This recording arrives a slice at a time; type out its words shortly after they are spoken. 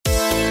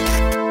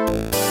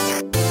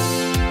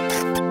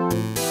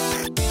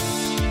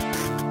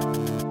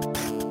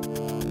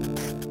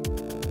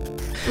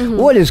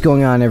What is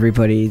going on,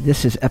 everybody?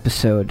 This is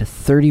episode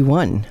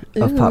 31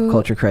 of Pop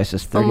Culture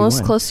Crisis 31.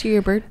 Almost close to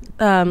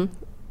your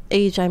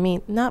age. I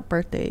mean, not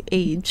birthday,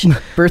 age.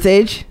 Birth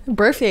age?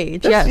 Birth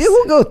age, yes. Yeah,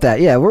 we'll go with that.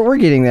 Yeah, we're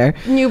getting there.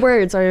 New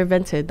words are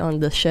invented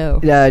on the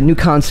show. New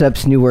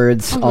concepts, new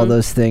words, all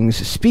those things.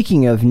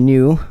 Speaking of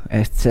new,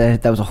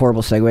 that was a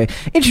horrible segue.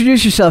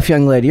 Introduce yourself,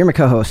 young lady. You're my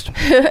co-host.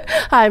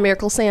 Hi,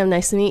 Miracle Sam.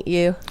 Nice to meet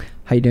you.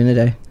 How you doing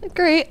today?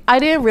 Great. I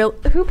didn't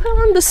who put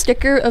on the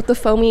sticker of the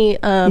foamy?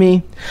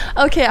 Me.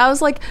 Okay, I was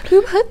like,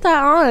 who put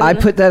that on? I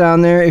put that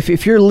on there.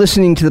 If you're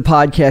listening to the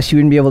podcast, you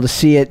wouldn't be able to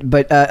see it,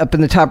 but up in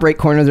the top right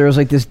corner, there was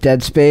like this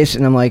dead space,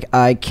 and I'm like,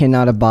 I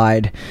cannot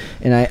abide,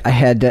 and I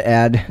had to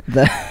add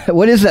the.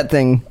 What is that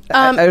thing?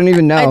 I don't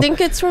even know. I think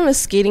it's from a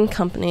skating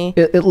company.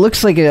 It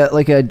looks like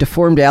a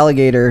deformed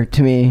alligator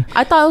to me.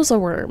 I thought it was a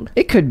worm.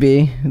 It could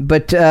be,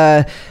 but.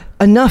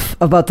 Enough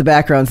about the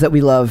backgrounds that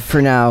we love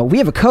for now. We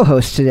have a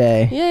co-host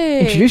today. Yay.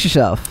 Introduce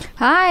yourself.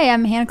 Hi,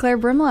 I'm Hannah Claire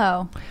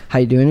Brimlow. How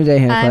you doing today,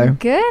 Hannah Claire? I'm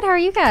good. How are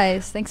you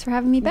guys? Thanks for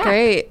having me back.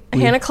 Great.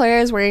 Hannah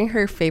Claire is wearing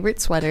her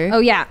favorite sweater. Oh,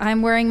 yeah.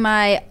 I'm wearing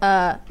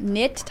my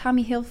knit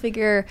Tommy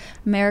Hilfiger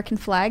American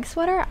flag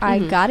sweater. I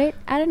got it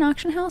at an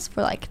auction house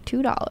for like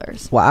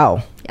 $2.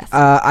 Wow. Yes.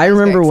 I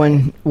remember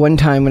one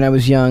time when I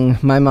was young,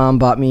 my mom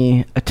bought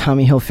me a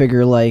Tommy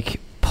Hilfiger like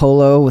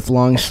polo with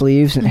long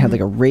sleeves, and it had like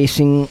a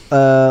racing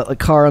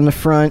car on the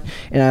front,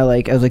 and I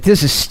was like,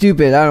 this is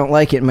stupid, I don't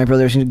like it. And my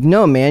brother was like,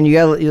 no man,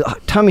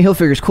 Tommy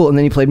Hilfiger's cool. And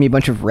then he played me a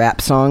bunch of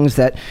rap songs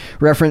that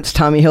referenced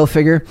Tommy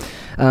Hilfiger.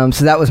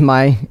 So that was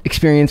my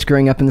experience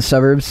growing up in the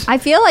suburbs. I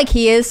feel like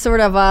he is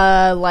sort of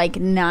a like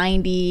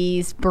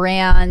 90s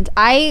brand.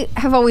 I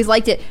have always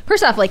liked it.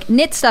 First off, like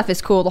knit stuff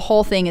is cool. The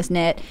whole thing is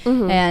knit.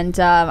 And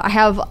I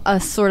have a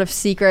sort of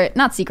I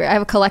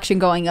have a collection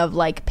going of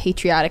like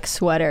patriotic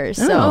sweaters.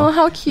 Oh,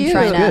 how cute.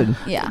 Good.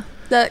 Yeah.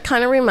 That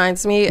kind of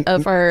reminds me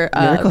of our...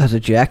 Miracle has a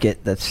jacket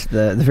that's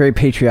the very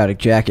patriotic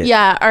jacket.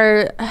 Yeah,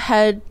 our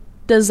head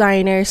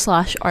designer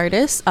 /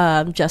 artist,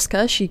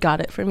 Jessica, she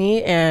got it for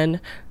me, and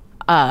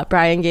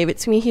Brian gave it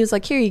to me. He was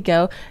like, here you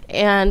go.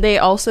 And they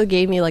also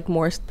gave me like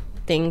more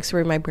things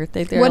for my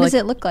birthday. What does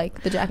it look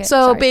like, the jacket?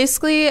 So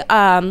basically,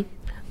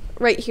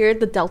 right here,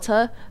 the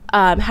Delta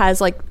has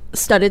like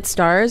studded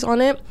stars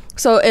on it.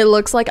 So it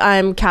looks like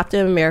I'm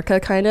Captain America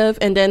kind of,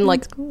 and then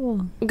like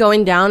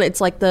going down, it's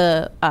like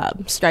the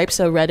stripes,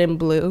 so red and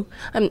blue.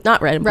 I'm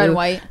not red and blue.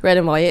 Red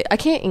and white. I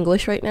can't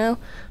English right now.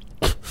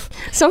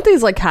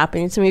 Something's like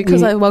happening to me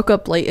because I woke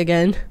up late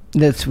again.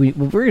 That's we're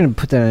gonna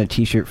put that on a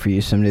T-shirt for you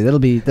someday.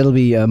 That'll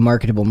be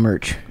marketable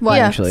merch. What?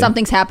 Eventually.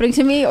 Something's happening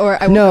to me,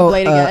 or I woke up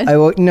late again?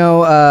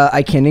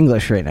 I can't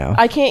English right now.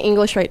 I can't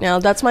English right now.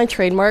 That's my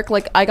trademark.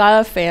 Like I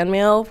got a fan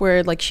mail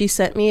where like she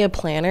sent me a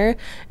planner,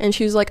 and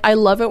she was like, "I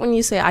love it when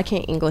you say I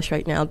can't English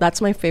right now.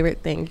 That's my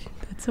favorite thing."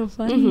 That's so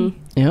funny.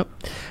 Yep.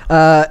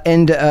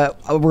 And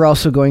we're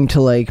also going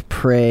to like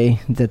pray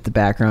that the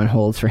background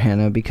holds for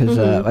Hannah because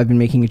I've been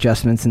making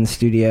adjustments in the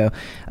studio,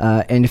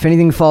 and if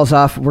anything falls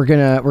off, we're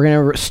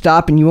gonna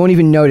stop, and you won't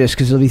even notice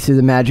because it'll be through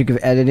the magic of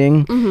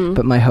editing.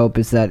 But my hope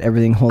is that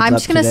everything holds up. I'm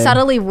just gonna today.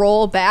 subtly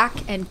roll back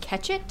and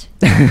catch it.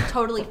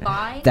 Totally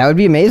fine. That would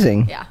be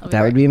amazing. Yeah,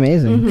 that would be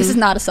amazing. This is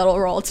not a subtle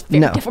roll. It's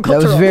very difficult that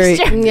was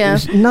to roll. It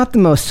was not the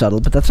most subtle,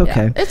 but that's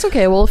okay. Yeah. It's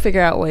okay. We'll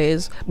figure out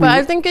ways. But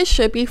I think it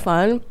should be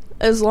fun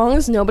as long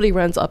as nobody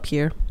runs up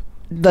here.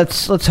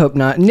 Let's hope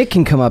not. Nick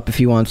can come up if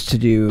he wants to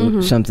do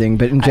something,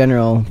 but in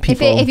general,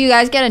 people. If you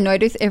guys get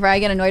annoyed if I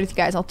get annoyed with you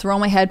guys, I'll throw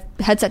my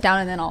headset down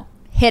and then I'll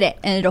hit it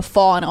and it'll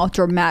fall and I'll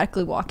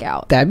dramatically walk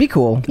out. That'd be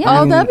cool. Yeah.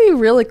 Oh, that'd be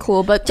really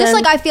cool. But just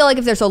like I feel like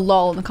if there's a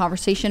lull in the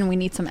conversation, we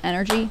need some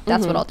energy.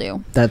 That's what I'll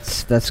do.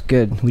 That's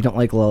good. We don't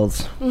like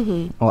lulls.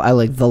 Well, I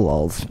like the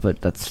lulls,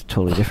 but that's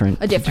totally different.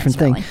 A different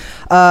thing.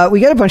 We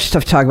got a bunch of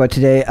stuff to talk about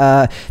today.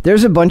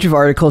 There's a bunch of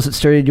articles that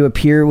started to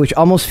appear, which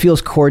almost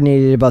feels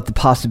coordinated about the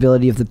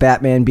possibility of the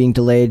Batman being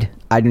delayed.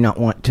 I do not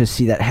want to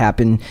see that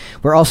happen.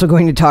 We're also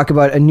going to talk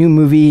about a new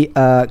movie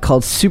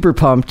called Super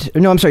Pumped.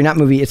 No, I'm sorry, not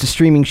movie. It's a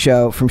streaming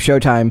show from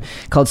Showtime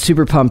called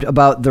Super Pumped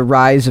about the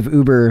rise of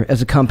Uber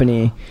as a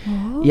company.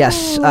 Oh.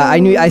 Yes,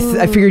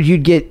 I figured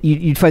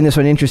you'd find this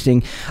one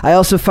interesting. I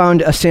also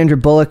found a Sandra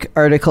Bullock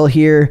article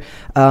here.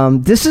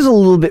 This is a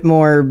little bit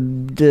more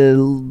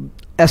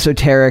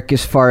esoteric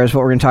as far as what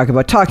we're going to talk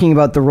about, talking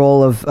about the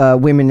role of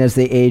women as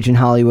they age in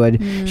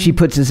Hollywood. She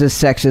puts it as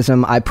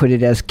sexism. I put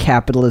it as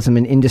capitalism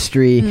and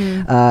industry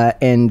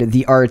and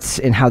the arts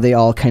and how they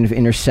all kind of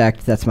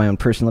intersect. That's my own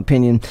personal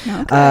opinion.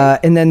 Okay.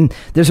 And then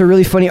there's a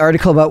really funny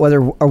article about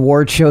whether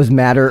award shows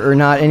matter or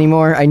not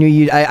anymore. I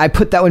knew I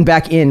put that one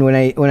back in when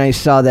I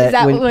saw that. Is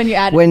that when you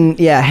added?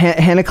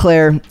 Hannah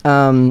Claire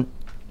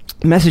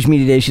messaged me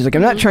today. She's like,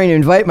 I'm not trying to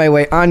invite my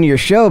way onto your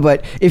show,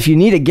 but if you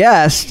need a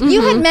guest,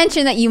 you had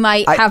mentioned that you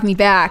might have me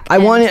back. I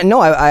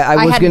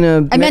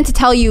meant to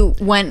tell you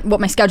what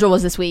my schedule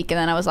was this week, and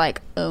then I was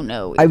like, oh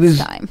no, I was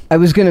time. I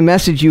was going to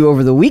message you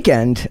over the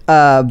weekend,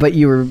 but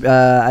you were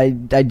I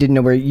didn't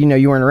know where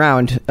you weren't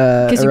around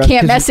because you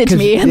can't message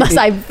me unless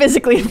I'm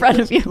physically in front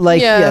of you.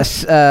 Like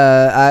yes,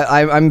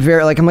 I'm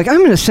very like I'm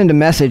going to send a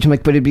message. I'm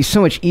like, but it'd be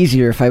so much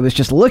easier if I was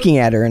just looking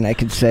at her and I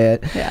could say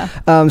it.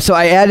 Yeah. So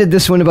I added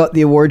this one about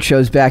the award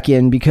shows back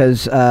in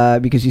because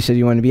you said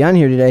you wanted to be on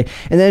here today,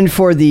 and then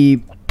for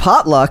the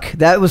Potluck,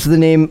 that was the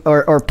name,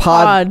 or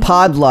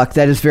Podluck.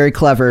 That is very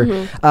clever.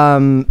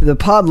 Mm-hmm. The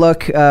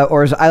Podluck,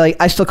 or as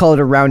I still call it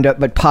a roundup,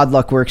 but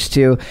Podluck works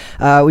too.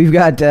 We've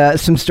got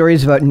some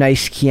stories about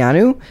Nice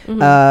Keanu,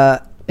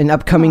 an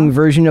upcoming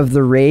version of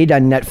The Raid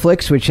on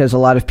Netflix, which has a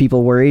lot of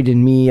people worried,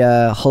 and me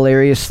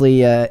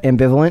hilariously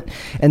ambivalent.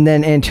 And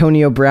then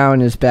Antonio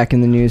Brown is back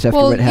in the news after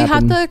what happened.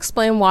 Well, you have to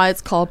explain why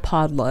it's called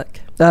Podluck.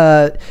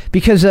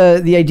 Because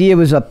the idea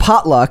was a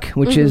potluck,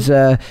 which is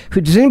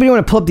does anybody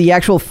want to pull up the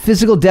actual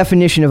physical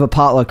definition of a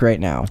potluck right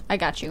now? I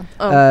got you.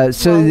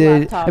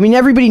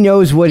 Everybody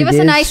knows what it is. Give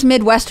us a nice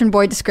Midwestern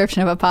boy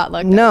description of a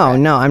potluck. No,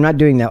 I'm not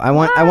doing that. I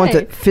want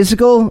the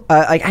physical.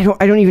 I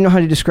don't even know how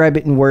to describe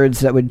it in words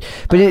that would.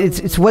 But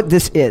it's what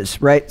this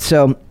is, right?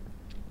 So.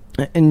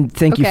 And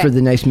thank you for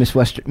the nice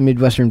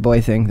Midwestern boy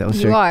thing. That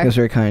was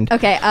very kind.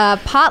 Okay,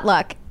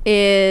 potluck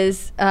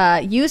is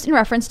used in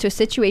reference to a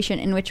situation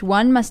in which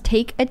one must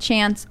take a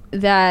chance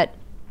that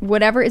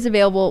whatever is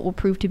available will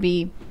prove to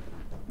be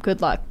good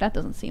luck. That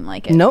doesn't seem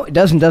like it. No, it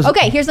doesn't.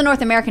 Okay, here's the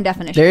North American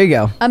definition. There you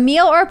go. A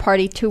meal or a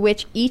party to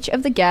which each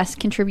of the guests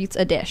contributes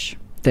a dish.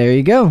 There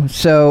you go.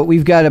 So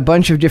we've got a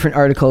bunch of different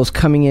articles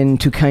coming in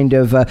to kind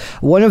of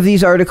one of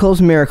these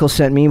articles Miracle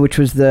sent me, which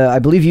was I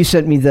believe you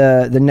sent me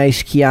the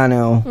Nice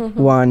Keanu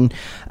one,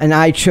 and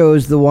I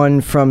chose the one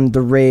from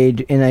The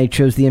Raid, and I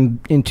chose you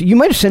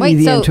might have sent me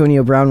the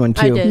Antonio Brown one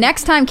too. I did.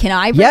 Next time, can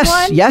I bring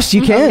one? Yes,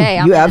 you can.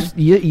 Okay,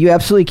 you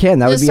absolutely can.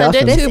 That would be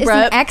awesome. This is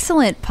an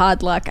excellent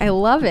podluck. I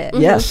love it.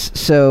 Yes.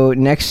 So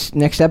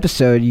next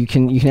episode, you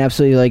can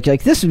absolutely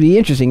like this would be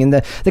interesting, and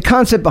the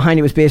concept behind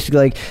it was basically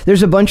like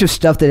there's a bunch of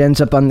stuff that ends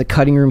up on the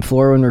cutting room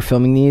floor when we're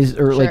filming these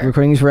or like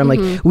recording these where I'm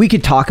like, we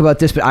could talk about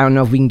this, but I don't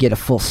know if we can get a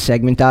full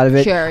segment out of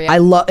it. Sure, yeah. I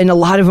love, and a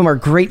lot of them are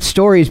great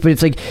stories, but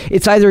it's like,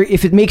 it's either,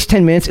 if it makes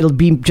 10 minutes, it'll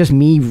be just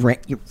me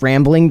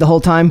rambling the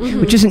whole time,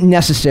 which isn't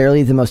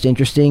necessarily the most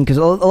interesting, because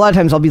a lot of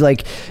times I'll be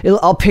like,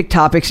 I'll pick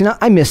topics, and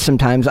I miss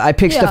sometimes. I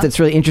pick stuff that's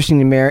really interesting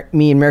to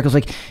me, and Miracle's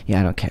like, yeah,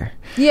 I don't care.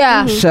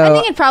 Yeah, so I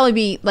think it'd probably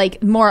be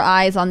like more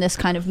eyes on this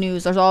kind of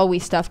news. There's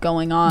always stuff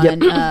going on.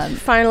 Yep.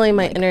 Finally,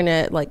 my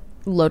internet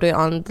loaded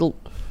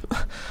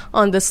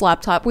on this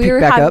laptop.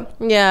 Pick back up?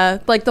 Yeah,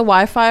 like the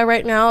Wi-Fi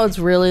right now is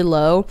really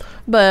low,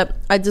 but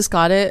I just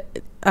got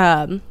it.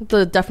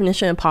 The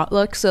definition of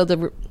potluck. So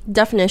the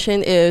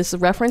definition is a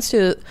reference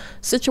to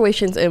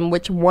situations in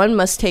which one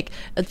must take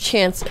a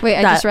chance. Wait,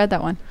 I just read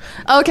that one.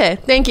 Okay,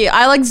 thank you.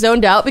 I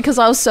zoned out because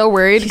I was so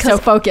worried. So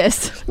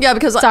focused. Yeah,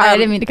 because sorry, I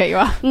didn't mean to cut you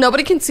off.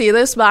 Nobody can see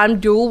this, but I'm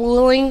dual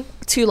wielding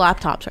 2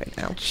 laptops right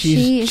now.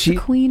 She is the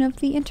queen of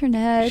the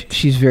internet.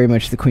 She's very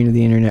much the queen of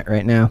the internet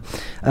right now.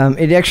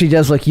 It actually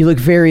does you look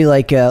very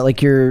like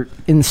you're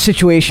in the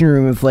situation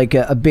room of like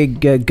a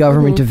big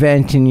government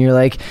event, and you're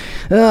like,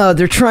 oh,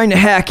 they're trying to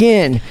hack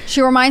in.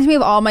 She reminds me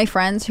of all my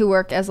friends who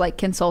work as like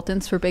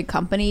consultants for big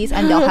companies,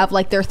 and they'll have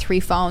like their 3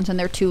 phones and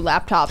their 2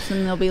 laptops,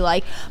 and they'll be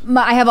like,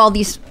 I have all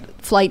these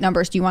flight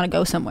numbers. Do you want to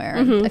go somewhere?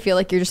 I feel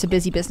like you're just a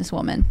busy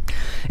businesswoman.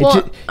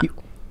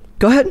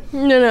 Go ahead.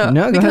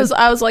 No, because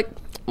I was like,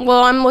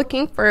 well, I'm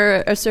looking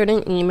for a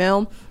certain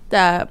email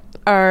that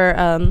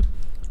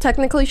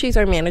technically she's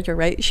our manager,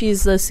 right?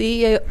 She's the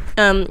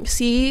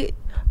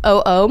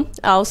COO,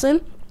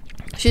 Allison.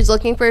 She's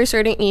looking for a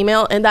certain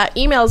email, and that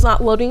email is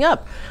not loading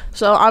up.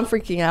 So I'm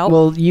freaking out.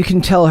 Well, you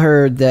can tell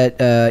her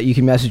that you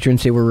can message her and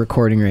say we're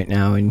recording right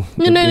now. And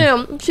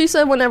No. She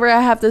said whenever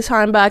I have the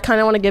time, but I kind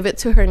of want to give it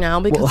to her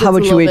now because. Well, how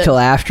about you wait till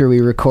after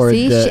we record?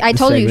 See, I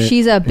told you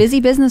she's a busy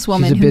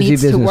businesswoman who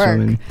needs to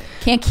work.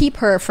 Can't keep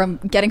her from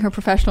getting her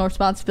professional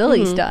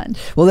responsibilities done.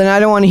 Well, then I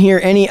don't want to hear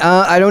any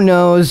I don't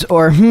knows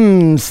or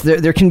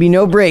hmms. There can be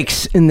no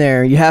breaks in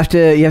there. You have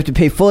to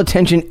pay full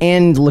attention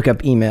and look up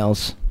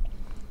emails.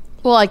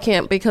 Well, I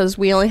can't because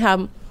we only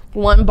have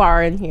 1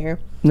 bar in here.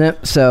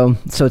 Nope. So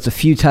it's a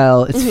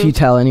futile. It's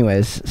futile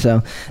anyways.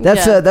 So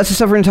that's the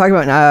stuff we're gonna talk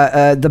about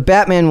now. The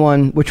Batman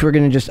one, which we'll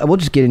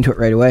just get into it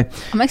right away.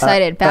 I'm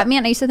excited.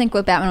 Batman. I used to think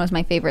Batman was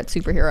my favorite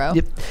superhero.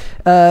 Yep.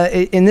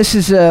 And this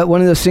is one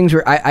of those things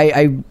where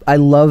I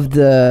love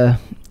the.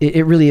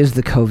 It really is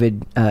the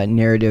COVID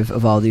narrative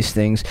of all these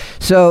things.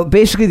 So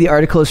basically, the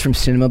article is from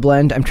Cinema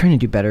Blend. I'm trying to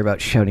do better about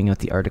shouting out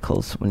the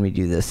articles when we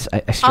do this.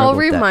 I struggle I'll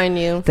remind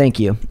you. Thank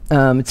you.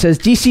 It says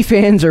DC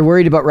fans are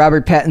worried about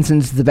Robert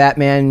Pattinson's The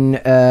Batman.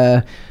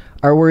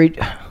 Are worried.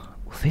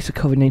 Face of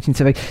COVID-19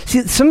 setback.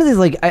 See, some of these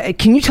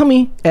can you tell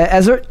me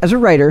as a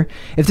writer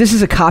if this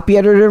is a copy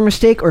editor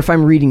mistake or if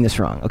I'm reading this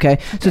wrong? Okay.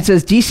 So it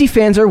says DC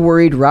fans are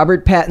worried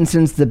Robert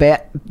Pattinson's The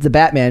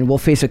Batman will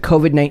face a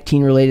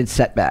COVID-19 related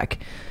setback.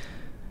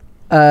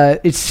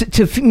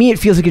 Me, it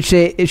feels like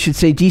it should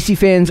say DC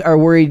fans are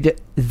worried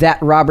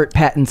that Robert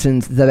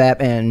Pattinson's The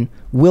Batman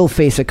will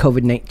face a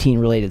COVID-19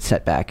 related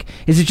setback.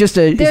 Is it just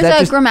a...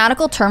 There's a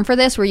grammatical term for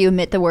this where you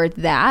omit the word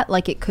that,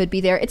 like it could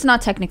be there. It's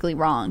not technically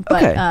wrong,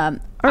 but Okay. right.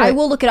 Right. I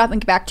will look it up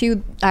and get back to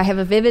you. I have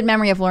a vivid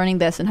memory of learning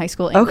this in high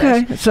school English.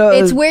 Okay, so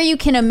it's where you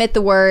can omit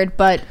the word,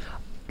 but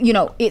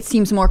it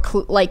seems more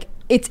like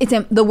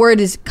the word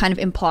is kind of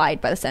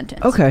implied by the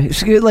sentence. Okay,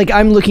 so, like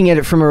I'm looking at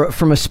it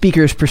from a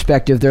speaker's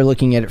perspective. They're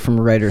looking at it from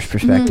a writer's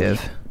perspective.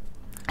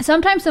 Mm-hmm.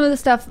 Sometimes some of the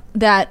stuff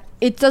that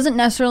it doesn't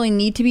necessarily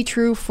need to be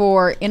true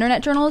for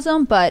internet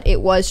journalism, but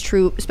it was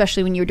true,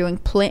 especially when you were doing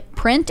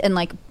print and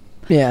like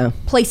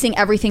placing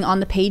everything on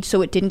the page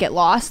so it didn't get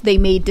lost. They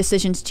made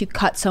decisions to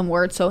cut some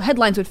words so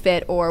headlines would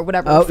fit or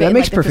whatever. Oh, would fit that in,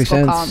 makes like, the perfect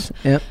physical sense.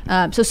 columns.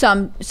 Yep. So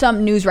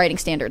some news writing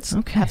standards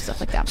have stuff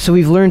like that. So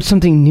we've learned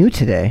something new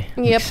today.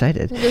 I'm Yep.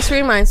 excited. This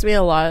reminds me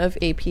a lot of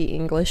AP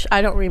English.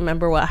 I don't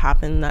remember what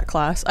happened in that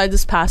class. I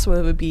just passed what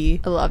it would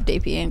be. I loved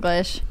AP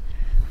English.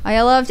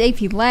 I loved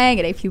AP Lang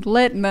and AP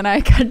Lit, and then I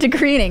got a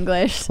degree in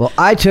English. Well,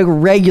 I took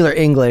regular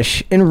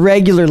English and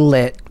regular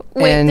Lit.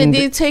 Wait, and did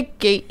you take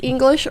Gate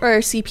English or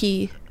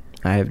CP?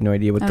 I have no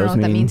idea what I don't those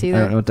know what that mean. means either. I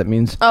don't know what that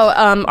means. Oh,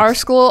 our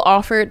school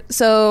offered,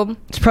 so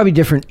It's probably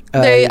different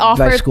They by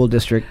offered- school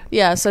district.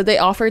 yeah, so they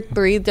offered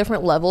 3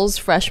 different levels,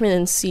 freshman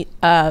and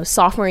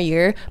sophomore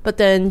year, but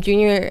then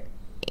junior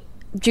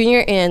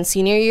and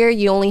senior year,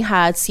 you only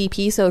had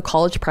CP, so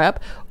college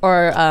prep,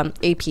 or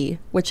AP,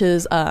 which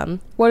is,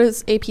 what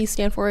does AP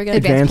stand for again?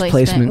 Advanced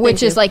placement.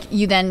 Which Thank is you. like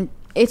you then...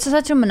 It's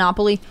such a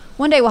monopoly.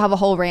 One day we'll have a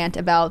whole rant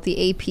about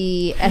the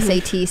AP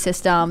SAT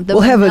system, the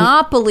We'll have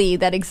monopoly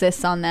that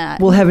exists on that.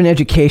 We'll have an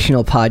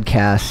educational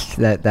podcast.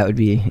 That would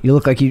be. You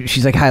look like you.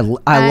 She's like, I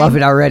love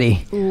it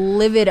already.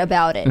 Livid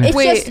about it. It's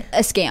Wait. just a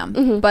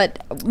scam.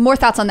 But more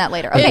thoughts on that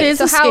later. Okay, is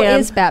so a how scam.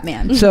 is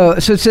Batman? So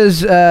it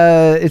says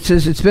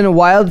it's been a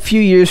wild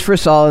few years for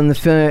us all, and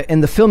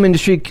the film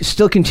industry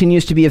still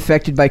continues to be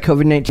affected by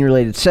COVID-19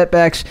 related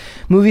setbacks.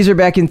 Movies are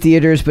back in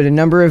theaters, but a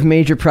number of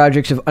major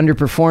projects have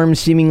underperformed,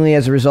 seemingly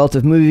as a result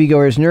of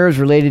moviegoers' nerves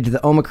related to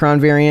the Omicron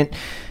variant.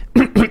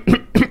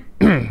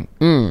 I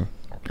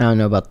don't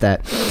know about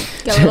that.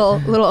 Got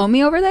a little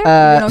Omi over there?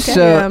 You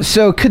doing okay?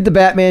 So could the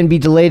Batman be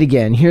delayed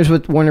again? Here's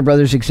what Warner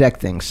Brothers exec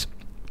thinks.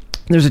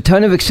 There's a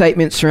ton of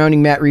excitement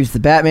surrounding Matt Reeves' The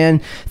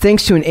Batman,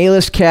 thanks to an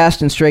A-list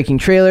cast and striking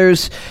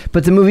trailers,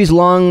 but the movie's been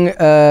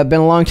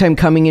a long time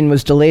coming and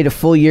was delayed a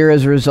full year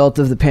as a result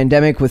of the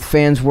pandemic, with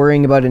fans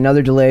worrying about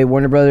another delay.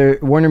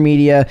 Warner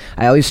Media,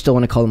 I always still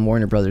want to call them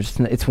Warner Brothers.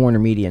 It's Warner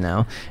Media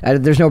now.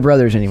 There's no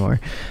brothers anymore.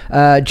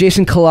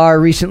 Jason Kilar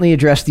recently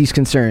addressed these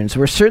concerns.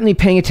 We're certainly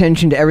paying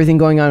attention to everything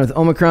going on with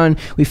Omicron.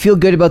 We feel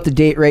good about the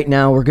date right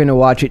now. We're going to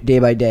watch it day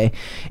by day.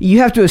 You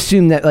have to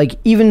assume that, like,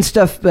 even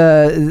stuff,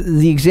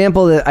 the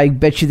example that I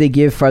bet you they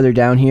give farther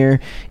down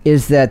here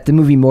is that the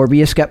movie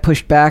Morbius got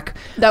pushed back.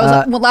 That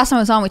was last time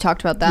I was on, we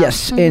talked about that.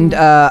 Yes, and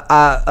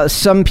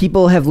some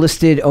people have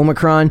listed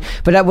Omicron,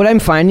 but what I'm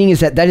finding is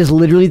that is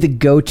literally the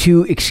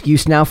go-to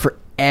excuse now for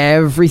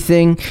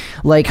everything,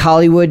 like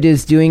Hollywood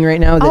is doing right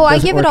now. That I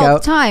doesn't give work it all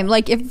out. the time.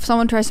 Like if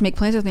someone tries to make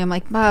plans with me, I'm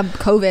like,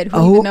 COVID.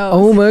 Who even knows?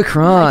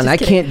 Omicron. Just I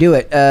kidding. can't do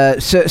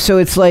it. So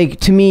it's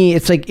like, to me,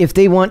 it's like if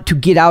they want to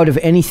get out of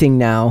anything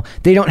now,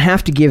 they don't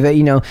have to give it.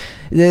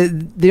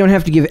 They don't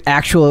have to give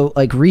actual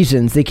like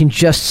reasons. They can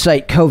just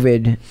cite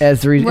COVID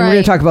as the reason. Right. And we're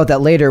going to talk about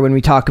that later when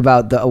we talk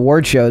about the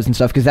award shows and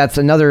stuff, because that's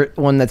another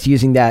one that's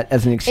using that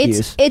as an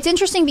excuse. It's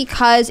interesting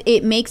because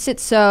it makes it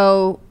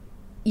so,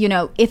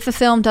 if the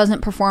film doesn't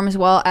perform as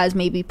well as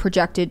maybe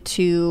projected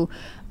to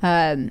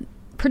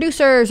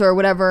producers or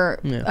whatever,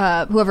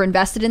 whoever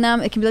invested in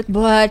them, it can be like,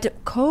 but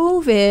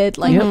COVID,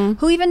 like,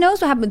 who even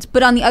knows what happens?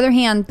 But on the other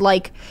hand,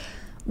 like,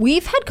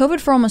 we've had COVID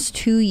for almost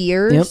 2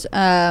 years.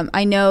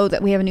 I know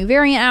that we have a new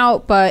variant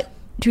out, but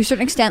to a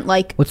certain extent,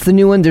 like, what's the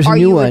new one? There's a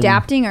new one. Are you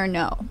adapting or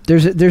no?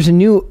 There's a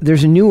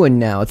new one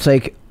now. It's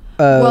like.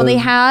 Well, they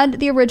had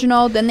the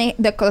original, then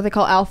they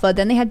call Alpha,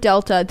 then they had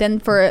Delta, then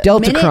for a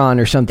Deltacron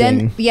minute, or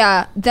something.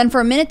 Then for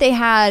a minute they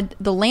had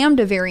the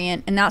Lambda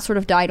variant, and that sort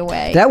of died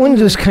away. That one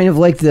was kind of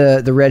like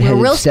the redheaded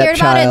We're real stepchild. scared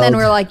about it, and then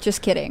we're like,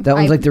 just kidding. That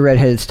one's like the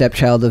redheaded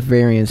stepchild of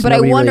variants. But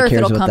Nobody I wonder really if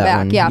cares it'll about come that back.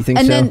 one. Yeah, You think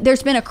and so? then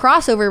there's been a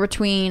crossover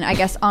between, I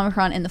guess,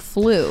 Omicron and the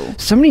flu.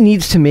 Somebody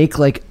needs to make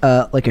like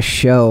a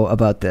show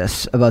about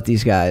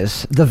these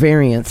guys, the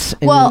variants.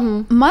 And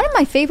One of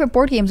my favorite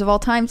board games of all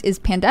times is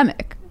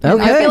Pandemic. And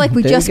Okay, I feel like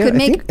we there you just go. could I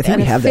make think an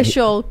we have that.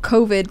 official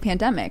COVID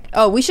pandemic.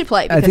 Oh, we should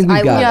play it I because think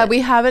we've got love Yeah, it. we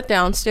have it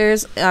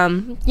downstairs.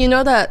 You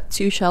know that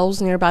 2 shelves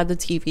nearby the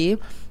TV?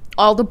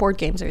 All the board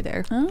games are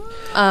there.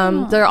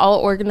 They're all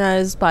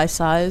organized by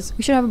size.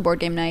 We should have a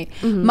board game night.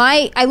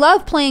 I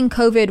love playing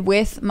COVID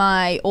with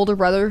my older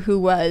brother, who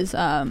was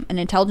an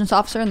intelligence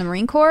officer in the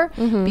Marine Corps,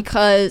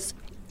 because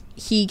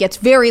he gets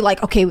very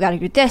like, okay, we got to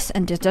do this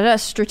and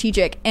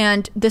strategic.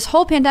 And this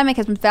whole pandemic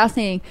has been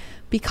fascinating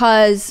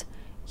because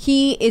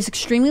he is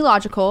extremely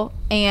logical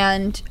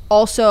and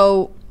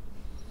also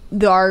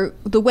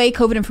the way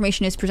COVID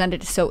information is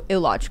presented is so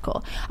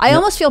illogical. I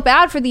almost feel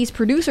bad for these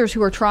producers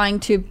who are trying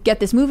to get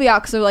this movie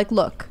out because they're like,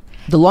 look,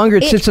 the longer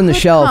it sits on the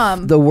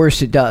shelf, the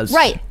worse it does.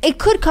 Right. It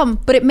could come,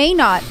 but it may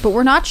not, but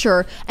we're not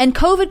sure. And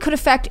COVID could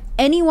affect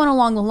anyone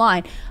along the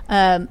line.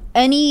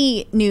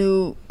 Any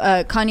new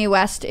Kanye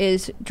West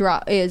is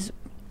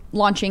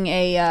launching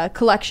a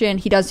collection.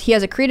 He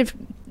has a creative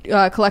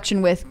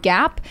collection with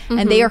Gap,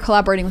 and they are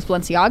collaborating with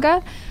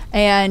Balenciaga.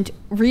 And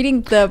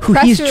reading the who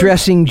he's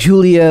dressing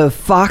Julia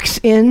Fox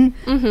in.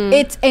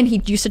 And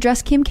he used to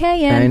dress Kim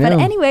K in. But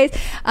anyways,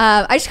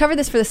 I just covered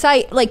this for the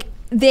site. Like,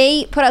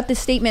 they put out this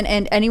statement,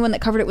 and anyone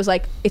that covered it was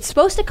like, it's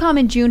supposed to come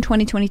in June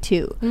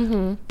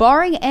 2022,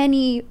 barring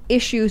any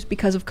issues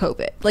because of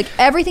COVID. Like,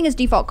 everything is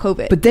default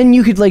COVID. But then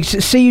you could, like,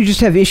 say you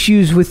just have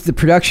issues with the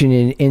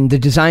production and the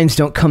designs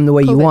don't come the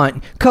way you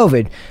want.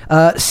 COVID.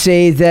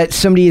 Say that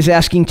somebody is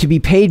asking to be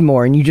paid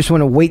more and you just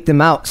want to wait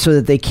them out so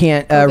that they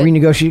can't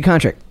renegotiate a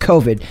contract.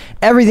 COVID.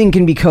 Everything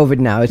can be COVID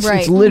now.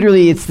 It's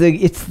literally it's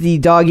the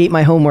dog ate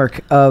my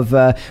homework of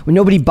when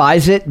nobody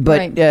buys it,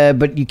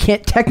 but you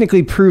can't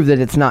technically prove that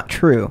it's not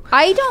true.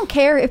 I don't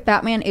care if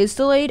Batman is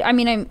delayed. I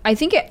mean, I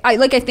think I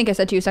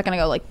said to you a second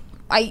ago, like,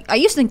 I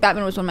used to think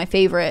Batman was one of my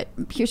favorite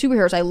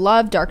superheroes. I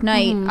love Dark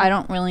Knight. I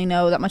don't really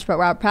know that much about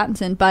Robert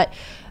Pattinson, but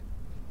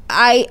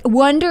I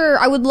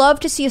would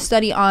love to see a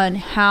study on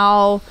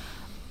how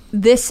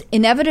this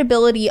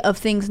inevitability of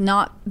things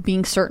not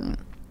being certain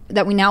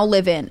that we now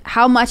live in,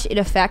 how much it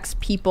affects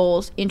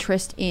people's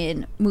interest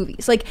in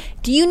movies. Like,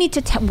 do you need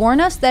to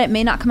warn us that it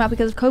may not come out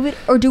because of COVID?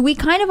 Or do we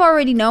kind of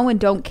already know and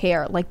don't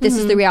care? Like, this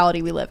is the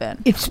reality we live in.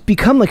 It's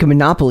become like a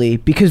monopoly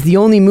because the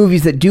only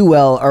movies that do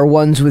well are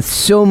ones with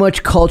so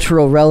much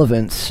cultural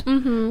relevance.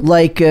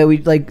 Like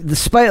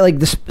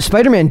the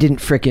Spider-Man didn't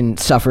frickin'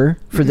 suffer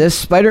for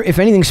this. If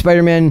anything,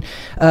 Spider-Man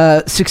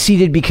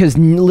succeeded because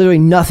literally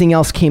nothing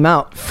else came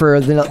out for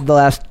the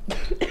last...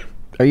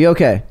 Are you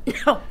okay?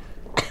 No.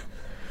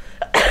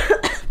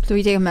 So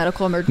we take a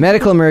medical emergency.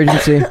 Medical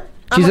emergency.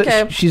 I'm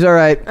okay. She's all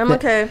right. I'm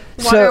okay.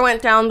 Water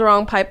went down the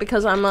wrong pipe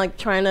because I'm like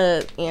trying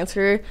to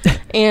answer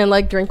and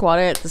like drink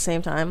water at the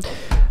same time.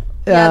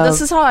 Yeah, this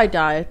is how I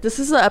die. This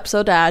is the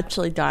episode I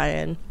actually die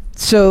in.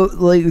 So,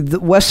 like, the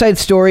West Side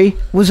Story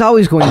was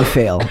always going to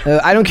fail.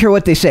 I don't care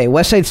what they say.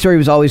 West Side Story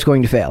was always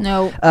going to fail.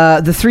 No.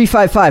 The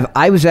 355,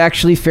 I was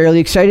actually fairly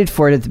excited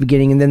for it at the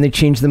beginning, and then they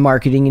changed the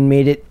marketing and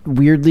made it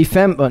weirdly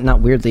not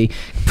weirdly,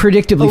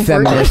 predictably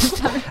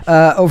feminist.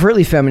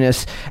 Overtly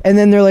feminist. And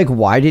then they're like,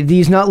 why did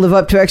these not live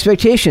up to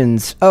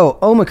expectations? Oh,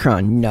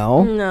 Omicron.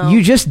 No.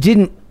 You just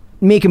didn't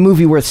make a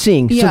movie worth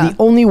seeing. Yeah. So the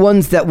only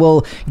ones that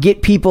will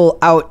get people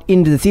out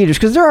into the theaters,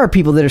 because there are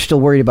people that are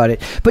still worried about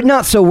it, but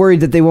not so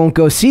worried that they won't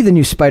go see the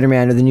new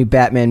Spider-Man or the new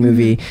Batman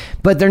movie,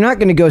 but they're not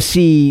going to go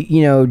see,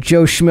 Joe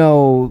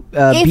Schmo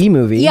B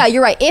movie. Yeah,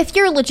 you're right. If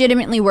you're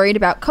legitimately worried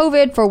about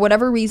COVID for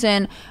whatever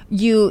reason,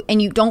 you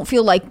don't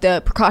feel like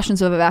the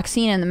precautions of a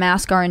vaccine and the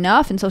mask are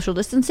enough and social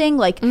distancing,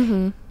 like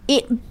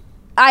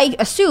I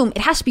assume it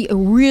has to be a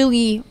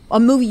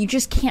movie you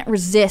just can't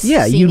resist.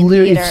 Yeah, seeing you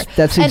literally.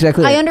 That's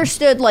exactly. I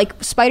understood.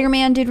 Like,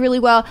 Spider-Man did really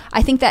well.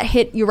 I think that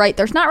hit. You're right.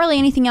 There's not really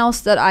anything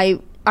else that I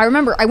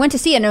remember. I went to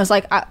see it and it was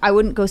like I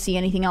wouldn't go see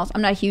anything else.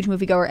 I'm not a huge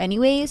moviegoer,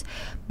 anyways.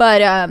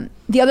 But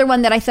the other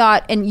one that I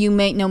thought, and you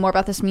may know more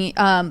about this than me,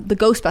 the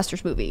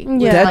Ghostbusters movie.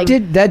 Yeah,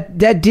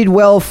 that did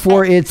well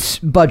for its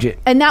budget.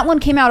 And that one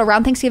came out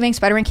around Thanksgiving.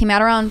 Spider-Man came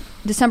out around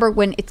December.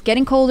 When it's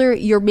getting colder,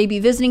 you're maybe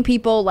visiting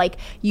people. Like,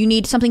 you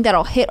need something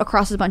that'll hit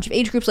across a bunch of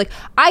age groups. Like,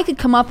 I could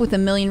come up with a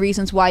million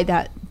reasons why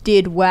that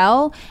did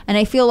well. And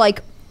I feel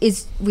like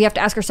we have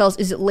to ask ourselves,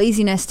 is it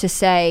laziness to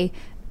say,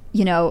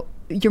 your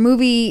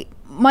movie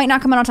might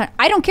not come out on time?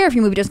 I don't care if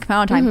your movie doesn't come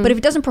out on time, but if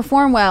it doesn't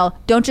perform well,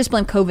 don't just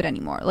blame COVID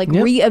anymore. Like,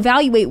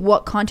 reevaluate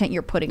what content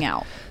you're putting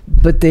out.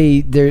 But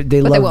they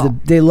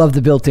love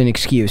the built-in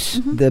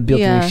excuse, the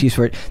built-in excuse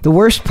for it. The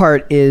worst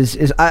part is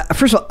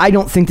first of all, I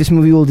don't think this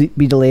movie will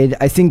be delayed.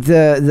 I think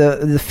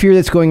the fear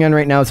that's going on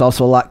right now is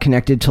also a lot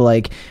connected to,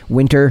 like,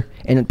 winter,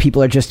 and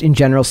people are just in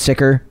general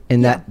sicker,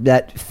 and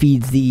that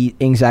feeds the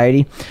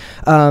anxiety.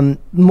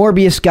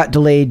 Morbius got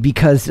delayed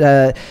because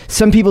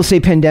some people say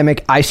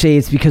pandemic. I say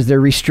it's because they're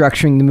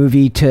restructuring the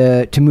movie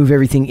to move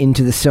everything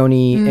into the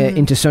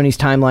into Sony's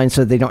timeline,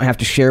 so they don't have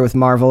to share with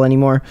Marvel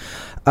anymore.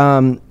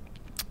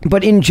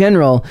 But in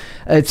general,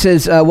 it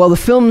says, the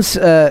film's...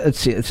 let's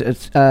see.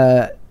 It's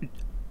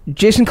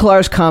Jason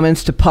Kilar's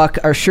comments to Puck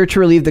are sure to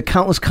relieve the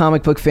countless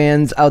comic book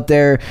fans out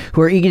there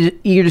who are eager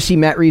to see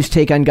Matt Reeves'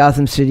 take on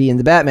Gotham City and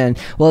the Batman.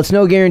 While it's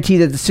no guarantee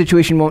that the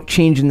situation won't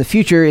change in the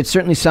future, it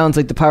certainly sounds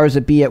like the powers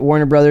that be at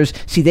Warner Brothers,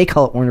 see, they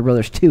call it Warner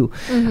Brothers too,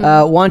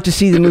 want to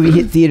see the movie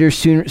hit theaters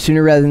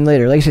sooner rather than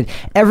later. Like I said,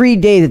 every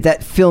day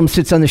that film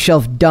sits on the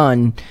shelf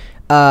done,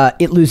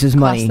 it loses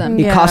money. them.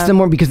 It costs them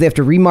more because they have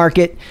to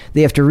remarket,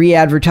 they have to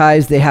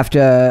re-advertise, they have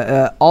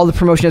to all the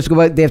promotion has to go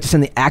back. They have to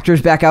send the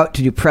actors back out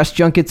to do press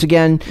junkets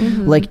again.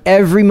 Like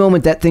every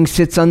moment that thing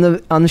sits on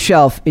the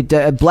shelf,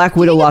 Black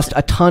Widow lost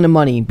a ton of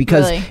money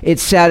because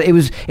it's sad.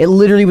 It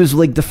literally was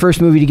like the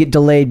first movie to get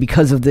delayed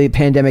because of the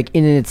pandemic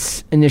in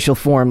its initial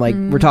form. Like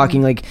we're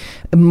talking like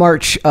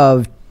March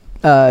of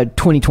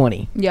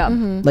 2020. Yeah.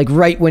 Like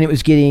right when it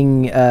was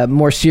getting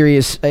more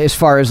serious as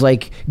far as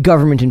like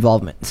government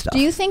involvement and stuff. Do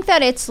you think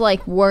that it's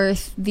like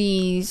worth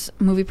these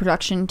movie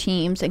production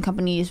teams and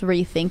companies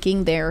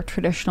rethinking their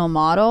traditional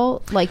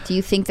model? Like, do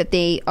you think that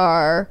they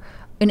are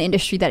an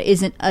industry that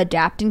isn't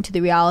adapting to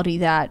the reality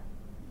that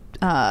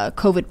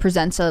COVID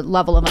presents a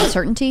level of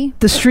uncertainty?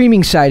 The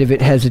streaming side of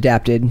it has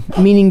adapted,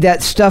 meaning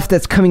that stuff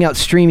that's coming out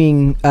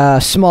streaming,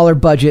 smaller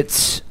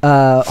budgets,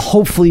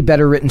 hopefully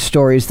better written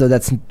stories, though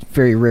that's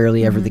very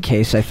rarely ever the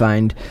case, I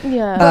find.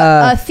 Yeah.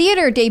 But a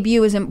theater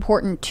debut is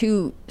important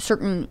to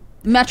certain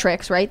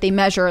metrics, right? They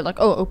measure like,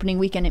 opening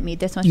weekend it made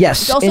this much.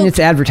 Yes, and it's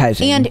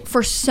advertising. And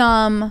for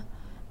some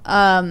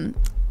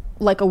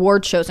like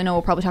award shows, I know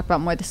we'll probably talk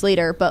about more of this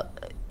later,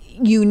 but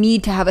you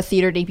need to have a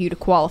theater debut to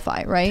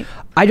qualify, right?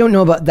 I don't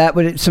know about that,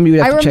 but somebody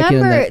would have to check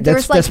in on that.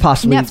 That's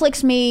possibly.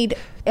 Netflix made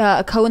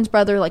a Coen's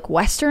brother like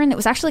Western. It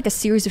was actually like a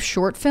series of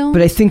short films.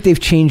 But I think they've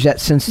changed that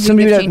since.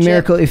 Somebody would have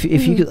Miracle. If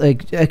you could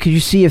like, could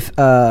you see if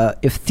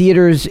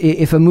theaters,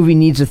 if a movie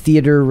needs a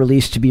theater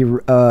release to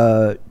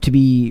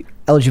be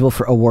eligible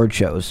for award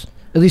shows?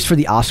 At least for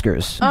the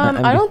Oscars.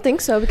 I don't think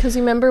so, because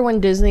you remember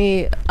when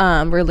Disney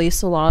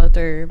released a lot of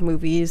their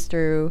movies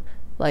through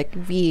like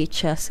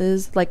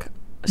VHSs, like.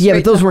 Yeah,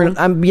 but those weren't.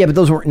 But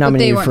those weren't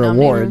nominated for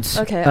awards.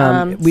 Okay.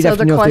 We'd so have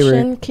to the know question,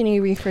 if they were. can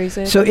you rephrase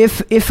it? So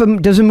if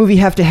does a movie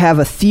have to have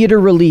a theater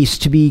release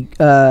to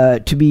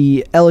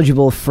be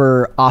eligible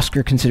for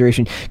Oscar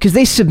consideration? Because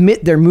they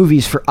submit their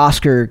movies for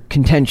Oscar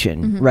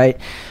contention, right?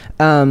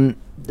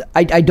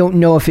 I don't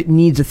know if it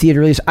needs a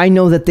theater release. I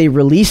know that they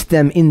released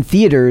them in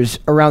theaters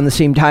around the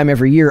same time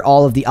every year,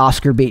 all of the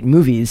Oscar bait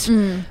movies,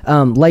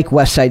 like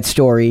West Side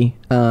Story,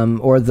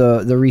 or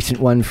the recent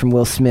one from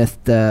Will Smith,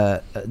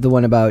 the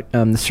one about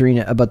the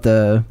Serena, about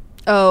the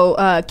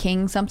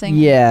King something.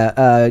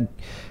 Yeah,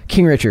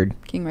 King Richard.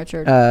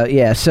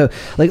 Yeah, so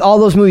like all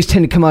those movies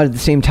tend to come out at the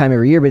same time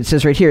every year, but it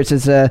says right here, it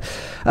says,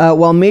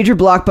 while major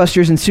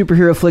blockbusters and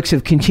superhero flicks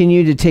have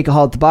continued to take a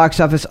halt at the box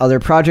office, other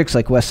projects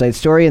like West Side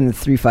Story and the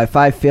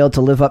 355 failed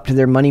to live up to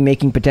their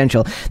money-making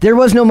potential. There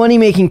was no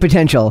money-making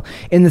potential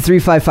in the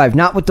 355,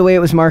 not with the way it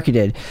was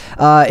marketed.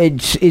 It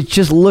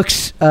just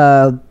looks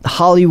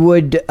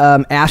Hollywood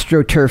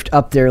astroturfed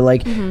up there,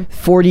 like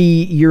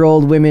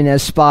 40-year-old women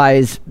as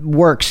spies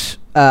works.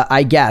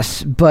 I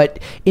guess, but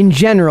in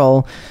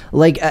general,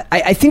 like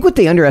I think what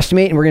they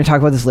underestimate, and we're going to talk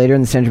about this later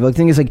in the Sandra Bullock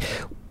thing, is like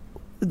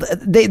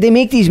they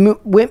make these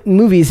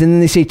movies and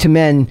then they say to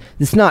men,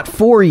 "It's not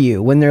for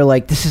you," when they're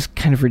like, "This is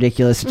kind of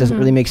ridiculous. It doesn't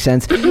really make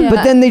sense." Yeah.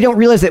 But then they don't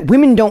realize that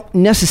women don't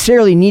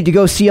necessarily need to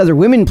go see other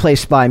women play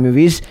spy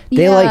movies.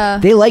 They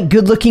like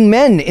good-looking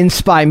men in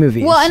spy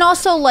movies. Well, and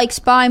also like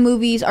spy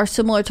movies are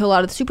similar to a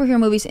lot of the superhero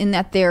movies in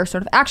that they're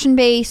sort of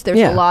action-based. There's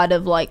a lot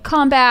of like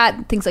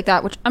combat, things like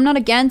that, which I'm not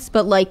against.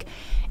 But like,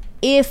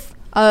 if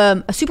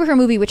a superhero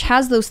movie which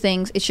has those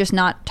things, it's just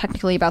not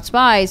technically about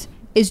spies,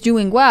 is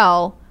doing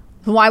well,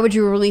 why would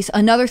you release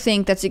another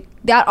thing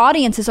that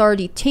audience is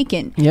already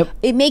taken? Yep.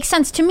 It makes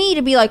sense to me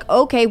to be like,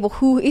 okay, well,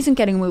 who isn't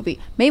getting a movie?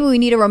 Maybe we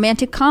need a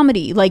romantic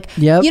comedy. Like,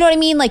 you know what I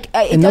mean? Like,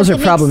 and those are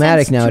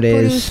problematic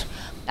nowadays.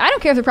 I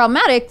don't care if they're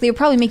problematic. They'll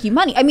probably make you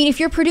money. I mean, if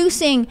you're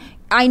producing,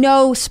 I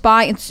know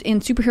spy and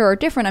superhero are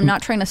different. I'm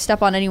not trying to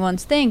step on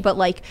anyone's thing, but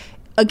like,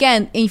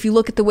 again, if you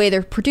look at the way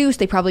they're produced,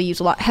 they probably use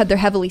a lot. They're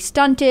heavily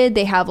stunted.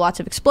 They have lots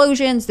of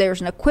explosions. There's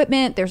an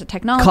equipment. There's a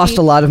technology. Cost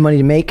a lot of money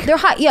to make. They're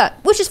high, yeah,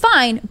 which is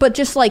fine. But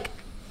just like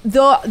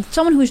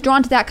someone who's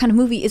drawn to that kind of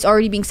movie is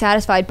already being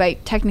satisfied by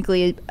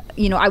technically,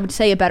 I would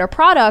say a better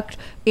product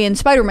in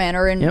Spider-Man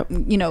or in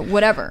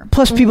whatever.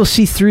 Plus, people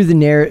see through the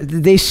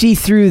narrative. They see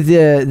through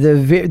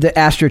the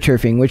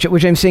astroturfing,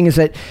 which I'm saying is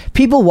that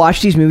people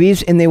watch these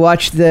movies and they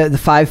watch the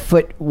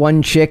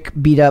 5'1" chick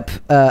beat up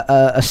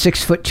a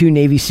 6'2"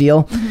 Navy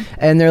SEAL,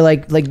 and they're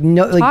like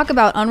no. Talk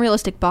about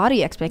unrealistic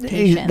body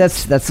expectations.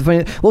 That's the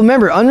funny. Well,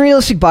 remember,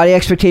 unrealistic body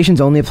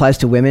expectations only applies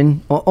to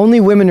women. Only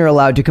women are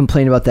allowed to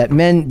complain about that.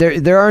 Men,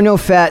 there are no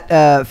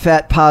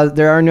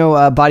there are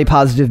no body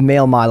positive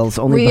male models.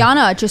 Only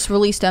Rihanna just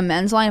released a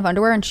men's line of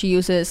underwear, and she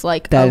uses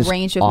like a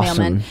range of male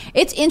men.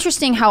 It's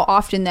interesting how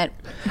often that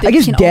I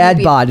guess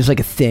dad bod is like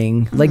a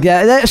thing like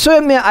that. So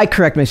I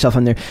correct myself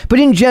on there, but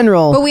in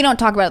general, but we don't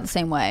talk about it the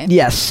same way.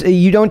 Yes,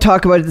 you don't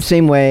talk about it the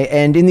same way.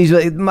 And in these,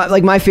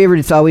 my favorite,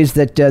 it's always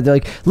that they're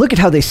like, look at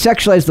how they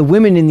sexualize the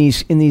women in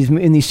these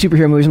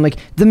superhero movies. I'm like,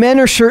 the men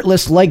are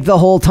shirtless like the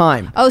whole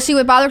time. Oh, see,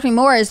 what bothers me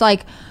more is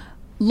like,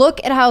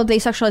 look at how they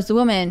sexualize the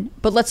women,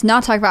 but let's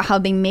not talk about how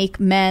they make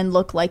men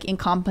look like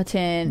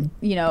incompetent,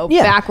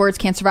 backwards,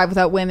 can't survive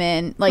without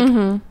women.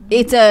 Like,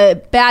 it's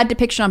a bad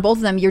depiction on both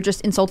of them. You're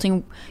just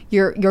insulting,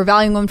 you're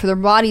valuing women for their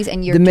bodies,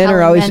 and you're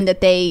telling men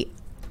that they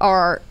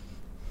are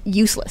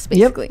useless,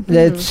 basically.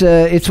 Yep.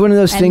 It's one of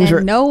those things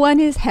where no one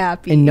is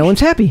happy. And no one's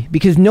happy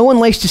because no one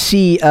likes to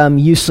see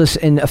useless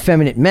and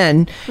effeminate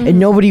men, and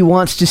nobody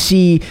wants to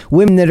see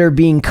women that are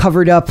being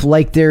covered up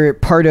like they're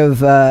part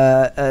of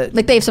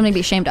like they have something to be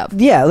ashamed of.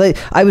 Yeah, like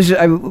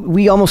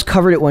we almost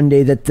covered it one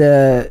day that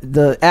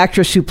the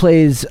actress who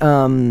plays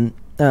from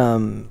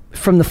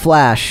The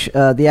Flash,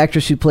 the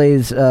actress who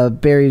plays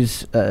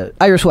Barry's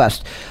Iris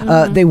West,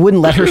 they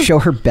wouldn't let her show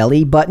her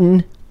belly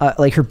button.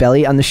 Like her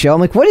belly on the show.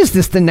 I'm like, what is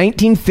this? The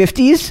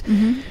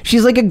 1950s?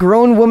 She's like a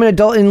grown woman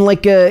adult in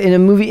a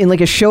movie, in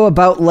like a show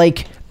about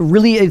like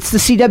really, it's the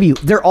CW.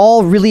 They're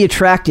all really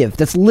attractive.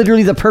 That's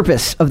literally the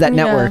purpose of that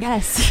network.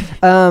 Yes.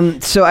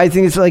 So I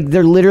think it's like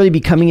they're literally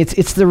becoming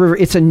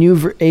it's a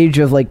new age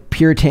of like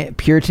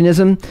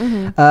Puritanism,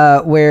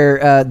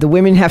 where the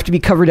women have to be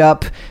covered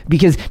up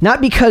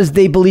not because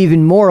they believe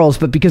in morals,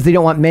 but because they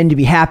don't want men to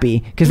be happy.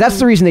 Because that's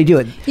the reason they do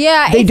it.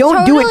 Yeah, they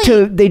don't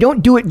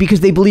do it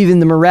because they believe in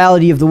the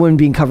morality of the women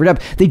being covered up.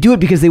 They do it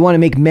because they want to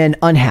make men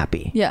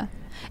unhappy. Yeah.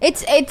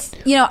 It's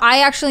I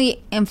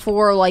actually am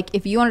for, like,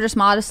 if you want to just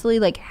modestly,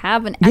 like,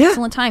 have an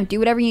excellent time, do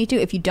whatever you need to.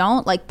 If you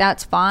don't, like,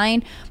 that's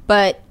fine.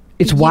 But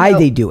it's why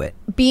they do it.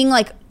 Being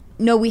like,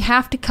 no, we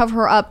have to cover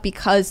her up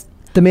because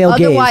the male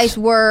gaze. Otherwise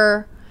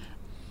we're,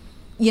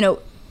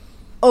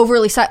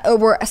 overly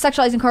we're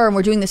sexualizing her and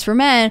we're doing this for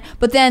men.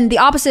 But then the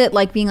opposite,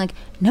 like being like,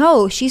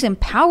 no, she's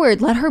empowered.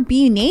 Let her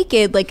be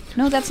naked. Like,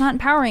 no, that's not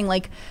empowering.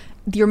 Like,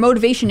 your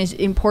motivation is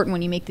important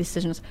when you make these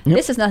decisions. Yep.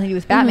 This has nothing to do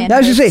with Batman. I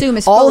was just saying,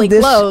 is all fully of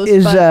this clothed,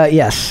 is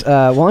yes.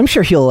 Well, I'm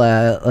sure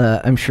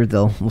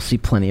we'll see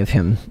plenty of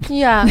him.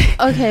 Yeah.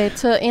 Okay.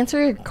 To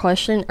answer your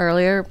question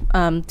earlier,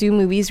 do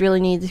movies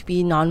really need to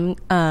be win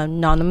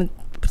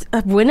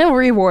a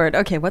reward?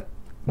 Okay. What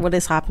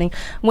is happening?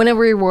 Win a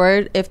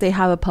reward if they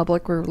have a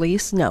public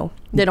release? No,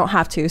 they don't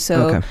have to.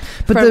 So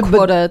for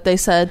quota, they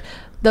said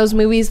those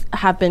movies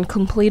have been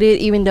completed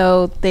even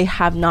though they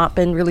have not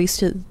been released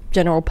to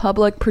general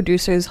public.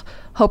 Producers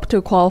hope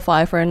to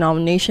qualify for a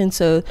nomination,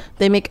 so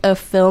they make a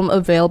film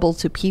available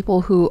to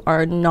people who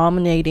are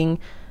nominating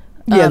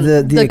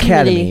the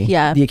Academy.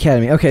 Yeah, the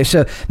Academy. Okay,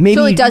 so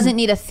maybe it doesn't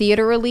need a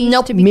theater release.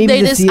 Nope, to be maybe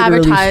they the just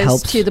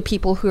advertise to the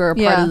people who are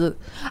part of the.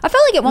 I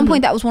felt like at one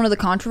point that was one of the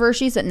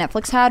controversies that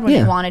Netflix had when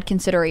they wanted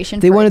consideration.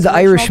 They wanted the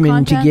Irishman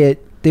content. to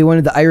get. They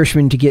wanted the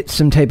Irishman to get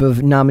some type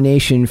of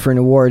nomination for an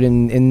award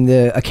in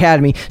the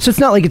Academy. So it's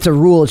not like it's a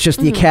rule. It's just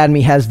the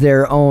Academy has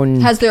their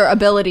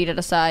ability to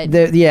decide.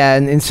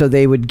 And so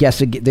they would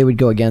they would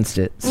go against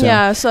it. So.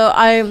 Yeah, so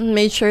I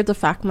made sure to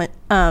fact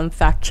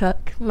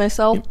check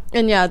myself,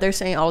 and they're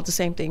saying all the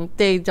same thing.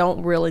 They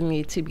don't really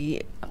need to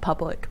be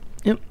public.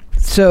 Yep.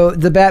 So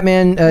the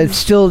Batman is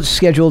still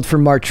scheduled for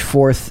March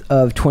 4th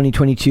of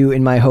 2022,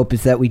 and my hope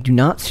is that we do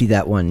not see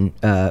that one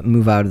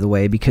move out of the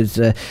way, because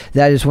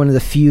that is one of the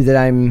few that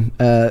I'm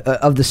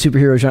of the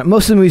superhero genre.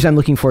 Most of the movies I'm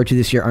looking forward to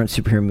this year aren't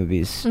superhero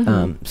movies,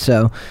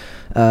 so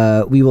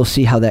we will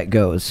see how that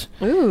goes.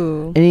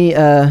 Ooh.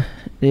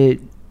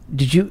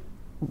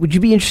 Would you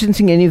be interested in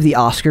seeing any of the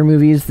Oscar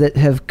movies that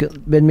have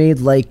been made?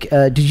 Like,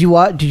 did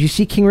you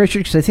see King Richard?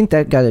 Because I think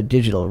that got a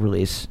digital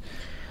release.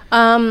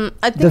 I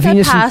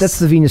think that's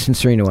the Venus and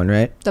Serena one,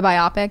 right? The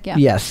biopic, yeah.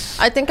 Yes.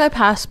 I think I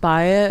passed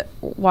by it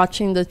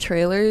watching the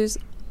trailers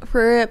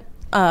for it.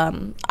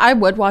 I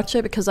would watch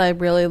it because I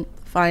really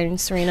find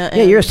Serena.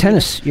 Yeah, you're a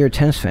tennis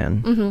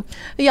fan. Mm-hmm.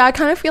 Yeah, I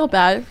kind of feel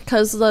bad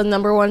because the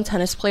number one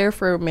tennis player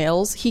for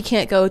males, he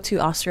can't go to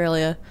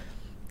Australia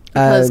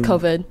because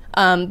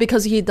COVID,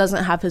 because he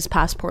doesn't have his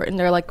passport, and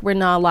they're like, we're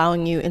not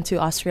allowing you into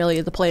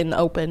Australia to play in the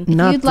Open.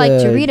 If you'd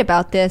like to read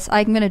about this,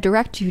 I'm going to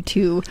direct you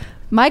to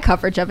my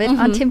coverage of it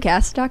on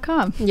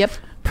timcast.com. Yep.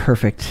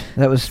 Perfect.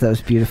 That was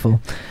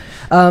beautiful.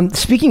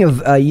 Speaking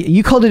of,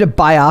 you called it a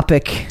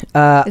biopic.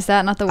 Is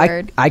that not the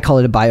word? I call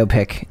it a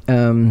biopic.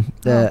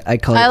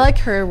 I like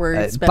her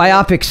words.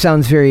 Biopic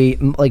sounds very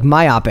like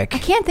myopic. I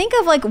can't think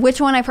of like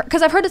which one I've heard,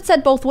 because I've heard it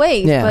said both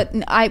ways. Yeah. But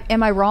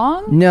am I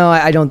wrong? No,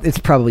 I don't. It's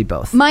probably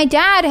both. My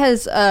dad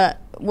has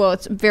well,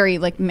 it's very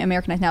like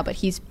Americanized now, but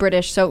he's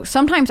British, so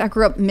sometimes I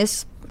grew up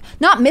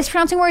not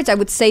mispronouncing words. I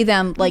would say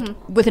them like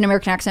with an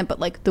American accent, but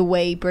like the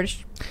way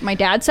my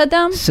dad said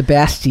them.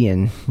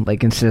 Sebastian,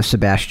 like instead of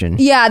Sebastian.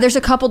 Yeah, there's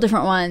a couple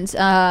different ones,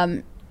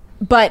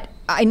 but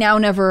I now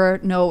never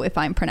know if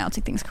I'm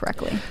pronouncing things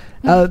correctly.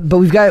 But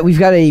we've got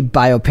a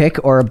biopic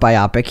or a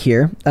biopic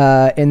here,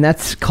 and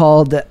that's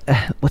called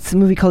what's the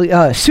movie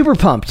called? Super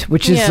Pumped,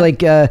 which is like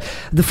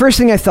the first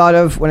thing I thought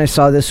of when I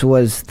saw this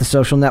was The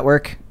Social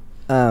Network.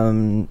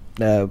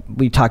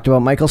 We talked about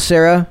Michael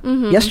Cera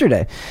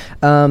yesterday.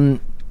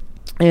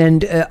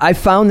 And I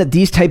found that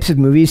these types of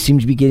movies seem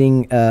to be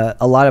getting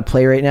a lot of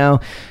play right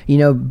now. You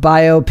know,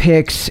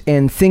 biopics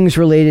and things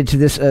related to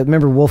this.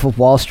 Remember, Wolf of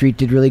Wall Street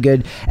did really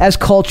good. As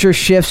culture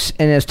shifts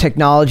and as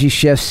technology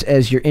shifts,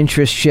 as your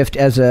interests shift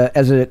as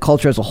a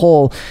culture as a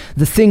whole,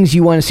 the things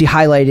you want to see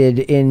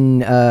highlighted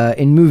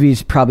in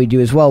movies probably do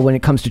as well when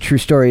it comes to true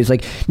stories.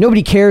 Like,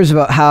 nobody cares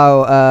about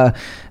how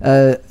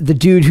the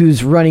dude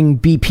who's running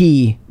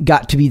BP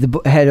got to be the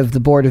head of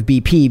the board of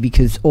BP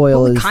because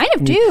oil is... kind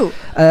of do.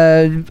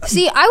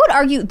 See, I would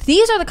argue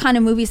these are the kind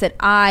of movies that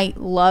I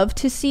love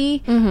to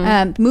see.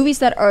 Movies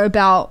that are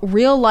about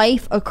real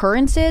life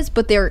occurrences,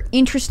 but they're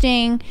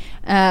interesting.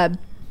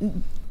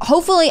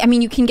 Hopefully, I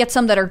mean, you can get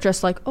some that are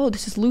just like, oh,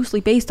 this is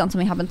loosely based on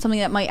something happened, something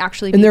that might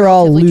actually be and they're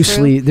all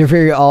loosely, true. they're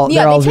very all,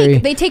 yeah, they're all very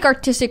they take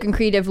artistic and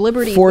creative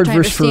liberties. Ford which I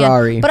versus understand.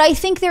 Ferrari. But I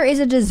think there is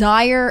a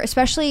desire,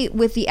 especially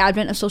with the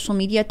advent of social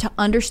media, to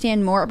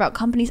understand more about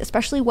companies,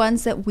 especially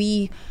ones that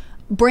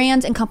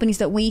brands and companies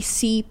that we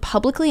see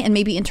publicly and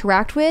maybe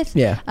interact with.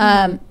 Yeah.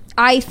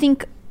 I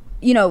think,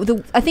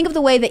 I think of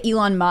the way that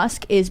Elon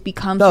Musk is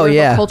become sort of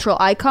a cultural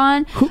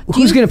icon.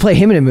 Who's going to play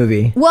him in a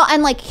movie? Well,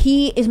 and like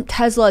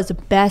Tesla's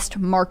best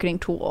marketing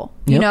tool.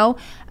 You know,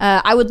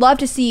 I would love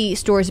to see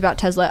stories about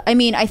Tesla. I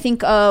mean, I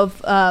think of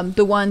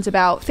the ones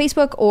about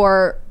Facebook,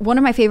 or one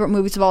of my favorite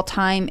movies of all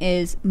time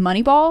is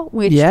Moneyball,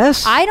 which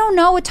I don't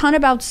know a ton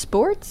about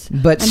sports,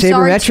 but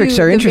sabermetrics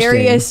are interesting.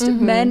 Various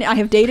men I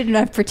have dated and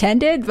I've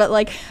pretended, but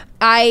like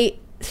I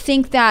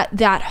think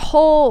that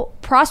whole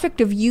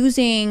prospect of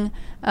using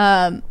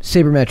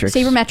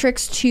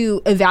sabermetrics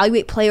to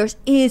evaluate players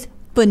is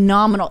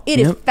phenomenal. It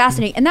is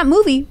fascinating, and that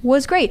movie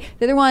was great.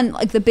 The other one,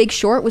 like The Big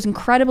Short, was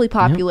incredibly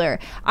popular.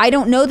 I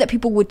don't know that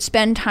people would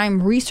spend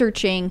time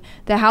researching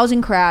the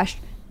housing crash,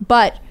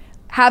 but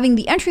having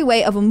the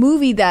entryway of a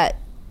movie that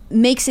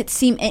makes it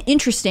seem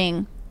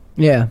interesting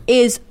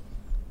is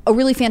a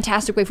really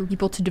fantastic way for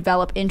people to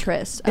develop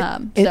interest.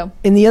 And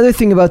the other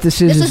thing about this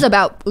is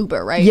about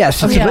Uber, right?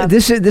 Yes. Okay.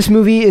 This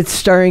movie, it's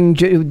starring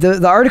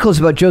the article is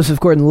about Joseph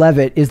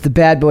Gordon-Levitt, is the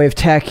bad boy of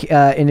tech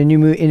in a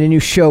new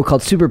show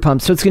called Super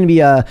Pumped. So it's going to be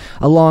a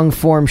long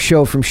form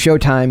show from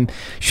Showtime.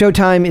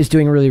 Showtime is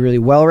doing really, really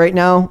well right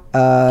now.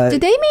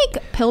 Did they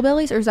make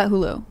Pillbillies, or is that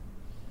Hulu?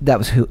 That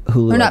was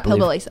Hulu. Or not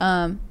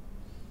Pillbillies.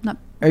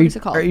 What is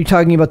it called? Are you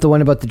talking about the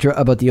one about the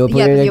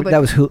opioid? Yeah,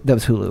 that was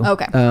Hulu.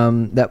 Okay.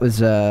 That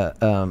was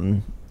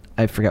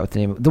I forgot what the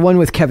name. The one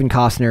with Kevin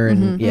Costner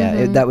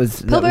and that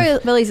was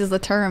Pillbillies is the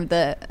term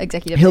the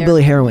executive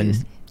hillbilly heroin.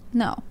 Used.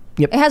 No.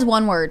 Yep. It has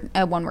one word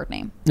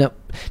name.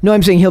 No,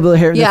 I'm saying hillbilly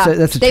heroin. Yeah,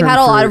 that's a they've term had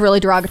a lot of really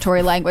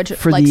derogatory language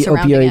for like, the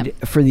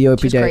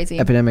opioid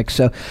epidemic.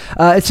 So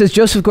it says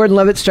Joseph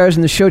Gordon-Levitt stars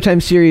in the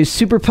Showtime series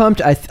Super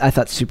Pumped. I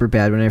thought super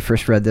bad when I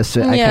first read this.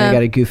 So I kind of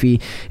got it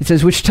goofy. It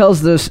says, which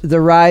tells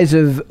the rise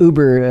of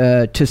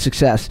Uber to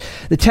success.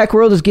 The tech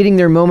world is getting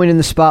their moment in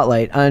the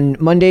spotlight. On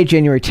Monday,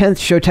 January 10th,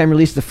 Showtime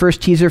released the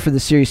first teaser for the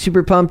series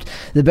Super Pumped,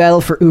 the battle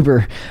for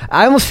Uber.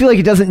 I almost feel like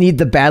it doesn't need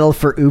the battle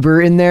for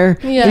Uber in there.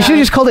 Yeah. They should have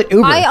just called it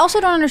Uber. I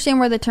also don't understand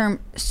where the term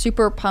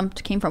Super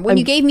Pumped came from. When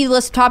you gave me the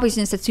list of topics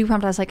and it said Super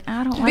Pumped, I was like,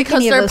 I don't like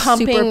any of those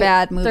super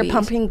bad movies. They're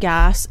pumping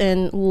gas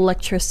and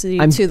electricity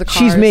to the cars.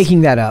 She's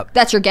making that up.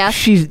 That's your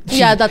guess?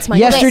 That's my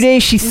yesterday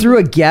she threw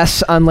a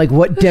guess on like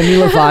what Demi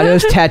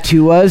Lovato's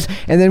tattoo was,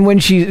 and then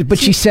she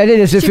said it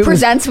as if she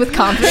presents with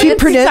confidence.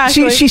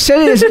 She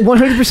said it as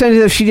 100% as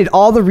if she did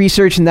all the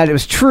research and that it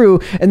was true,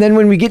 and then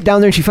when we get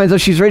down there and she finds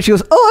out she's right, she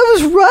goes, oh,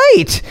 I was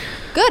right.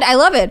 Good, I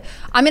love it.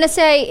 I'm gonna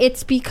say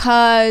it's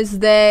because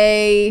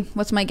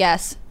what's my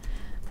guess?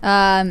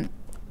 The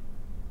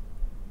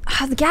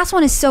gas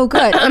one is so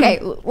good. Okay,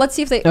 let's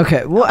see if they.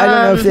 Okay, well, I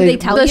don't know if they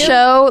tell the you. The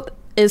show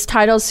is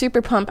titled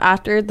Super Pump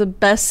after the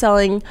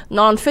best-selling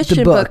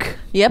nonfiction book.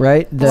 Yep,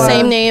 right.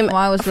 Same name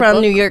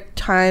from New York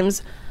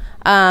Times.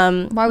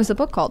 Why was the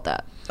book called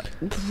that?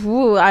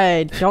 Ooh,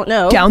 I don't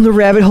know. Down the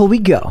rabbit hole we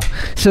go.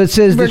 So it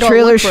says the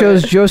trailer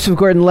shows Joseph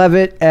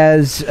Gordon-Levitt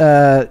as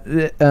so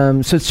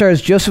it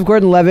stars Joseph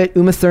Gordon-Levitt,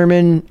 Uma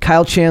Thurman,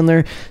 Kyle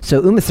Chandler.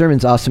 So Uma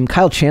Thurman's awesome.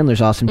 Kyle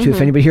Chandler's awesome too.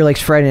 If anybody here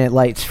likes Friday Night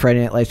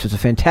Lights was a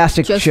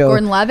fantastic show. Joseph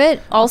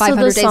Gordon-Levitt, also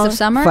 500 Days of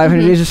Summer.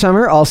 500 Days of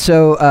Summer.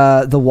 Also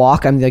The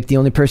Walk. I'm like the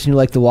only person who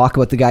liked The Walk,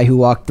 about the guy who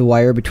walked the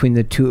wire between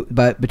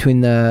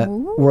the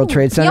World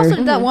Trade Center. He also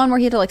did that one where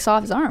he had to like saw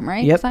off his arm,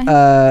 right? Yep.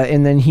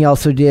 And then he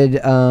also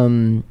did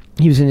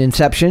he was in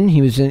Inception.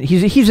 He's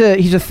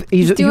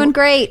doing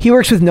great. He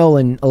works with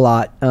Nolan a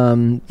lot,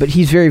 but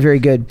he's very, very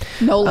good.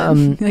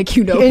 Nolan, like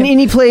him. And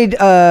he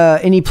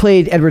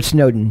played Edward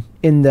Snowden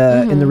in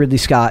the Ridley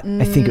Scott.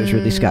 I think it was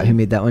Ridley Scott who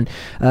made that one.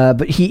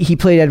 But he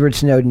played Edward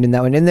Snowden in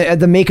that one, and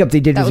the makeup they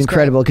did was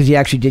incredible because he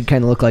actually did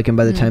kind of look like him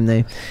by the time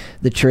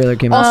the trailer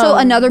came out. Also,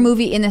 another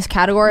movie in this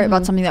category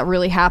about something that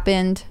really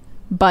happened,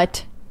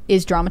 but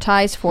is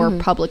dramatized for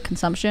public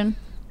consumption.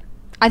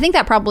 I think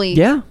that probably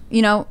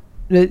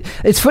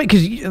It's funny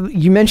because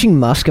you mentioned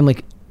Musk. I'm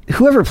like,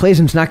 whoever plays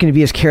him's not going to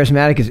be as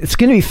charismatic as it's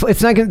going to be.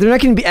 It's not. They're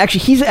not going to be.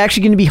 Actually, he's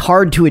actually going to be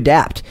hard to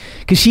adapt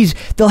because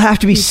they'll have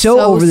to be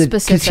so over the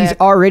because he's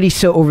already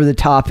so over the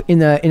top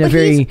in a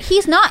very.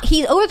 He's not.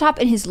 He's over the top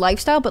in his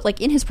lifestyle, but like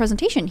in his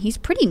presentation, he's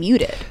pretty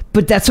muted.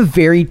 But that's a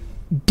very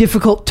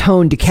difficult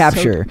tone to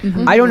capture.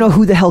 I don't know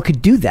who the hell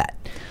could do that.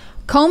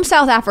 Comb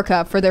South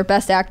Africa for their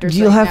best actors.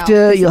 You'll have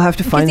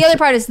to find. The other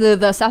part is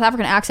the South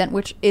African accent,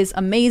 which is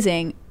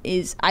amazing.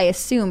 Is I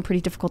assume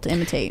pretty difficult to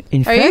imitate.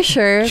 Are you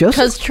sure?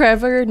 Because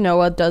Trevor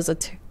Noah does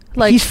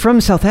Like, he's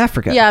from South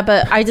Africa. Yeah,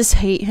 but I just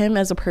hate him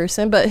as a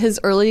person. But his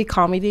early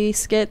comedy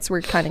skits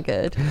were kind of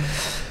good.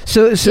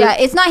 So yeah,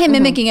 it's not him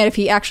mimicking it if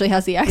he actually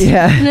has the accent.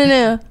 Yeah.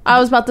 No. I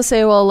was about to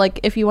say, well,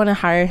 like, if you want to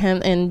hire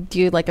him and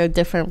do, like, a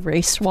different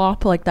race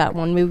swap, like that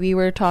one movie we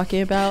were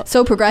talking about.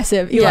 So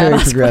progressive. Yeah.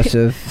 Very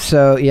progressive.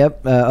 So,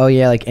 yep.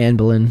 Like Anne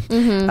Boleyn.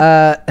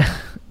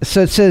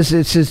 So it says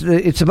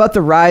it's about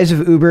the rise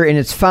of Uber and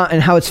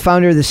and how its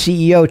founder, the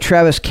CEO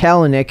Travis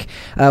Kalanick,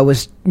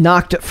 was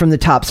knocked from the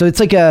top. So it's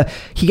like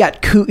he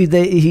got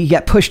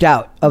pushed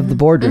out of the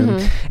boardroom.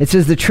 It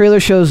says the trailer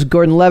shows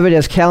Gordon Levitt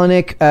as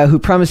Kalanick, who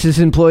promises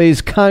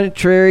employees,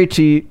 contrary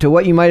to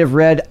what you might have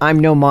read, I'm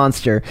no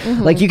monster.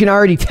 Like, you can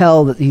already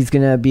tell that he's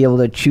going to be able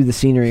to chew the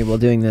scenery while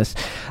doing this.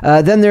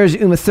 Then there's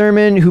Uma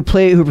Thurman, who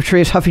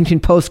portrays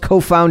Huffington Post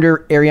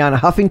co-founder Arianna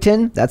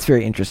Huffington. That's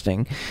very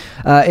interesting.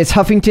 It's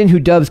Huffington who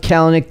dubs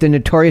Kalanick the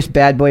notorious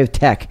bad boy of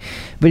tech.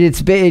 But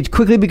it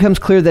quickly becomes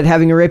clear that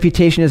having a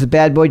reputation as a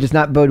bad boy does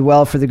not bode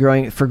well for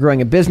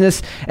growing a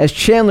business. As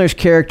Chandler's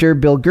character,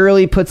 Bill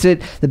Gurley, puts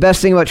it, the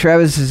best thing about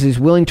Travis is he's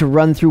willing to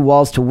run through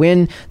walls to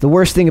win. The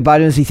worst thing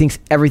about him is he thinks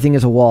everything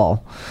is a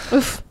wall.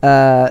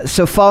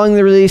 So following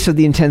the release of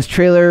the intense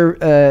trailer,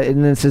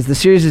 and then it says the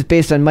series is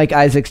based on Mike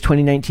Isaac's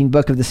 2019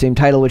 book of the same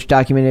title, which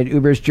documented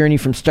Uber's journey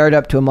from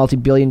startup to a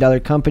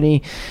multi-billion-dollar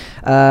company.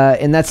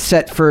 And that's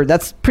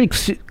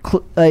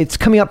it's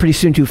coming out pretty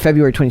soon too,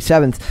 February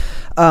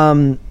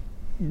 27th.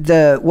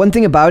 The one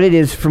thing about it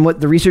is, from what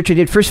the research I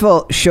did, first of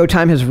all,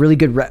 Showtime has a really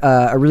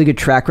good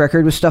track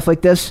record with stuff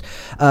like this.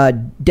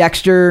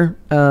 Dexter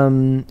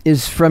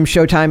is from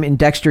Showtime, and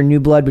Dexter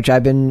New Blood, which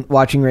I've been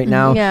watching right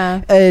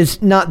now,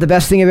 is not the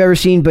best thing I've ever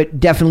seen, but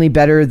definitely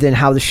better than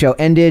how the show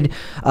ended.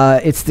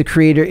 It's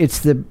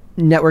the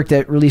network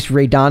that released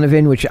Ray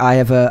Donovan, which I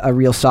have a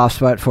real soft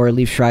spot for.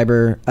 Liev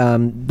Schreiber.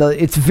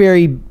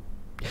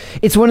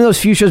 It's one of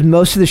those few shows.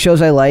 Most of the shows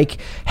I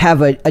like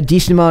have a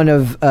decent amount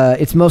of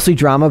it's mostly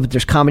drama, but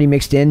there's comedy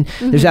mixed in.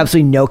 There's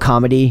absolutely no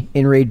comedy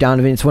in Ray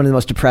Donovan. It's one of the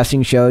most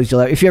depressing shows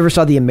you'll ever. If you ever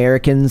saw The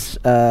Americans,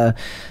 the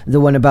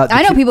one about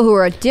I know people who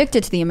are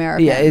addicted to The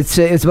Americans.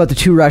 Yeah, it's about the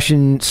two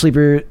Russian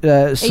sleeper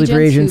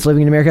agents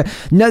living in America.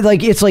 No,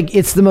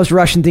 it's the most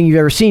Russian thing you've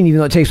ever seen, even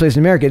though it takes place in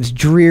America. It's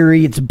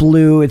dreary, it's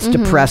blue, it's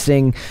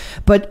depressing.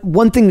 But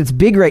one thing that's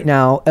big right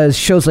now is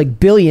shows like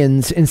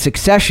Billions and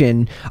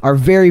Succession are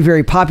very,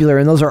 very popular,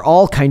 and those are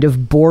all kind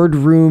of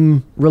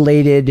boardroom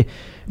related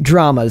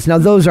dramas. Now,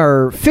 those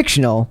are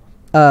fictional,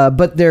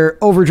 but they're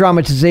over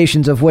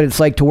dramatizations of what it's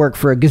like to work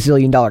for a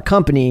gazillion-dollar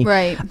company,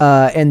 right?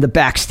 And the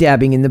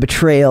backstabbing and the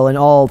betrayal and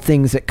all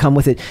things that come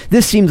with it.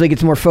 This seems like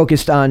it's more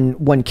focused on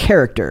one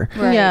character,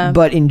 right. Yeah.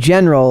 But in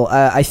general,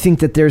 I think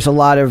that there's a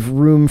lot of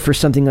room for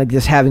something like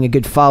this having a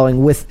good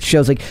following. With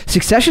shows like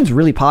Succession's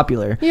really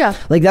popular. Yeah,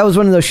 like that was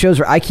one of those shows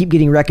where I keep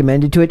getting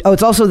recommended to it. Oh,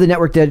 it's also the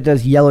network that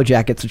does Yellow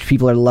Jackets, which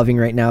people are loving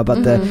right now,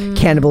 about the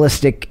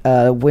cannibalistic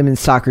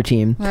women's soccer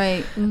team.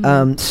 Right.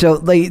 So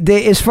like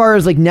as far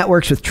as like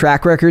networks with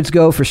track records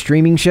go for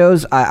streaming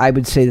shows, I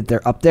would say that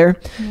they're up there.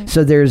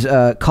 So there's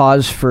a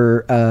cause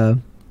for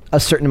a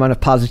certain amount of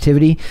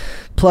positivity.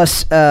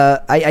 Plus,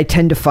 I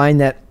tend to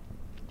find that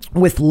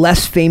with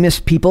less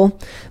famous people,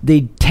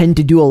 they tend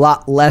to do a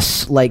lot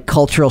less like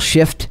cultural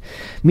shift,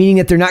 meaning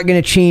that they're not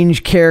going to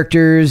change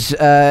characters,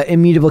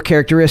 immutable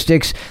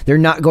characteristics. They're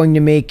not going to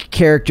make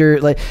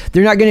they're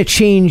not going to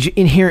change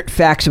inherent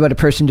facts about a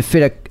person to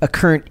fit a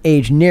current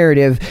age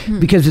narrative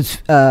because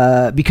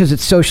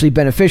it's socially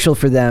beneficial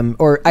for them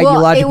or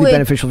ideologically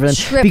beneficial for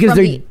them, because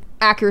they're the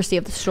accuracy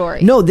of the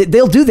story. No,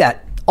 they'll do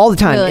that all the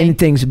time in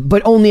things,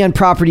 but only on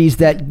properties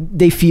that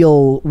they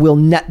feel will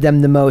net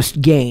them the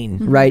most gain,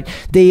 right?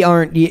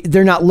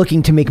 They're not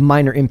looking to make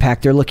minor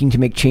impact. They're looking to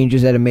make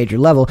changes at a major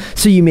level.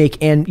 So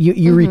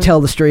you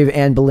retell the story of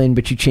Anne Boleyn,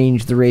 but you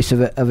change the race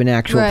of an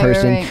actual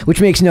person, which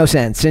makes no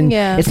sense. And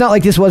it's not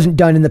like this wasn't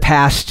done in the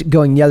past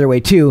going the other way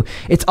too.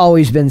 It's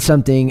always been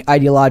something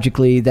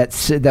ideologically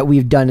that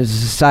we've done as a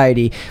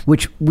society,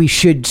 which we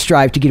should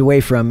strive to get away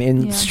from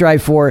and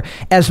strive for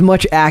as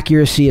much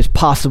accuracy as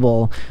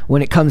possible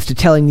when it comes to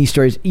telling these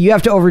stories. You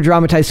have to over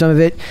dramatize some of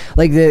it.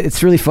 Like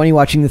it's really funny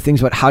watching the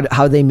things about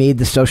how they made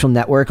The Social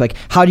Network. Like,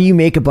 how do you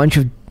make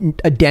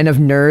a den of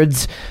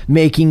nerds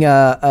making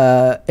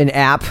an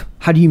app?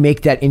 How do you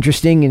make that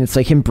interesting? And it's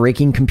like him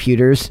breaking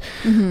computers.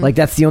 Like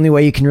that's the only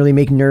way you can really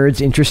make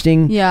nerds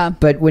interesting. Yeah.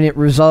 But when it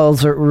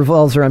revolves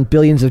around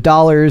billions of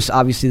dollars,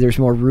 obviously there's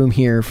more room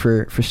here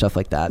for stuff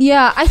like that.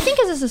 Yeah, I think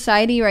as a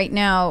society right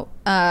now,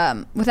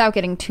 without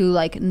getting too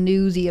like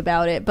newsy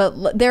about it,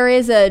 but there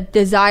is a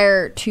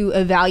desire to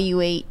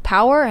evaluate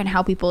power and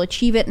how people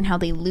achieve it and how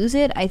they lose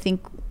it. I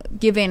think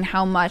given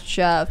how much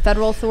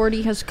federal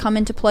authority has come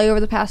into play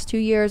over the past 2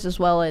 years, as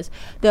well as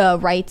the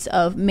rights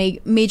of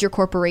major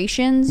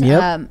corporations.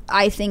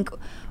 I think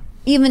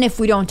even if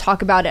we don't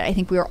talk about it, I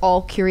think we are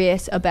all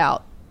curious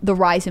about the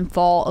rise and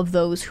fall of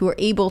those who are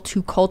able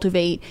to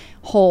cultivate,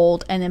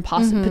 hold, and then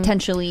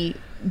potentially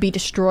be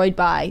destroyed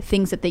by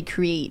things that they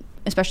create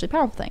especially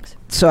powerful things.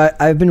 So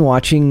I've been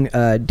watching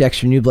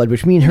Dexter New Blood,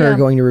 which me and her are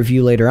going to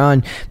review later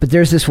on. But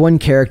there's this one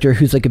character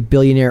who's like a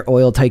billionaire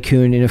oil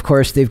tycoon, and of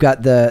course they've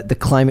got the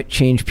climate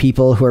change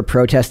people who are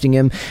protesting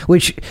him.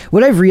 Which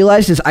what I've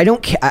realized is I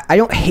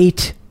don't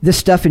hate this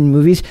stuff in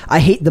movies. I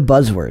hate the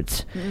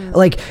buzzwords.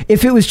 Like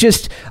if it was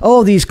just,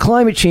 oh, these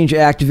climate change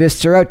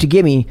activists are out to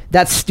get me,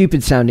 that's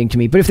stupid sounding to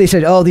me. But if they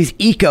said, oh, these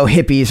eco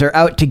hippies are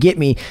out to get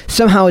me,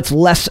 somehow it's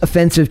less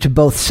offensive to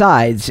both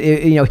sides.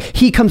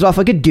 He comes off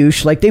like a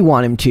douche, like they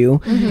want him to,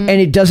 and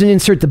it doesn't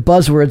insert the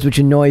buzzwords, which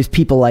annoys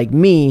people like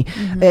me.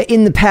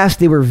 In the past,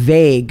 they were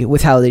vague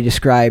with how they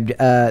described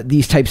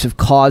these types of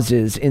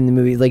causes in the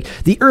movie, like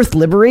the Earth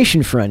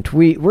Liberation Front.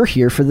 We're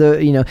here for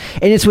and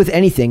it's with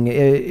anything.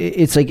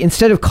 It's like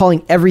instead of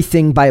calling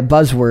everything by a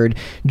buzzword,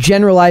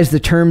 generalize the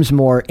terms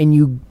more and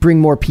you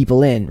bring more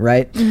people in,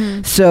 right?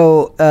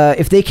 So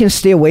if they can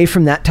stay away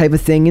from that type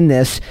of thing in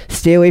this,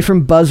 stay away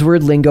from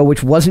buzzword lingo,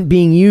 which wasn't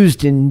being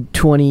used in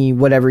 20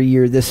 whatever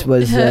year this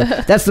was,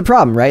 that's the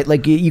problem, right?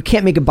 Like you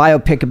can't make a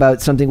biopic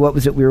about something. What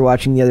was it we were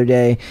watching the other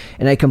day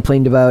and I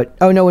complained about,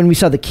 when we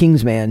saw The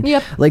Kingsman,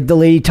 like the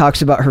lady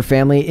talks about her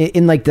family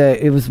in like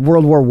it was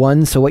World War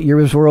I. So what year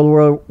was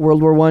World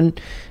War I?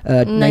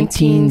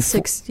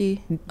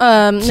 1960.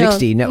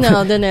 60.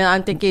 No, then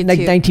I'm thinking like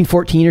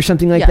 1914 or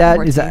something like that.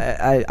 14. Is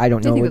that I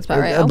don't know. I think it's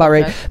about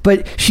right.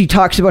 But she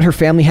talks about her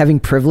family having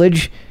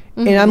privilege.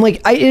 And I'm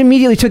like, it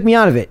immediately took me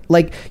out of it.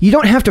 Like, you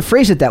don't have to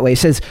phrase it that way. It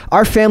says,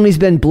 our family's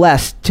been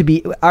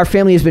our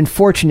family has been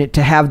fortunate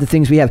to have the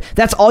things we have.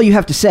 That's all you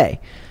have to say.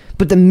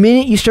 But the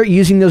minute you start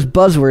using those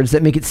buzzwords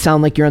that make it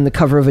sound like you're on the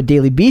cover of a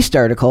Daily Beast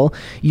article,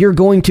 you're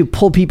going to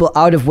pull people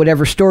out of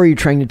whatever story you're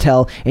trying to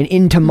tell and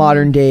into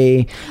modern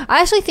day.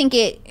 I actually think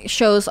it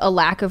shows a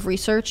lack of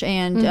research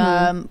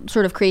and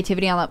sort of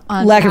creativity on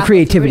lack of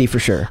creativity for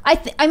sure.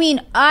 I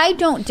mean, I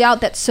don't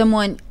doubt that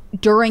someone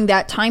during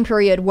that time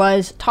period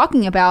was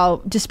talking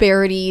about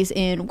disparities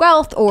in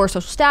wealth or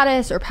social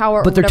status or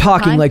power. But they're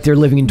talking like they're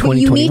living in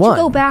 2021. But you need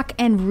to go back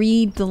and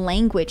read the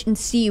language and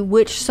see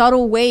which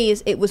subtle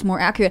ways it was more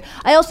accurate.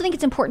 I also think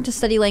it's important to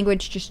study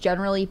language just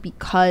generally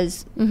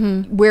because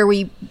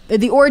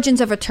the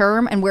origins of a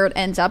term and where it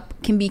ends up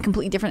can be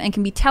completely different and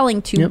can be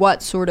telling to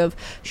what sort of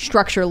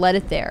structure led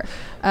it there.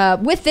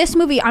 With this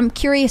movie, I'm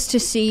curious to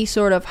see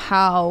sort of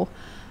how...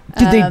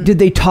 Did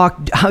they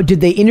talk? How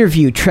did they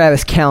interview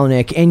Travis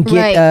Kalanick and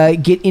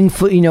get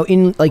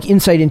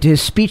insight into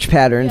his speech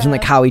patterns and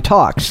like how he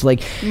talks? Like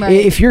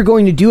if you're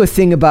going to do a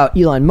thing about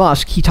Elon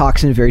Musk, he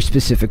talks in a very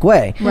specific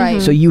way. Right.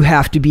 So you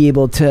have to be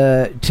able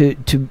to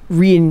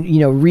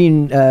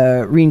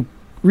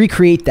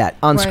recreate that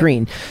on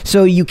screen.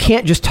 So you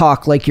can't just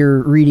talk like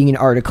you're reading an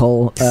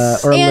article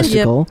or a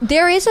listicle.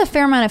 There is a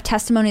fair amount of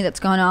testimony that's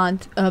gone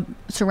on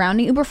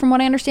surrounding Uber, from what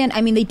I understand.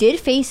 I mean, they did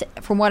face,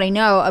 from what I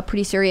know, a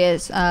pretty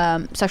serious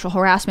sexual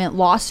harassment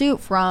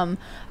lawsuit from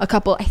a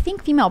couple, I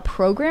think, female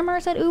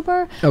programmers at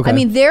Uber. Okay. I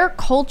mean, their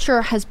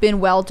culture has been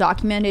well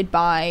documented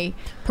by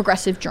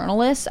progressive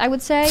journalists, I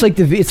would say. It's like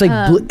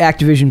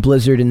Activision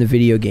Blizzard in the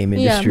video game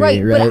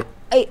industry, right?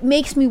 But it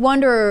makes me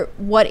wonder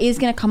what is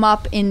going to come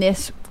up in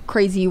this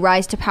crazy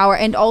rise to power.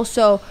 And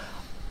also,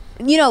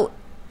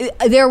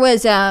 there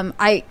was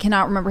I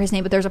cannot remember his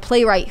name, but there's a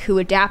playwright who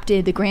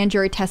adapted the grand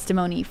jury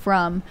testimony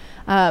from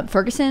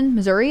Ferguson,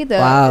 Missouri,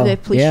 the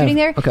police shooting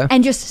there,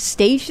 and just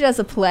staged it as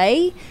a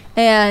play.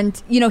 And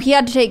he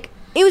had to take,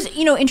 it was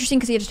interesting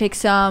because he had to take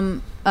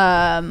some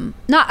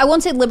I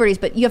won't say liberties,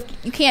 but you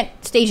can't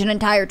stage an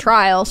entire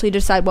trial, so you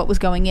decide what was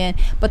going in.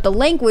 But the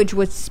language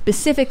was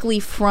specifically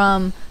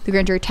from the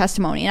grand jury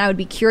testimony, and I would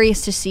be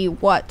curious to see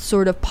what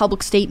sort of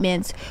public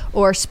statements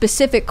or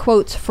specific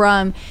quotes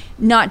from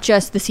not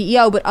just the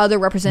CEO but other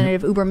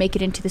representative Uber make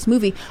it into this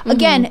movie.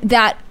 Again,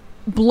 that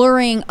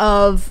blurring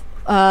of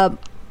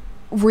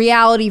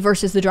reality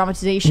versus the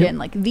dramatization,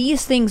 like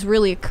these things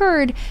really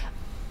occurred,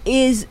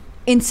 is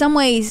in some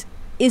ways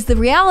is the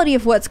reality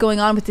of what's going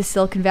on with this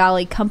Silicon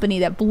Valley company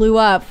that blew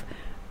up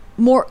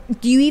more.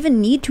 Do you even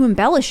need to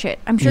embellish it?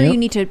 I'm sure you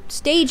need to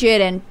stage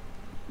it and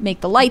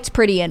make the lights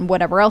pretty and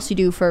whatever else you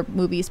do for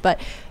movies, but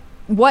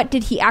what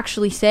did he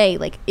actually say?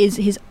 Like,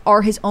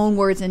 are his own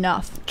words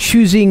enough?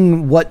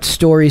 Choosing what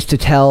stories to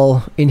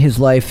tell in his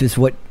life is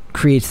what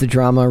creates the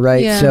drama,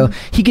 right? Yeah. So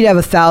he could have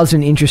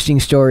 1,000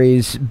 interesting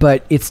stories,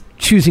 but it's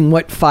choosing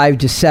what 5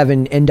 to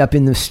 7 end up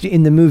in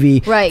the movie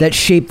that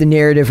shape the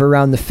narrative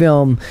around the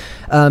film,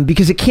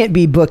 because it can't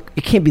be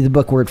the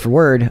book word for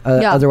word,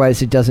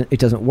 otherwise it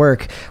doesn't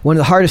work. One of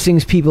the hardest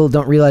things people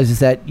don't realize is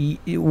that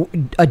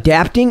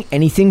adapting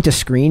anything to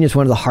screen is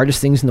one of the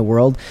hardest things in the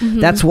world.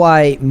 That's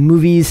why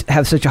movies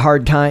have such a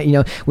hard time.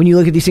 When you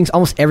look at these things,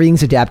 almost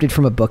everything's adapted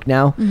from a book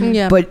now,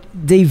 but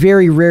they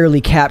very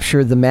rarely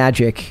capture the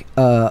magic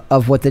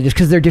of what they just,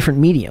 because they're different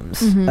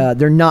mediums.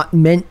 They're not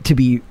meant to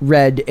be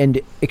read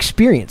and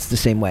experienced the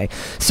same way.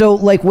 So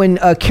like when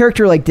a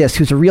character like this,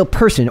 who's a real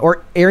person,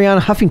 or Arianna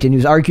Huffington,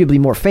 who's arguably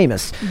more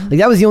famous, like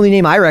that was the only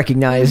name I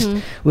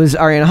recognized was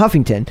Arianna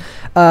Huffington.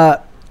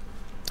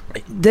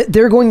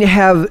 they're going to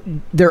have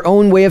their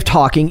own way of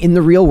talking in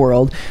the real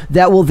world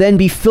that will then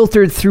be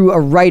filtered through a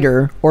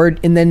writer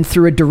and then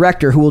through a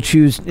director who will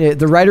choose.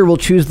 The writer will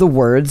choose the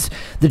words.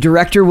 The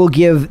director will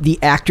give the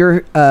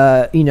actor,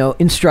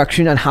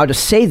 instruction on how to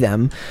say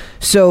them.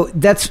 So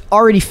that's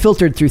already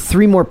filtered through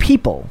 3 more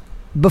people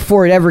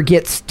before it ever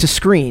gets to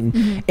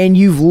screen, and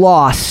you've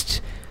lost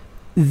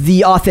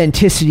the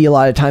authenticity a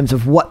lot of times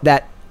of what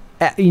that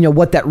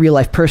real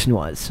life person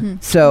was.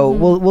 So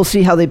we'll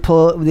see how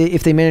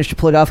if they manage to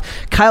pull it off.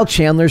 Kyle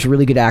Chandler's a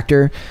really good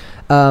actor.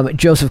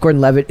 Joseph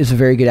Gordon-Levitt is a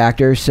very good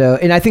actor. So,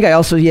 and I think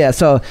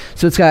so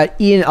it's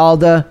got Ian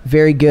Alda,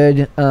 very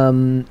good.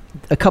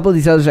 A couple of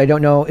these others I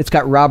don't know. It's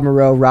got Rob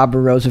Moreau. Rob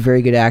Moreau's a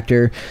very good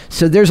actor.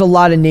 So there's a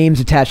lot of names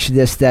attached to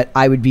this that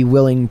I would be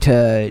willing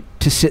to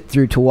sit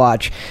through to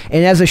watch.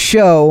 And as a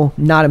show,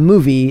 not a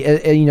movie,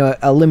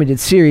 a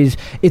limited series,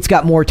 it's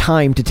got more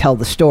time to tell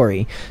the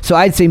story. So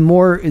I'd say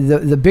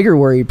the bigger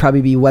worry would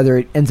probably be whether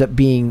it ends up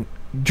being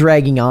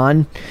dragging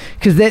on,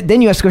 because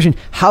then you ask the question,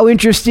 how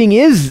interesting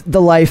is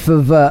the life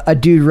of a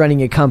dude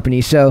running a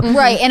company? So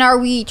right, and are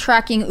we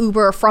tracking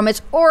Uber from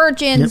its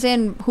origins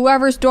in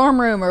whoever's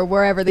dorm room or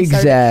wherever they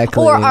started?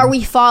 Exactly. Or are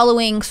we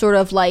following sort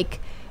of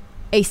like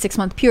a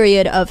 6-month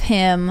period of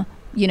him,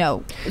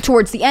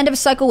 towards the end of a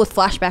cycle with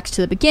flashbacks to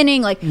the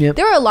beginning? Like,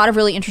 there are a lot of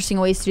really interesting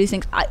ways to do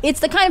things.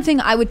 It's the kind of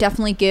thing I would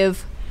definitely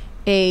give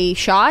a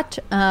shot.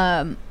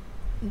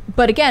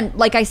 But again,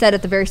 like I said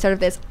at the very start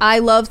of this,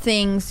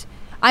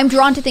 I'm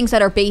drawn to things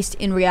that are based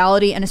in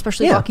reality, and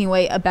especially walking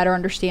away a better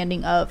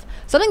understanding of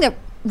something that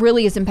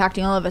really is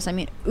impacting all of us. I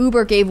mean,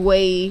 Uber gave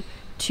way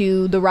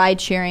to the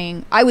ride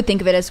sharing. I would think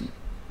of it as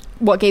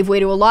what gave way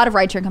to a lot of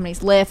ride sharing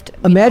companies. Lyft.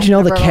 Imagine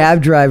all the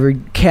cab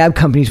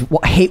companies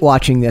hate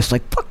watching this.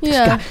 Like, fuck this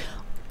guy.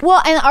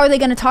 Well, and are they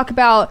going to talk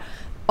about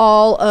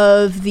all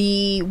of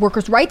the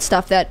workers' rights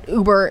stuff that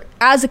Uber,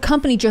 as a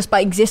company, just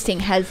by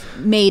existing, has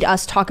made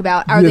us talk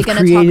about? Are they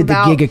going to talk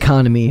about the gig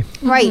economy?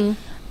 Right.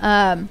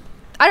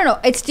 I don't know.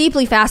 It's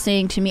deeply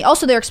fascinating to me.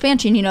 Also, their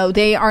expansion,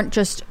 they aren't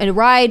just a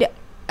ride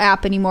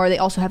app anymore. They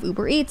also have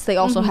Uber Eats. They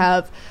also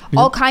have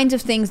all kinds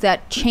of things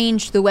that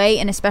changed the way,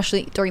 and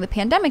especially during the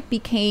pandemic,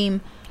 became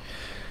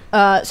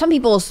some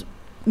people's,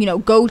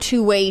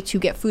 go-to way to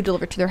get food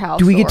delivered to their house.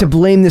 Do we get to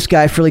blame this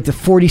guy for like the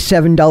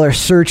 $47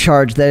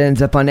 surcharge that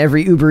ends up on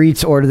every Uber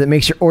Eats order that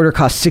makes your order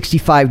cost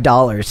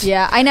 $65?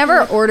 Yeah, I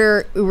never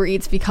order Uber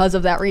Eats because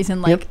of that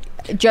reason. Like,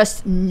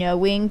 just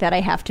knowing that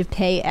I have to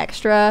pay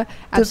extra,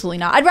 absolutely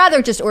not. I'd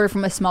rather just order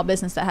from a small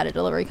business that had a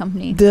delivery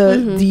company.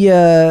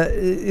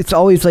 It's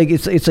always like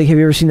it's like, have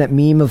you ever seen that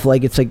meme of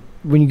like, it's like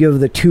when you go to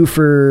the 2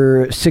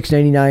 for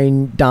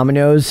 $6.99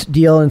 Domino's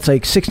deal, and it's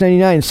like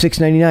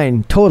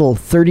 $6.99 total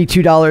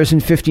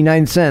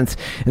 $32.59,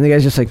 and the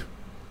guy's just like,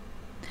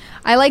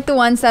 I like the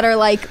ones that are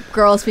like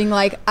girls being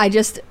like, I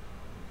just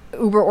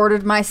Uber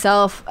ordered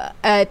myself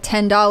a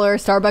 $10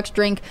 Starbucks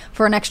drink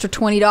for an extra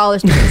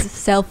 $20 because it's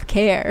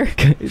self-care.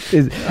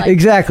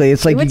 Exactly.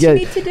 It's like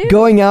you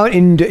going out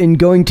and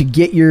going to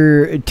get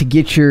your I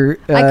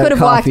could have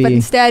walked, but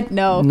instead,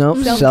 no.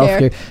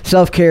 Self-care.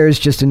 Self-care is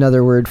just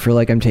another word for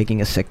like, I'm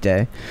taking a sick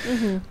day.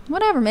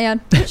 Whatever, man.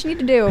 What you need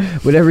to do.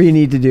 Whatever you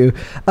need to do.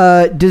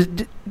 I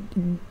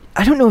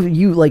don't know if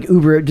you like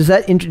Uber. Does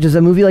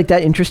a movie like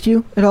that interest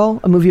you at all?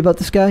 A movie about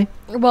this guy?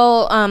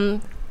 Well,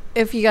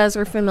 if you guys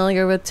are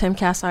familiar with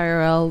Timcast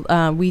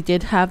IRL, we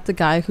did have the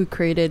guy who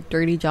created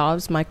Dirty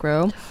Jobs, Mike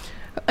Rowe,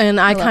 and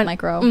I love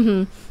Mike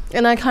Rowe.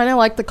 And I kind of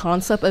like the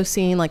concept of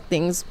seeing like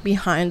things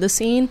behind the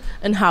scene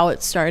and how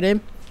it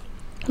started.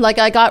 Like,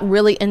 I got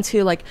really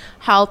into like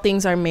how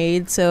things are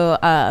made. So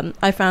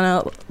I found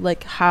out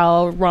like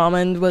how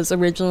ramen was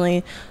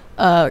originally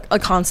a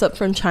concept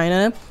from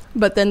China,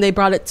 but then they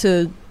brought it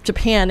to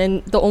Japan,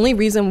 and the only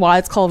reason why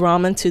it's called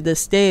ramen to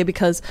this day,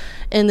 because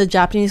in the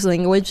Japanese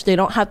language they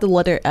don't have the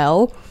letter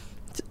L,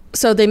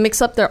 so they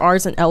mix up their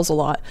R's and L's a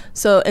lot.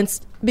 So it's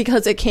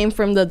because it came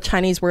from the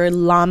Chinese word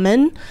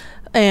ramen,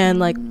 and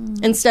like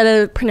instead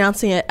of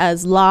pronouncing it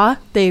as la,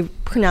 they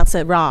pronounce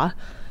it ra.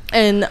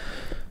 And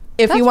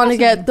if you want to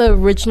get the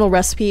original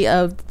recipe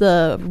of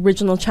the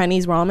original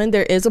Chinese ramen,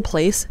 there is a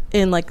place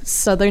in like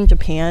southern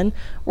Japan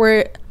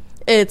where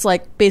it's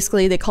like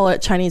basically they call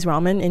it Chinese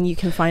ramen, and you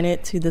can find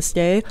it to this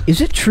day.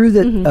 Is it true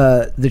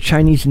that the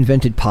Chinese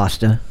invented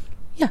pasta?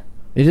 Yeah.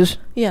 It is?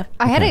 Yeah.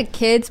 I had a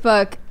kid's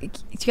book. Do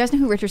you guys know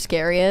who Richard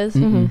Scarry is?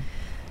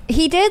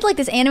 He did like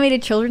this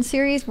animated children's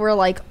series where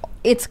like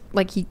it's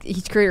like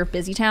he's creator of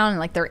Busytown, and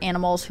like they're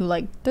animals who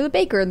like they're the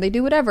baker and they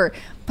do whatever.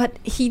 But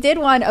he did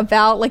one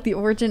about like the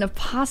origin of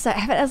pasta. I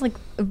have it as like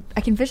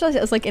I can visualize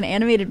it as like an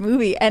animated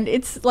movie, and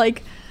it's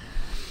like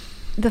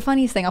the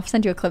funniest thing. I'll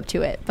send you a clip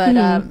to it, but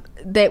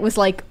that was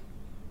like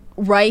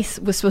rice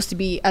was supposed to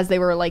be as they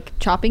were like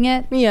chopping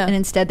it, and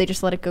instead they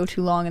just let it go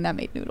too long, and that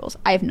made noodles.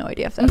 I have no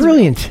idea if that's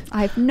brilliant. Real.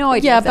 I have no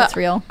idea if that's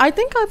real. I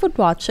think I would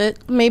watch it,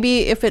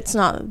 maybe if it's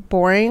not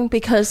boring,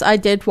 because I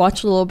did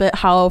watch a little bit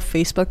how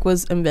Facebook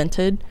was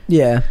invented.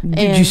 Yeah.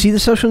 Did you see The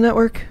Social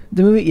Network,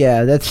 the movie?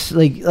 Yeah, that's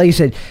like you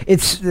said,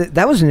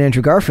 that was an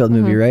Andrew Garfield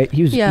movie, right?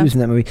 He was in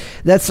that movie.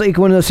 That's like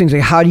one of those things,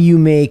 like how do you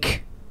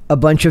make a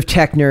bunch of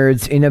tech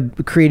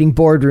nerds creating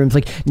boardrooms.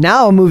 Like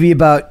now, a movie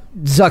about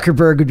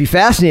Zuckerberg would be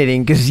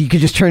fascinating because you could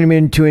just turn him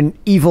into an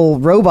evil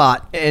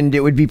robot and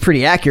it would be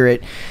pretty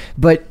accurate.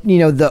 But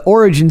the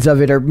origins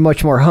of it are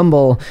much more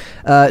humble.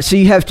 So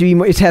you have to be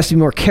more, it has to be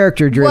more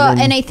character driven. Well,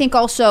 and I think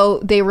also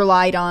they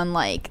relied on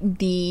like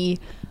the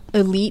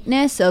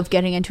eliteness of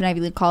getting into an Ivy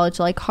League college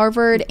like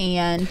Harvard,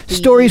 and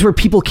stories where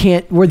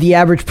where the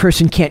average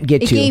person can't get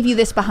to. It gave you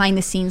this behind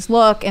the scenes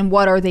look and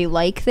what are they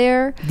like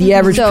there. The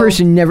average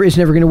person is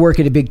never going to work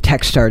at a big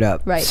tech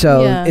startup. Right.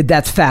 So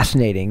that's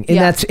fascinating. And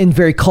that's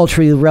very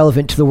culturally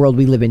relevant to the world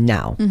we live in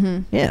now.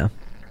 Mm-hmm. Yeah.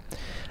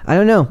 I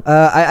don't know.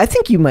 I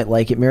think you might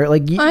like it, Merritt.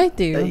 I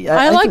do.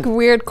 I like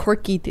weird,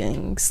 quirky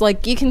things.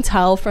 Like, you can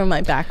tell from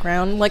my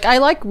background. Like, I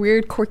like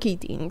weird, quirky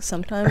things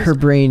sometimes. Her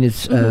brain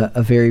is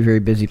a very,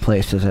 very busy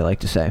place, as I like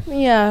to say.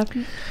 Yeah.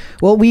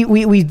 Well,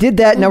 we did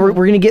that. Now we're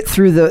going to get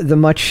through the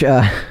much...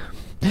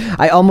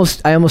 I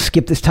almost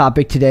skipped this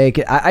topic today.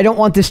 I don't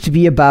want this to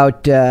be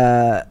about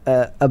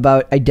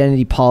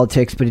identity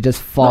politics, but it does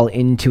fall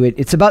into it.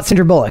 It's about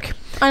Sandra Bullock.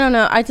 I don't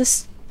know.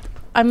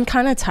 I'm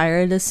kind of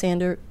tired of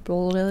Sandra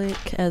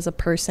Bullock as a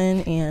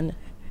person, and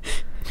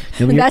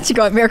that should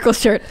go on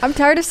Miracle's shirt. I'm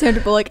tired of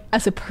Sandra Bullock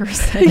as a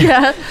person.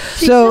 Yeah,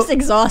 she's just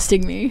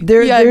exhausting me.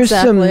 There's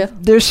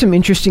some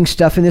interesting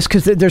stuff in this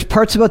because there's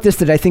parts about this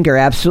that I think are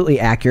absolutely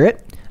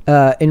accurate.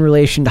 In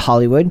relation to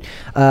Hollywood,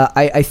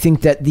 I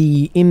think that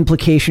the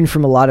implication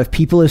from a lot of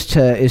people is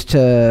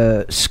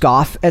to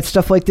scoff at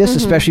stuff like this,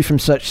 especially from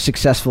such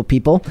successful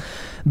people.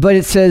 But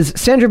it says,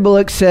 Sandra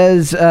Bullock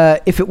says,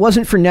 if it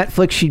wasn't for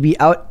Netflix, she'd be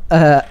out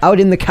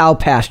in the cow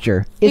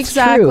pasture. It's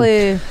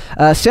exactly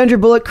true. Sandra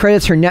Bullock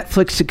credits her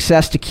Netflix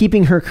success to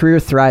keeping her career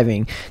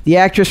thriving. The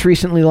actress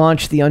recently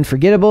launched The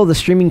Unforgettable, the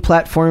streaming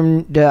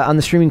platform on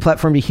the streaming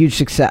platform to huge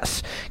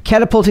success,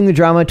 catapulting the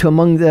drama to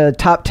among the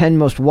top 10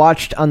 most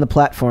watched on the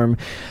platform.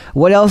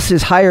 What else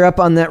is higher up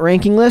on that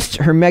ranking list?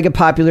 Her mega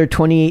popular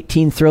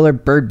 2018 thriller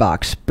Bird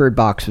Box. Bird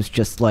Box was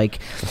just like,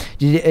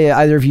 did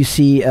either of you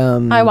see?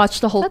 I watched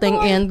the whole thing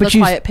and The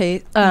Quiet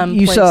Place.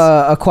 You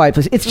saw A Quiet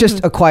Place. It's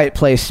just A Quiet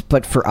Place,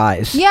 but for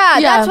eyes. Yeah,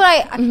 that's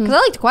what because I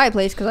liked Quiet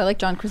Place because I like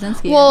John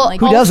Krasinski. Well, and,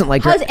 who doesn't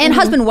like and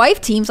husband-wife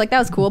teams, like that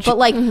was cool. But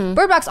like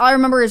Bird Box, all I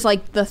remember is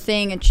like the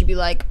thing, and she'd be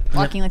like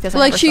walking like this.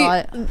 I never saw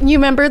it. You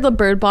remember the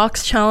Bird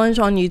Box challenge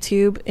on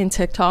YouTube and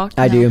TikTok?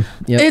 I do.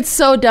 Yep. It's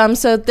so dumb.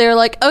 So they're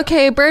like,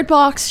 okay, Bird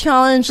Box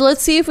challenge.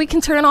 Let's see if we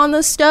can turn on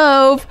the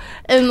stove,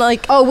 and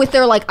like, with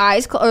their like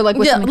eyes or like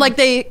with like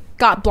they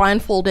got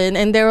blindfolded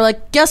and they were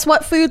like, guess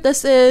what food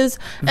this is,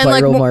 and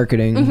viral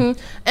marketing.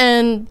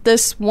 And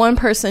this one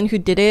person who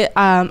did it,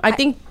 I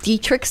think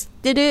Dietrich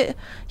did it.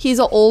 He's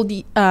an old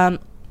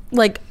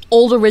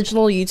old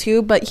original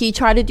YouTube, but he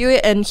tried to do it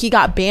and he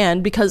got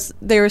banned because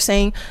they were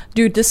saying,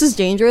 dude, this is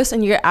dangerous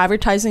and you're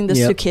advertising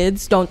this to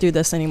kids, don't do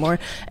this anymore.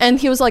 And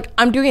he was like,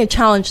 I'm doing a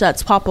challenge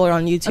that's popular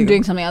on YouTube. I'm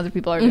doing something other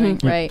people are doing,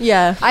 right?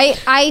 Yeah.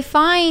 I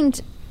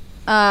find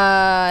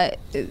I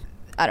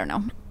don't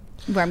know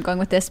where I'm going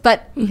with this,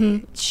 but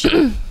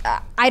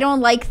I don't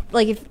like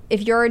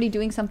if you're already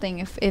doing something,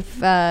 if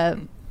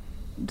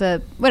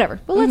the whatever,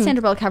 well, let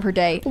Sandra Bullock have her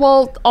day.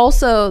 Well,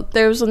 also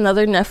there's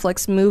another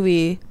Netflix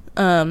movie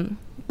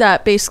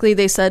that basically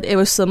they said it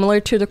was similar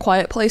to The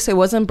Quiet Place. It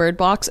wasn't Bird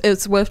Box.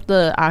 It's with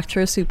the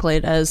actress who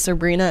played as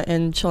Sabrina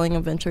in Chilling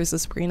Adventures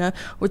of Sabrina,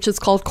 which is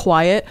called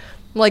Quiet.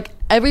 Like,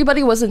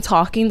 everybody wasn't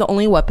talking. The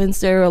only weapons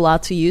they were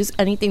allowed to use,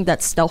 anything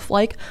that's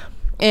stealth-like.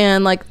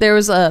 And like there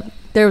was a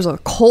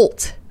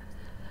cult.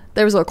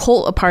 There was a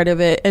cult a part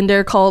of it, and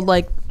they're called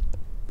like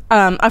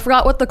I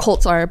forgot what the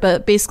cults are,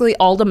 but basically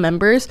all the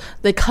members,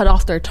 they cut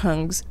off their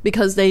tongues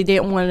because they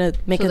didn't want to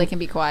make so they can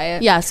be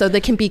quiet. Yeah, so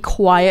they can be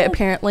quiet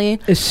apparently.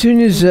 As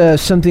soon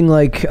as something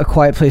like A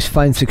Quiet Place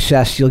finds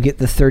success, you'll get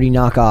the 30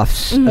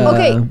 knockoffs.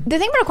 Okay, the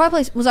thing about A Quiet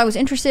Place was I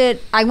went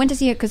to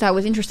see it because I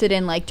was interested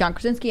in like John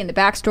Krasinski and the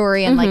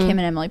backstory and like him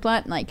and Emily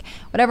Blunt and like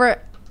whatever.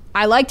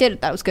 I liked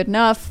it. That was good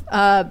enough.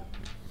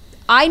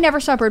 I never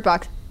saw Bird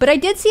Box, but I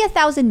did see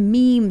 1,000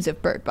 memes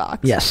of Bird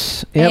Box.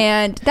 Yes. Yep.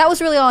 And that was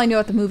really all I knew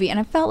about the movie, and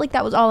I felt like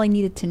that was all I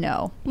needed to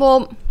know.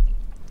 Well,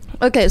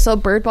 okay, so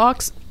Bird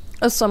Box,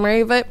 a summary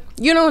of it.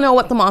 You don't know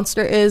what the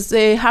monster is.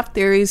 They have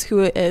theories who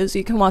it is.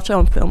 You can watch it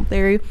on Film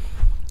Theory,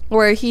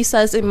 where he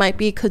says it might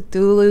be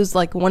Cthulhu's,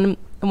 like, one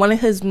of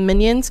his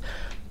minions.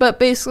 But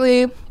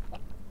basically,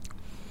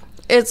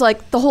 it's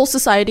like the whole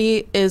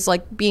society is,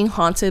 like, being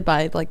haunted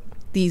by, like,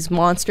 these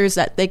monsters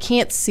that they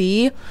can't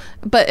see,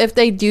 but if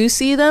they do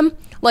see them,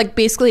 like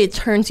basically it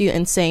turns you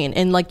insane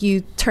and like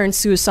you turn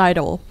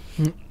suicidal.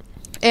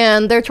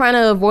 And they're trying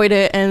to avoid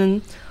it,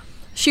 and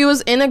she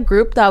was in a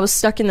group that was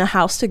stuck in the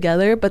house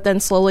together, but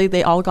then slowly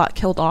they all got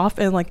killed off,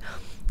 and like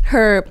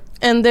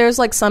and there's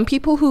like some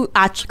people who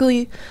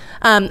actually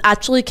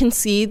can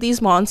see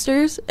these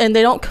monsters, and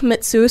they don't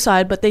commit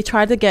suicide, but they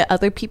try to get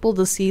other people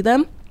to see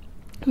them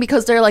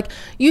because they're like,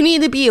 you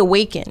need to be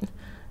awakened.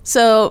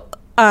 So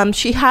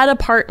she had a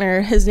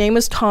partner, his name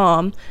is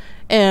Tom,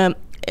 and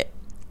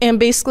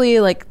basically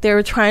like they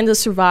were trying to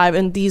survive,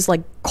 and these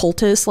like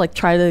cultists like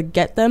try to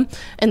get them,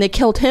 and they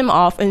killed him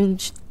off,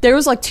 and there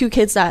was like 2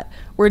 kids that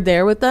were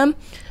there with them,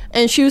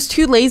 and she was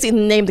too lazy to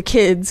name the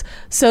kids,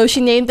 so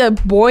she named a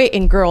boy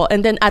and girl,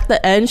 and then at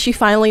the end she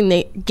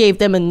finally gave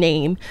them a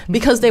name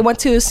because they went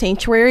to a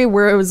sanctuary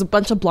where it was a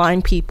bunch of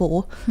blind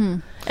people.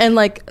 And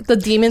like the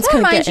demons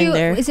couldn't get in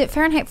there. Is it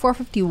Fahrenheit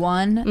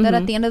 451 that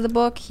at the end of the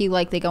book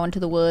they go into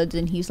the woods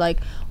and he's like,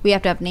 we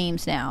have to have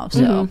names now.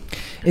 So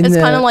it's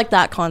kind of like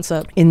that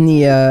concept in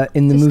the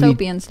movie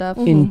dystopian stuff.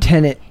 In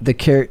Tenet.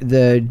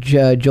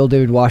 John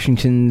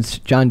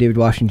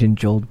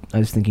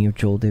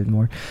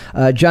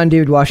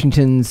David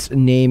Washington's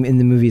name in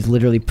the movie is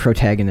literally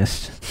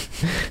protagonist.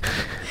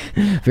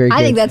 Very good.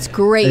 I think that's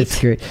great.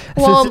 That's great.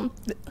 Well,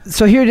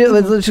 so here,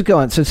 let's just go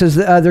on. So it says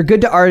they're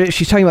good to artists.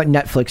 She's talking about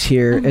Netflix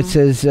here. It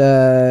says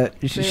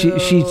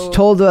she's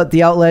told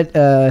the outlet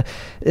that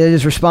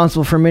is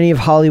responsible for many of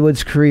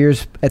Hollywood's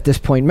careers at this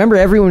point. Remember,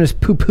 everyone was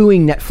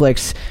poo-pooing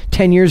Netflix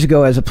 10 years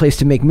ago as a place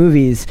to make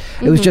movies.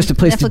 It was just a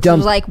place to dump. Netflix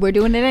was like, we're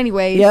doing it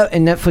anyways. Yeah,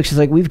 and Netflix is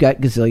like, we've got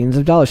gazillions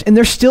of dollars, and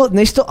they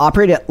still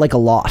operate at like a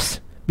loss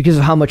because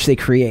of how much they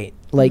create.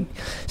 Like,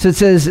 so it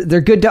says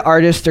they're good to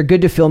artists, they're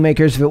good to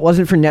filmmakers. If it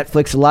wasn't for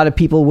Netflix, a lot of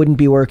people wouldn't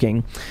be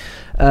working.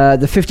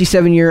 The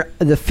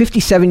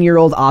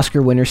 57-year-old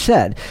Oscar winner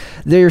said,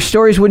 "Their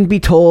stories wouldn't be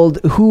told.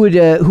 Who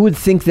would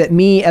think that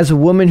me, as a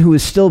woman who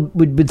is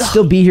would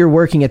still be here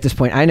working at this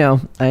point? I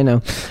know.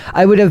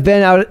 I would have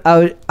been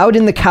out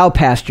in the cow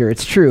pasture.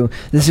 It's true.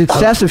 The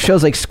success of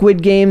shows like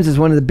Squid Games is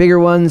one of the bigger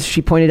ones."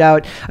 She pointed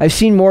out, "I've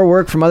seen more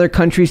work from other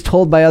countries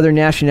told by other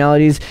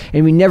nationalities,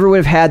 and we never would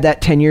have had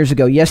that 10 years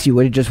ago. Yes, you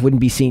would. It just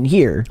wouldn't be seen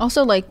here."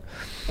 Also, like,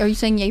 are you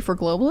saying yay for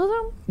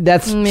globalism?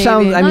 That's Maybe.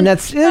 sounds. I mean,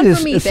 Not it is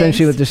for me, essentially thanks.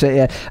 what they're saying.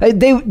 Yeah,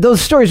 those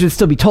stories would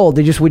still be told.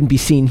 They just wouldn't be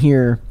seen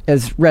here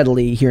as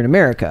readily here in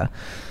America.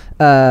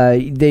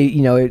 Like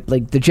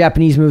the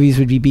Japanese movies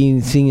would be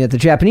being seen at the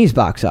Japanese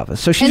box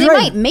office. So she's and they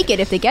right. might make it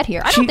if they get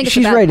here. I don't think it's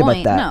she's a bad right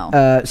point. about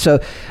that.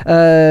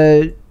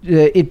 No.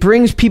 It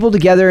brings people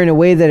together in a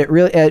way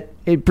that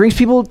it brings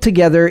people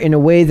together in a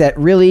way that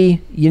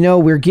really,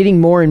 we're getting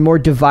more and more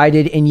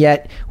divided, and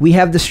yet we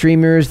have the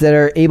streamers that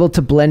are able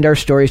to blend our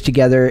stories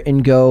together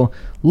and go,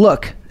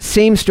 look,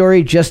 same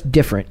story, just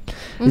different.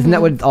 Isn't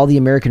that what all the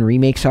American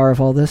remakes are of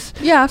all this?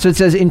 Yeah. So it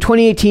says, in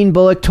 2018,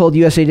 Bullock told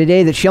USA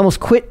Today that she almost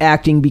quit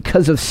acting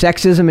because of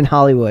sexism in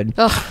Hollywood.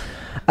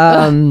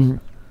 Ugh.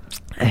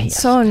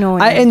 Yes. So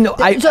annoying.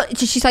 So did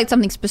she cite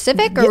something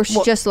specific, or was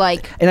she just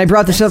like? And I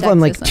brought this up on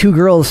like sexism? 2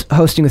 girls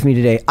hosting with me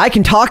today. I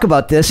can talk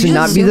about this Did and you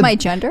not be assume the my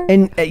gender?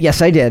 And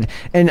yes, I did.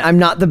 And I'm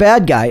not the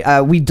bad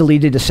guy. We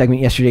deleted a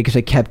segment yesterday because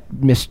I kept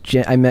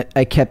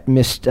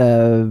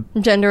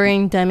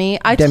Gendering Demi.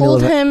 I Demi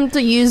told Lovato. him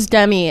to use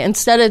Demi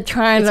instead of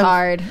trying It's to.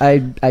 hard.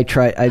 I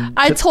tried.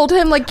 I told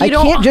him like you I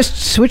don't. can't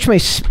just switch my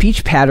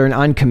speech pattern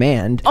on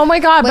command. Oh my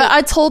god! Wait. But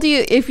I told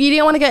you if you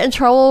didn't want to get in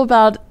trouble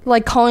about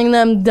like calling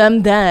them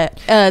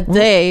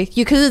they,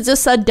 you could have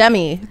just said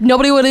Demi.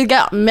 Nobody would have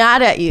got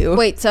mad at you.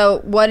 Wait, so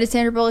what did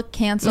Sandra Bullock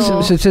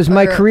cancel? So it says,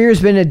 my career has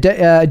been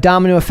a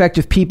domino effect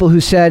of people who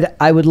said,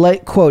 I would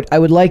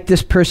like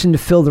this person to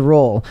fill the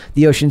role,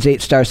 the Ocean's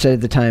 8 star said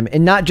at the time.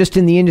 And not just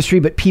in the industry,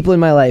 but people in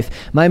my life.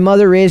 My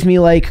mother raised me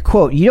like,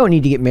 quote, you don't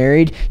need to get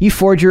married. You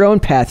forge your own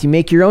path. You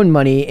make your own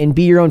money and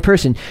be your own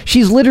person.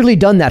 She's literally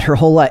done that her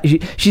whole life.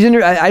 She's in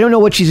her, I don't know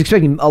what she's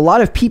expecting. A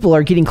lot of people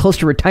are getting close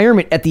to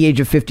retirement at the age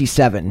of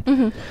 57.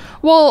 Mm-hmm.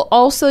 Well,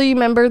 also, you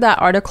remember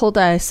that article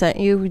that I sent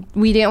you?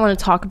 We didn't want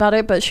to talk about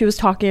it, but she was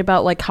talking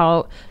about like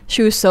how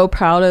she was so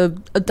proud of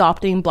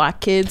adopting black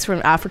kids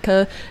from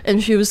Africa,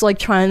 and she was like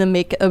trying to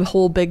make a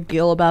whole big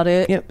deal about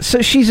it. Yeah,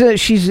 so she's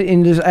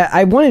in this.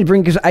 I wanted to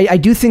bring, because I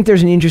do think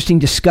there's an interesting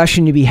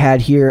discussion to be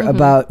had here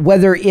about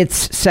whether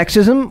it's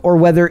sexism or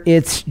whether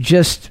it's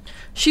just.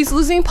 She's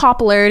losing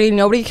popularity.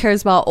 Nobody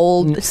cares about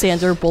old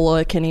Sandra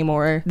Bullock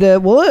anymore.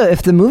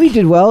 If the movie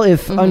did well,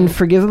 if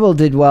Unforgivable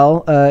did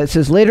well, it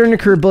says later in her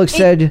career, Bullock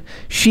said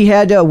she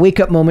had a wake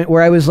up moment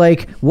where I was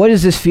like, "What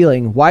is this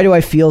feeling? Why do I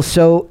feel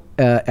so?"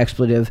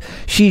 Expletive.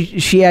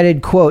 She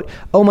added, "Quote: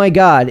 Oh my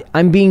God,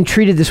 I'm being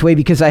treated this way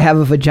because I have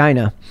a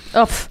vagina."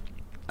 That's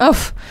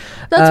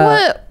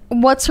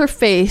what's her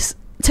face.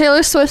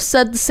 Taylor Swift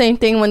said the same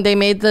thing when they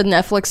made the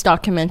Netflix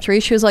documentary.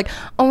 She was like,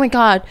 "Oh my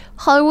God,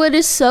 Hollywood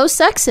is so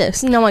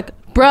sexist," and I'm like,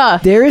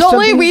 "Bruh, the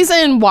only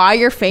reason why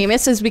you're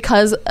famous is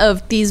because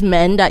of these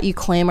men that you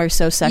claim are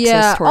so sexist."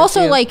 Yeah. Towards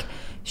Also, you. like,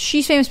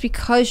 she's famous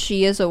because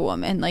she is a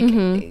woman. Like,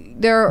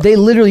 They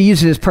literally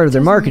use it as part of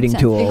their marketing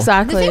sense. tool.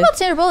 Exactly. The thing about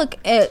Sandra Bullock,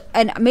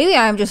 and maybe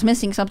I'm just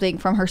missing something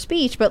from her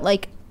speech, but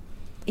like,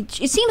 it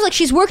seems like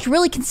she's worked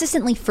really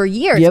consistently for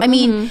years. Yep. I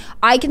mean,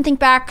 I can think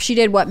back. She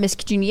did Miss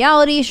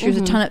Congeniality. She was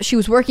a ton of. She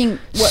was working.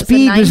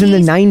 Speed was in the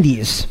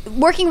 90s.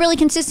 Working really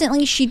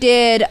consistently. She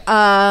did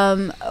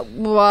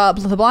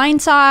The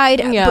Blind Side.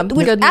 Yeah,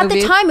 good at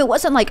movie. the time, it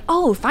wasn't like,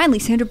 oh, finally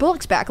Sandra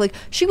Bullock's back. Like,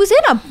 she was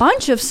in a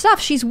bunch of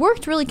stuff. She's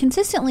worked really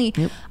consistently.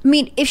 Yep. I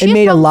mean, if she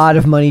made a lot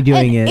of money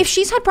doing it. If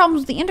she's had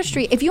problems with the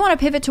industry, if you want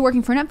to pivot to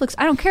working for Netflix,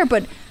 I don't care.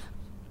 But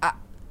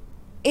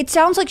it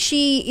sounds like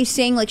she is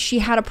saying like she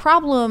had a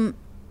problem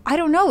I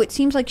don't know. It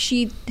seems like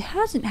she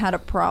hasn't had a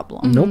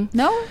problem. Nope.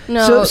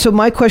 No? So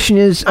my question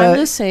is, I'm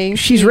just saying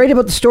she's right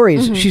about the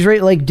stories. She's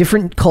right, like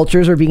different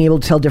cultures are being able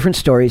to tell different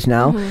stories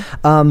now.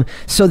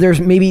 So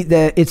there's maybe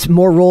it's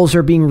more roles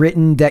are being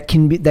written that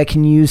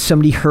can use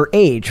somebody her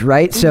age,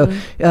 right? So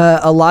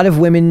a lot of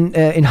women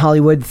in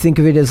Hollywood think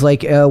of it as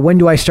like, when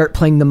do I start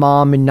playing the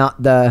mom and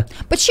not the?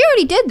 But she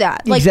already did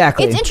that. Like,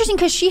 exactly. It's interesting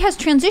because she has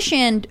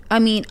transitioned. I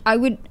mean,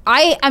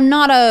 I'm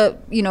not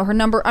her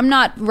number. I'm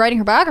not writing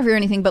her biography or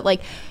anything, but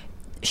like.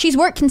 She's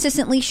worked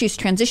consistently. She's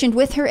transitioned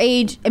with her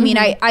age. I mean,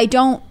 I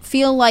don't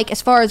feel like,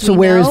 as far as so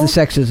where is the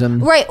sexism?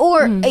 Right.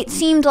 Or it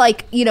seemed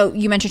like,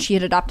 you mentioned she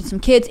had adopted some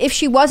kids. If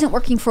she wasn't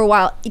working for a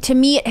while, to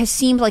me, it has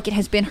seemed like it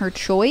has been her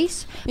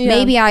choice. Yeah.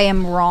 Maybe I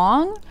am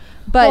wrong.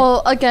 But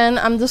well, again,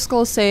 I'm just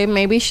going to say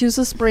maybe she's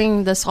just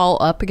bringing this all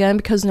up again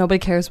because nobody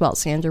cares about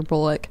Sandra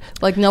Bullock.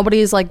 Like,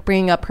 nobody's, like,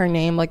 bringing up her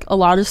name. Like, a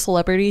lot of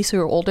celebrities who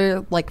are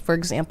older, like, for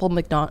example,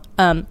 Madonna.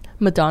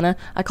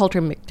 I called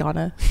her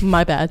McDonough.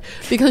 My bad.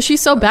 Because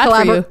she's so bad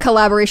for you.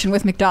 Collaboration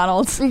with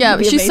McDonald's. Yeah,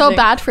 she's so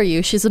bad for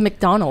you. She's a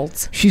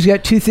McDonald's. She's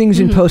got 2 things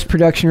in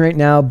post-production right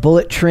now.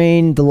 Bullet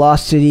Train, The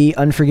Lost City,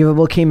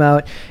 Unforgivable came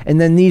out.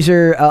 And then these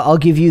are, I'll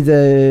give you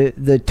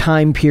the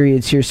time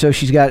periods here. So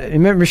she's got,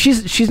 remember,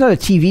 she's not a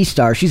TV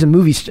star. She's a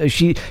movie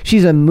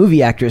she's a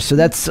movie actress. So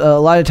that's a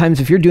lot of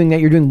times if you're doing that,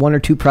 you're doing 1 or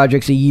 2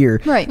 projects a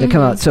year that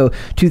come out. So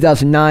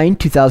 2009,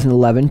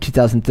 2011,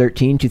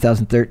 2013,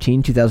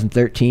 2013,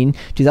 2013,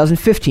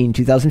 2015,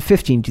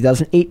 2015,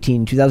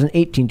 2018,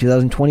 2018,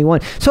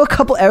 2021. So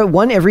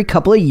one every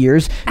couple of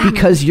years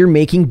because you're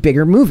making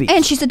bigger movies.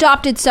 And she's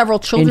adopted several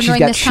children during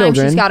this time.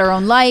 She's got her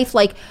own life.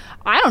 Like,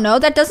 I don't know.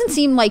 That doesn't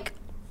seem like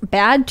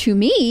bad to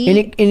me.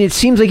 And it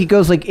seems like it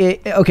goes like,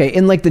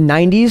 in like the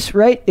 90s,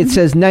 right? It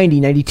says 90,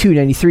 92,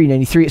 93,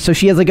 93. So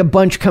she has like a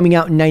bunch coming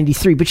out in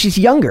 93, but she's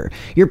younger.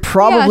 You're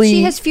probably... Yeah,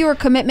 she has fewer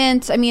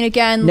commitments. I mean,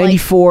 again,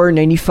 94,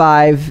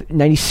 95,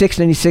 96,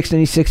 96,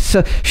 96. So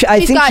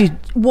I think she's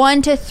got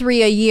 1 to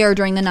 3 a year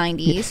during the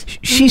 90s.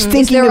 She's thinking of it.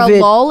 Is there a it,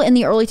 lull in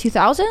the early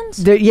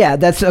 2000s? Yeah,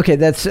 that's okay.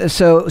 That's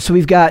so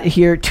we've got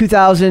here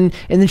 2000,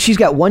 and then she's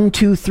got 1,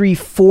 2, 3,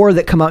 4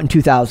 that come out in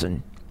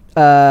 2000.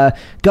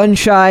 Gun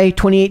Shy,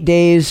 28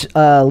 Days,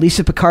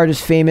 Lisa Picard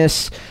is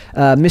Famous,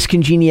 Miss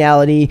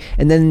Congeniality,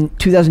 and then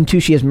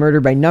 2002 she has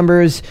Murder by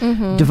Numbers,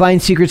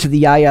 Divine Secrets of the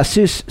Yaya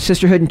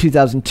Sisterhood in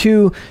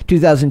 2002.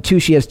 2002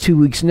 she has 2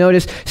 Weeks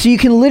Notice. So you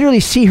can literally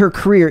see her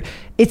career.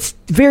 It's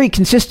very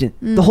consistent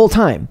the whole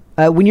time.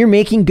 When you're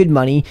making good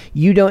money,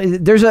 you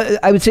don't.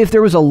 I would say if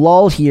there was a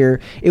lull here,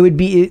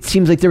 it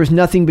seems like there was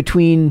nothing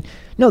between.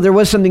 No, there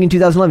was something in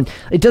 2011.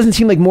 It doesn't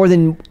seem like more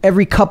than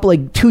every couple,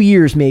 like 2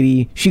 years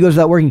maybe, she goes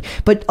without working.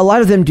 But a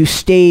lot of them do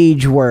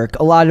stage work.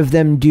 A lot of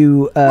them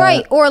do...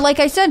 right. Or like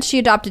I said, she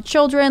adopted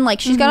children. Like,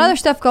 she's got other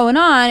stuff going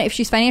on. If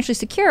she's financially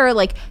secure,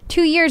 like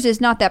 2 years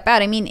is not that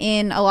bad. I mean,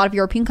 in a lot of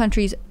European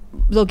countries,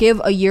 they'll give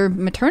a year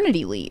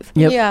maternity leave.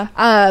 Yep. Yeah.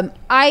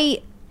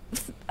 I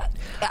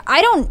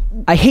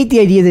hate the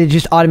idea that it's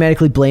just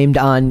automatically blamed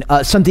on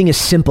something as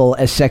simple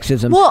as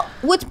sexism. Well,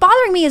 what's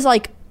bothering me is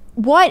like,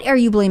 what are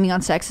you blaming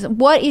on sexism?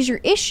 What is your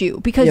issue?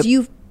 Because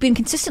you've been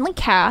consistently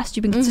cast,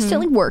 you've been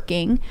consistently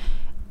working.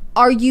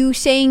 Are you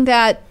saying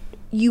that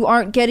you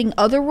aren't getting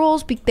other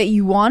roles that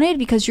you wanted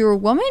because you're a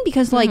woman?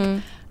 Because like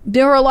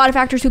there are a lot of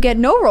actors who get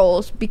no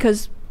roles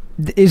because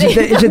is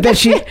it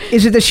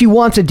that she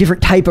wants a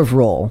different type of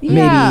role?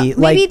 Yeah,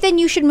 maybe then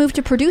you should move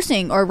to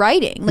producing or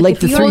writing. Like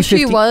the 350.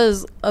 She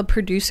was a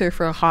producer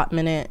for a hot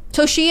minute,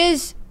 so she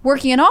is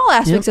working in all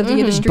aspects of the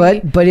industry.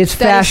 But it's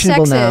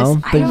fashionable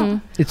now.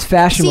 It's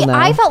fashionable now.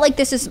 I felt like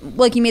this is,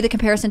 like you made the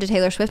comparison to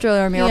Taylor Swift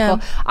earlier, Miracle.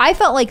 Yeah. I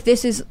felt like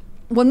this is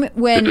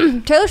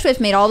when Taylor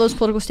Swift made all those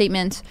political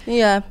statements.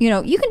 Yeah,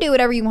 you can do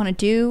whatever you want to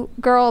do,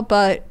 girl.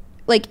 But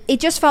like, it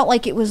just felt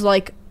like it was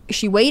like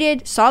she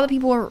waited, saw that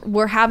people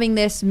were having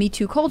this Me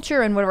Too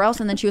culture and whatever else,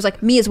 and then she was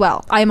like, me as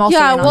well. I am also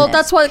in on this.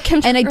 That's what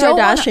Kim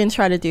Kardashian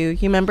tried to do.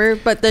 You remember?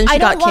 But then she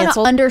got canceled. I don't want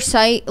to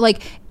undersite,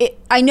 like,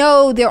 I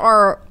know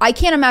I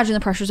can't imagine the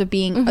pressures of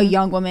being a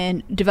young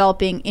woman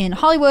developing in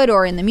Hollywood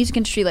or in the music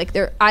industry. Like,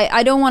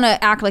 I don't want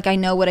to act like I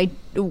know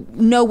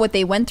what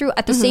they went through.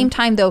 At the same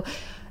time, though,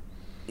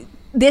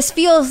 this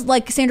feels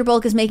like Sandra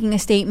Bullock is making a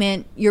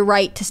statement, you're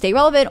right to stay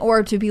relevant,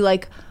 or to be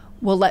like,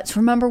 well, let's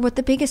remember what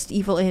the biggest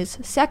evil is: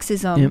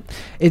 sexism. Yeah.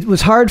 It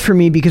was hard for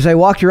me because I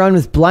walked around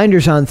with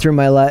blinders on through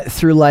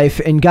through life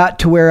and got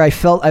to where I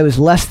felt I was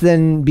less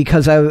than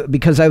because I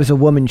was a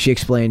woman. She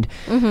explained.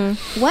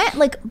 What?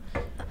 Like,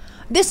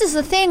 this is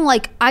the thing.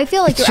 Like, I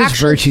feel like it's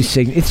just virtue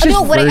signaling. It's just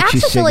what I virtue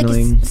actually feel like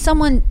signaling. is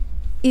someone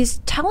is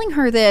telling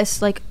her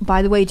this, like,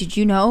 by the way, did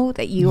you know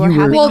that you are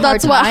having a hard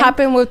that's time? what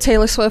happened with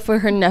Taylor Swift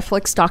with her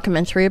Netflix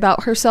documentary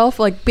about herself.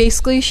 Like,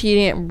 basically she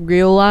didn't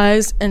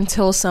realize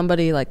until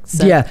somebody like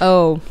said,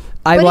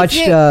 I watched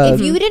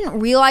if you didn't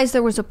realize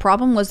there was a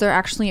problem, was there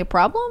actually a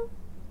problem?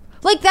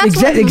 Like,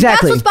 that's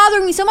exactly. what's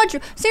bothering me so much.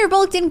 Sandra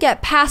Bullock didn't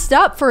get passed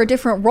up for a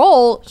different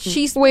role.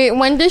 Wait,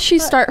 when did she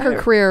start her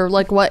career?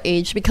 Like, what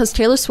age? Because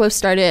Taylor Swift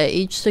started at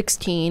age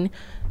 16.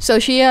 So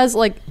she has,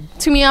 like,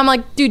 to me, I'm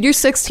like, dude, you're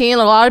 16.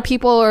 A lot of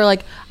people are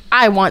like,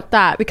 I want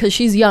that because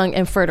she's young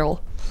and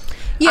fertile.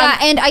 Yeah,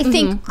 and I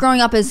think growing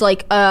up as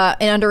like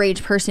an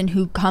underage person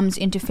who comes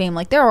into fame,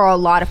 like there are a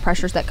lot of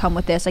pressures that come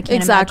with this. I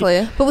can't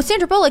imagine. But with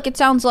Sandra Bullock, it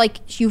sounds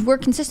like you've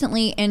worked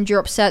consistently and you're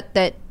upset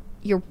that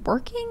you're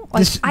working.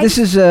 Like,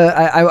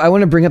 I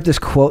want to bring up this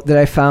quote that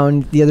I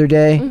found the other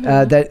day.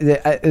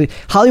 That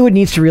Hollywood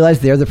needs to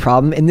realize they're the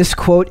problem. And this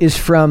quote is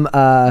from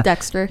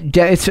Dexter.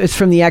 It's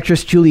from the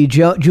actress Julia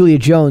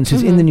Jones,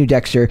 who's in the new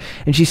Dexter,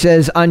 and she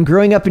says, "On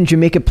growing up in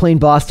Jamaica Plain,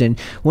 Boston,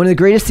 one of the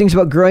greatest things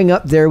about growing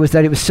up there was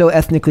that it was so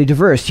ethnically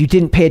diverse. You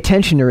didn't pay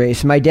attention to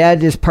race. My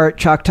dad is part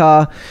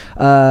Choctaw,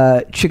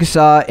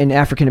 Chickasaw, and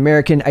African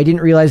American. I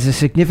didn't realize the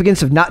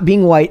significance of not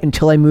being white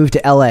until I moved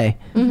to L.A."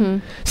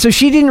 So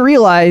she didn't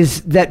realize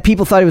that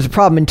people thought it was a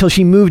problem until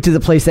she moved to the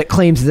place that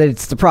claims that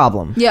it's the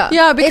problem.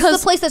 Yeah, because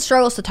it's the place that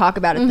struggles to talk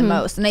about it the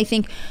most. And I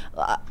think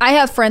I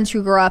have friends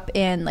who grew up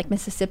in like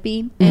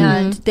Mississippi,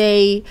 and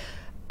they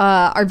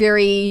are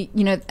very,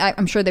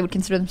 I'm sure they would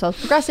consider themselves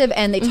progressive,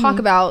 and they talk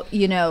about,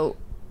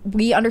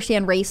 we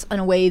understand race in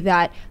a way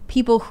that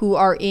people who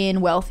are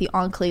in wealthy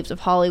enclaves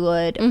of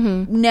Hollywood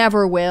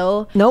never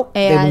will. Nope,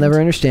 they will never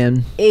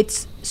understand.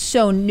 It's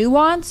so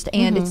nuanced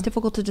and it's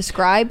difficult to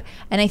describe.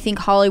 And I think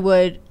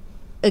Hollywood,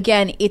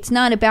 again, it's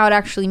not about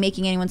actually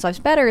making anyone's lives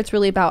better. It's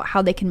really about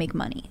how they can make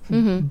money.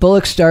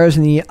 Bullock stars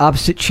in the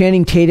opposite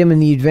Channing Tatum in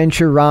the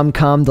adventure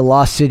rom-com The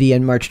Lost City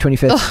on March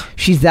 25th. Ugh.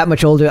 She's that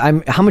much older.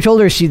 How much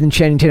older is she than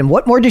Channing Tatum?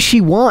 What more does she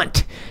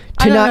want?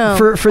 I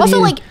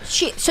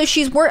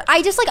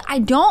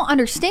don't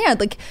understand.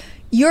 Like,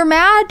 you're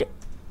mad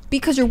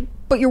because you're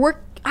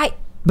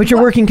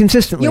working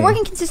consistently. You're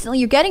working consistently.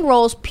 You're getting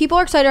roles. People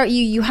are excited about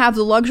you. You have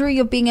the luxury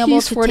of being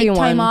able to take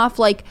time off.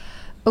 Like,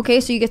 okay,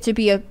 so you get to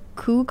be a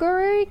cougar,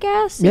 I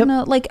guess. Yep.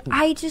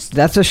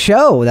 That's a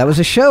show. That was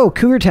a show,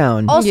 Cougar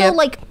Town. Also,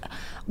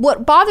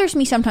 what bothers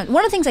me sometimes,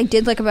 one of the things I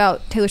did like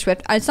about Taylor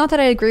Swift, it's not that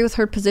I agree with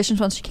her positions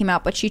once she came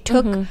out, but she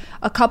took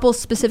a couple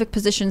specific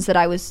positions that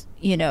I was,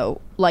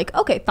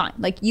 okay, fine.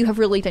 Like, you have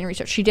really done your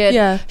research. She did.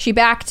 Yeah. She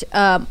backed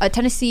a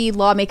Tennessee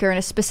lawmaker in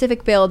a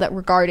specific bill that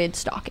regarded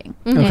stalking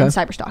and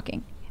cyber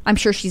stalking. I'm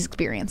sure she's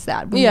experienced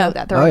that. We know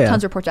that. There are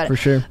tons of reports about it. For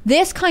sure.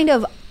 This kind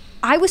of,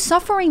 I was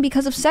suffering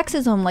because of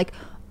sexism. Like,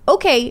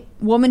 okay,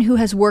 woman who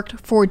has worked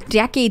for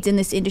decades in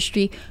this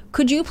industry,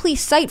 could you please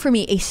cite for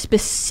me a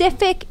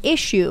specific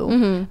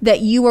issue that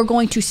you are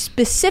going to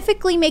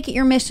specifically make it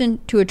your mission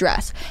to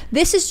address?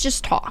 This is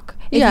just talk.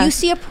 If you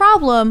see a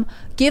problem,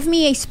 give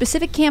me a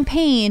specific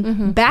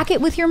campaign, back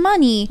it with your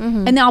money,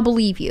 and I'll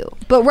believe you.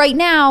 But right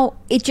now,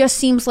 it just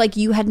seems like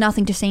you had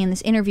nothing to say in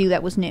this interview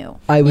that was new.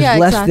 I was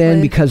less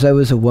than because I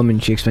was a woman,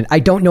 she explained. I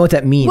don't know what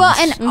that means. Well,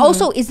 and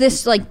also, is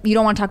this like, you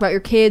don't want to talk about your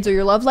kids or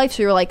your love life,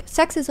 so you're like,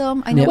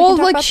 sexism, I know we can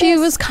talk about she this.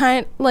 was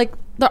kind like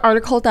the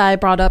article that I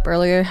brought up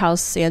earlier, how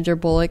Sandra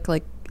Bullock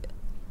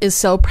is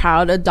so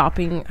proud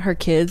adopting her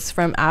kids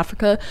from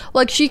Africa.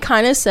 Like, she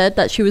kind of said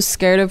that she was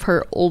scared of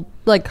her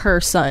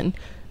her son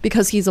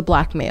because he's a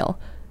black male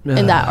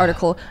in that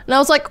article. And I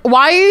was like,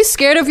 why are you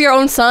scared of your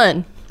own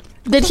son?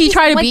 Did he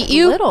try to beat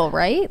you? Little,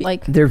 right?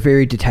 Like, they're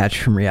very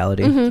detached from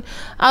reality.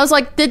 I was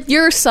like, did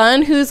your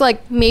son, who's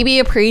like maybe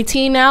a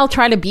preteen now,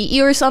 try to beat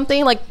you or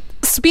something? Like,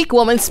 speak,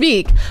 woman,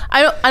 speak.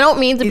 I don't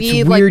mean to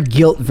be weird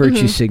guilt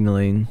virtue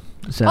signaling.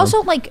 So.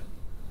 Also, like,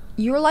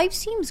 your life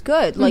seems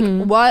good. Like,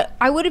 what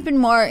I would have been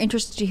more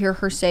interested to hear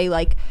her say,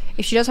 like,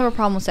 if she does have a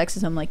problem with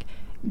sexism, like,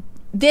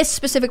 this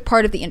specific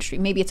part of the industry,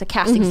 maybe it's a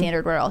casting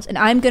standard or else, and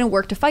I'm going to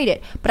work to fight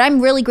it. But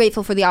I'm really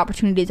grateful for the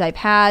opportunities I've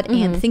had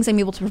and the things I'm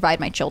able to provide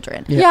my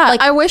children. Yeah,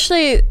 like, I wish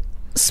they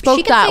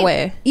spoke that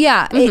way.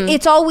 Yeah,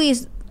 it's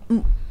always,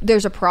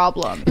 there's a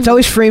problem. It's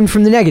always framed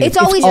from the negative. It's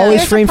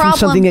always framed from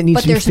something that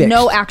needs to be fixed. But there's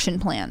no action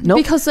plan. Nope.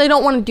 Because they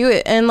don't want to do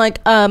it. And like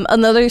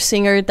another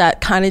singer that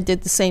kind of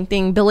did the same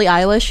thing, Billie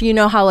Eilish, you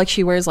know how like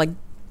she wears like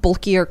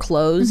bulkier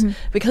clothes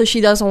because she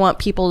doesn't want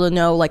people to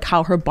know like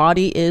how her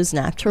body is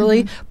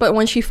naturally. But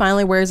when she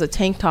finally wears a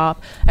tank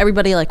top,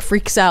 everybody like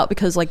freaks out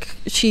because like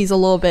she's a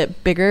little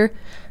bit bigger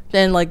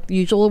than like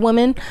usual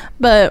women.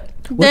 But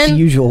what's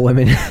usual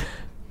women?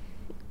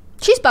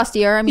 She's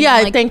bustier. I mean,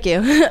 yeah, like, thank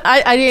you.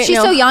 I didn't. She's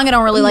so young. I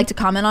don't really like to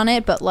comment on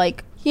it, but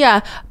like,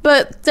 yeah.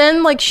 But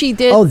then like she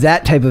did. Oh,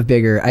 that type of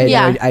bigger. I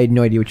had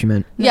no idea what you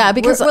meant. Yeah,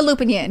 because we're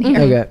looping you in here.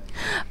 Okay.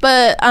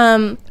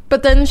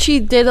 But then she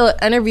did an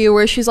interview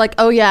where she's like,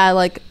 oh yeah,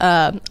 like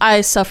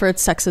I suffered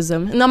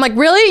sexism, and I'm like,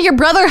 really? Your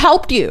brother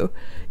helped you.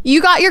 You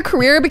got your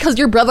career because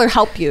your brother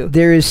helped you.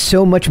 There is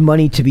so much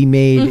money to be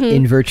made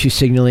in virtue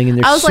signaling,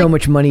 and there's so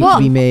much money to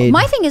be made.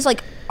 My thing is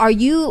like,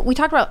 we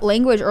talked about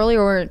language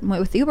earlier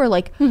with Uber,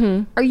 like,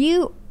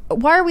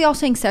 why are we all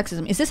saying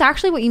sexism? Is this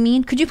actually what you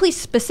mean? Could you please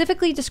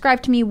specifically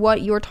describe to me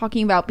what you're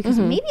talking about? Because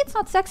maybe it's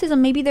not sexism.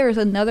 Maybe there's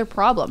another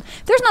problem.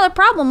 If there's another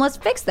problem, let's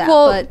fix that.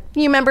 Well,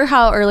 you remember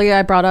how earlier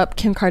I brought up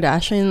Kim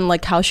Kardashian,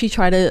 like how she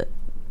tried to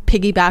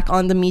piggyback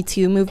on the Me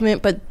Too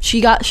movement, but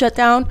she got shut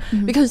down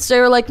because they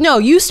were like, no,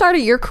 you started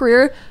your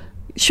career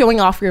showing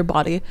off your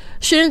body.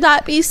 Shouldn't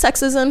that be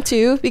sexism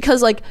too?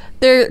 Because like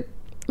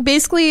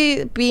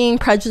basically being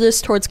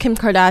prejudiced towards Kim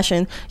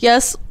Kardashian.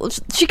 Yes,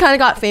 she kind of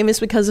got famous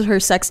because of her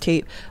sex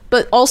tape,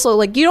 but also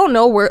like you don't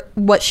know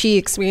what she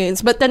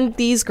experienced. But then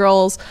these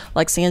girls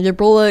like Sandra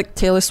Bullock,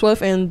 Taylor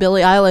Swift, and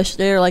Billie Eilish,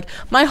 they're like,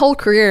 my whole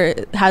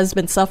career has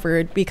been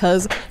suffered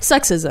because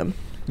sexism.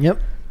 Yep.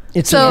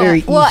 It's so, a very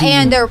easy...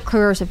 and their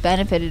careers have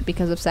benefited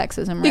because of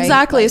sexism, right?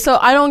 Exactly. Like, so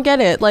I don't get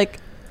it. Like,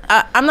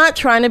 I'm not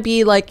trying to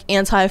be like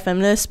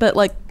anti-feminist, but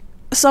like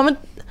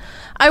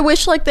I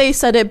wish like they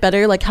said it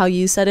better, like how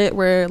you said it,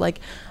 where like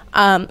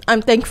I'm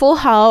thankful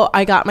how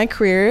I got my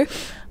career,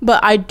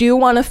 but I do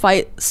want to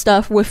fight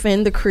stuff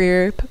within the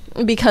career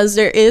because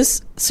there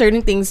is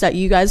certain things that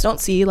you guys don't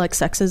see, like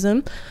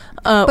sexism.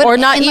 Or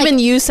not even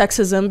like, use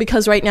sexism,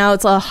 because right now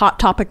it's a hot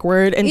topic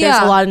word and there's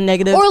a lot of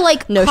negative or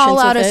like notions call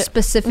out with a it.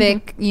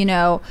 Specific you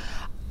know,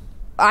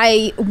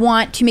 I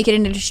want to make it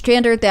an industry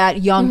standard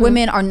that young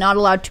women are not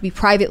allowed to be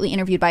privately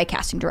interviewed by a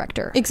casting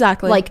director.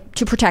 Exactly. Like,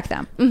 to protect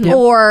them.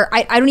 Or,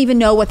 I don't even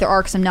know what there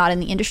are because I'm not in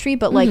the industry,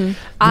 but like... the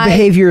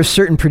behavior of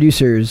certain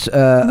producers,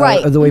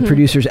 right. Or the way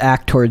producers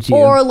act towards you.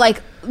 Or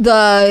like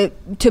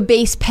to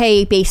base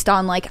pay based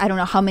on like, I don't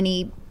know how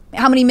many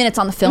minutes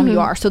on the film you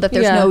are, so that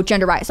there's no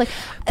gender bias. Like,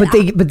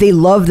 but they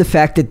love the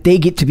fact that they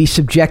get to be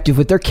subjective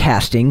with their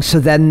casting, so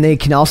then they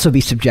can also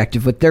be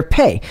subjective with their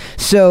pay.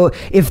 So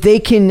if they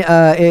can,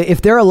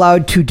 if they're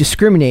allowed to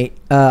discriminate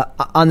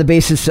on the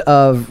basis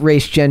of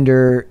race,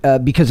 gender,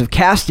 because of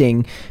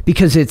casting,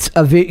 because it's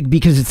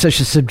such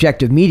a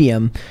subjective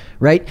medium,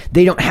 right?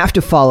 They don't have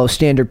to follow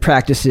standard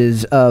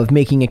practices of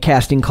making a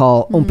casting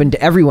call open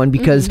to everyone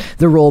because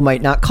the role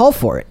might not call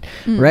for it,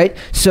 right?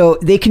 So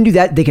they can do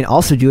that. They can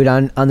also do it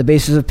on the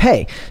basis of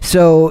pay.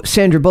 So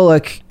Sandra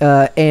Bullock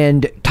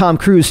and Tom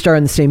Cruise star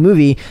in the same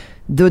movie.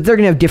 They're going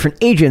to have different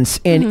agents,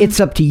 and it's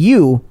up to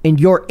you and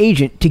your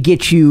agent to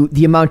get you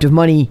the amount of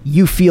money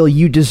you feel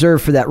you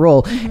deserve for that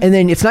role. And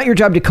then it's not your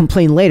job to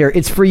complain later.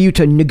 It's for you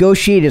to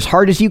negotiate as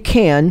hard as you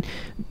can,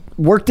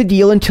 work the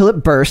deal until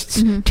it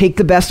bursts, take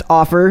the best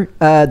offer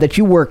that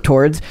you work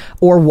towards,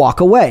 or walk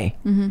away.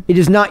 It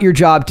is not your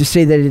job to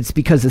say that it's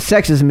because of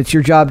sexism. It's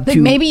your job to...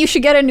 Maybe you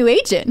should get a new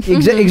agent.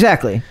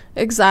 Exactly.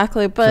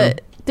 Exactly,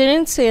 but...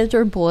 Didn't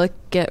Sandra Bullock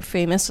get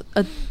famous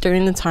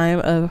during the time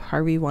of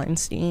Harvey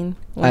Weinstein?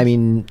 I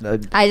mean...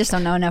 I just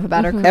don't know enough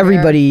about her career.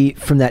 Everybody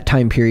from that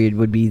time period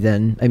would be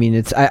then. I mean,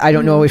 it's I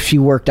don't know if she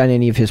worked on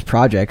any of his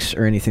projects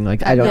or anything like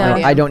that. I don't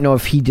know. I don't know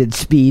if he did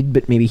Speed,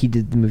 but maybe he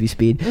did the movie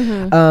Speed.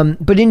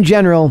 But in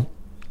general...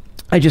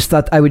 I just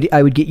thought I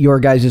would get your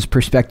guys'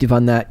 perspective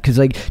on that, because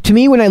like to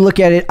me, when I look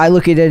at it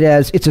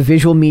as it's a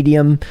visual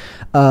medium.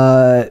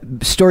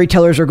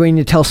 Storytellers are going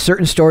to tell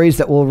certain stories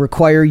that will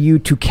require you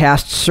to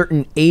cast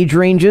certain age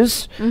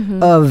ranges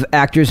of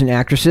actors and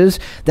actresses.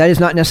 That is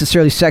not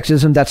necessarily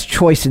sexism. That's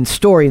choice in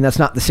story, and that's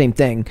not the same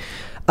thing.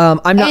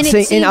 I'm not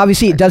saying, and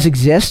obviously it does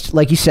exist,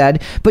 like you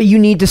said, but you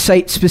need to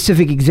cite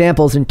specific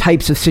examples and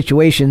types of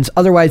situations.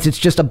 Otherwise, it's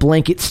just a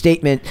blanket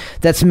statement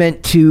that's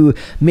meant to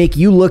make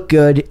you look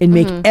good and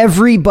make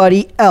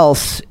everybody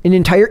else, an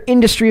entire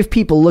industry of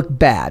people, look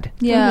bad.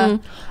 Yeah.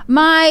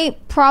 My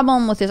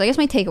problem with this, I guess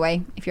my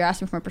takeaway, if you're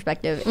asking from a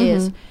perspective,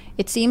 is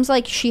it seems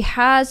like she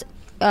has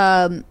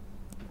been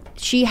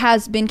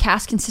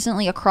cast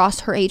consistently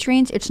across her age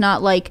range. It's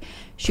not like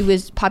she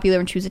was popular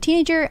when she was a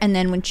teenager, and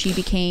then when she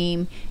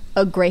became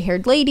a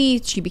gray-haired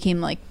lady, she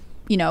became like,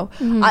 you know,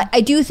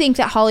 I do think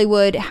that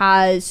Hollywood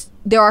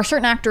there are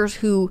certain actors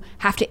who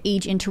have to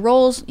age into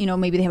roles. You know,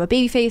 maybe they have a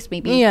baby face,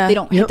 maybe they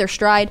don't hit their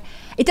stride.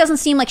 It doesn't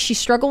seem like she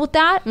struggled with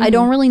that. I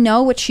don't really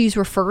know what she's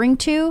referring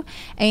to,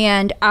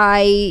 and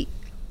I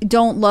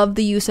don't love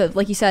the use of,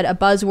 like you said, a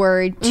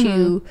buzzword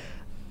to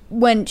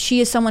when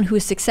she is someone who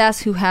is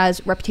success, who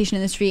has reputation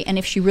in the industry, and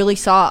if she really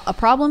saw a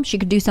problem, she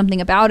could do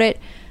something about it.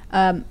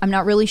 I'm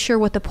not really sure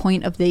what the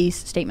point of these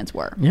statements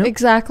were. Yep.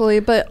 Exactly,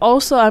 but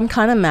also I'm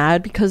kind of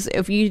mad because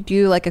if you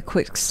do like a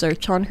quick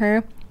search on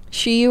her,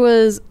 she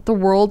was the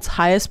world's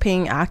highest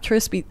paying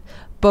actress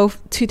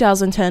both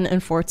 2010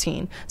 and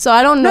 14. So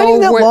I don't know. Not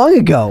even that long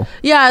ago.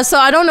 Yeah, so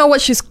I don't know what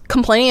she's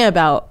complaining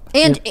about.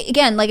 And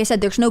again, like I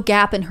said, there's no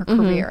gap in her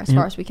career as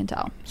far as we can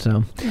tell.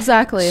 So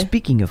exactly.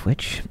 Speaking of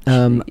which,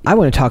 I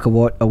want to talk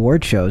about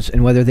award shows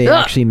and whether they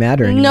actually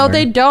matter anymore. No,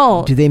 they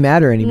don't. Do they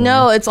matter anymore?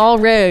 No, it's all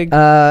rigged.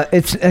 I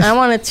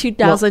want a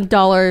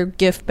 $2,000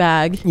 gift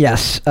bag.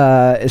 Yes.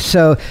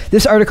 So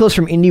this article is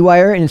from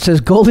IndieWire, and it says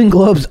Golden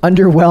Globes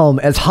underwhelm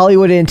as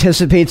Hollywood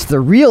anticipates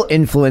the real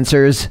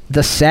influencers,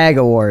 the SAG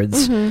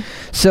Awards.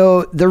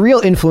 So the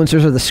real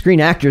influencers are the Screen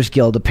Actors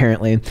Guild,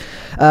 apparently.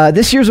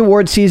 This year's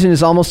award season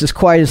is almost as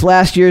quiet as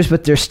last year's,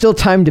 but there's still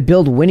time to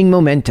build winning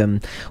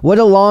momentum. What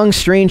a long,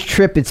 strange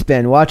trip it's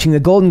been, watching the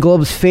Golden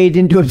Globes fade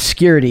into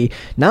obscurity.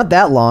 Not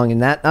that long, and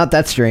not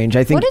that strange.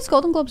 I think. What does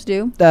Golden Globes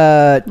do?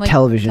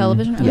 Television.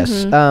 Television.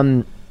 Yes.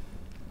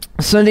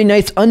 Sunday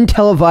night's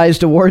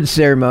untelevised awards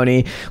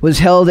ceremony was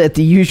held at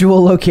the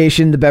usual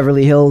location, the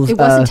Beverly Hills. It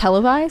wasn't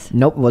televised?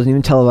 Nope, it wasn't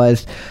even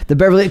televised. The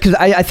Beverly, because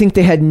I think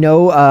they had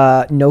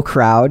no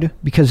crowd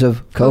because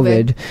of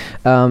COVID.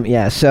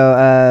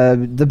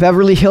 So the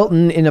Beverly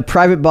Hilton in a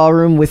private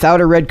ballroom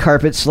without a red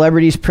carpet,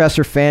 celebrities, press,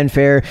 or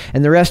fanfare,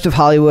 and the rest of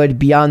Hollywood,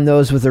 beyond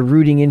those with a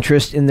rooting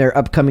interest in their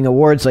upcoming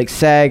awards like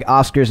SAG,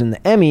 Oscars, and the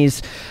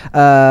Emmys,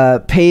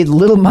 paid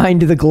little mind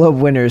to the Globe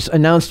winners,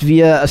 announced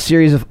via a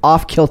series of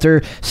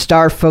off-kilter,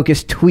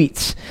 star-focused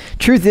tweets.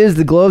 Truth is,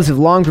 the Globes have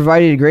long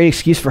provided a great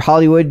excuse for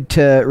Hollywood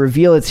to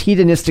reveal its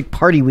hedonistic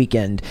party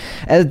weekend.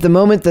 At the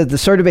moment, that the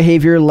sort of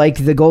behavior,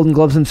 like the Golden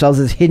Globes themselves,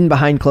 is hidden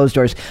behind closed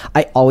doors.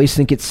 I always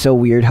think it's so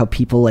weird how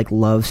people like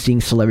love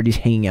seeing celebrities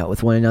hanging out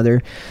with one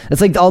another.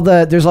 It's like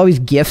there's always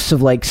gifs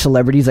of like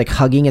celebrities like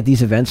hugging at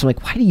these events. I'm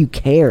like, why do you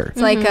care?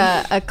 It's like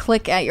a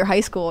clique at your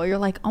high school. You're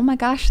like, oh my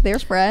gosh, they're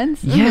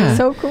friends. Yeah.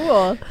 So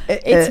cool.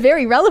 It's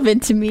very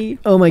relevant to me.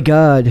 Oh my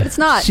God. It's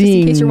not, just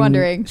in case you're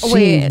wondering.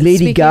 Seeing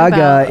Lady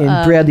Gaga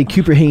and Bradley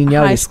Cooper hanging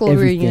out high is school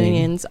everything.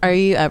 reunions. Are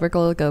you ever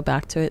going to go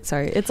back to it?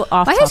 Sorry, it's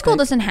off My high school topic.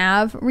 doesn't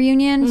have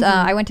reunions.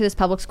 I went to this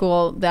public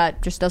school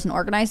that just doesn't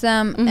organize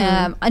them.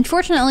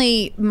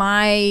 Unfortunately,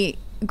 my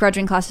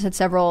graduating classes had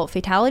several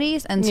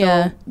fatalities, and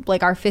so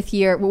like our fifth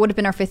year, what would have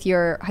been our fifth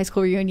year high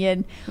school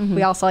reunion,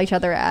 we all saw each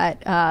other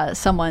at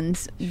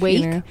someone's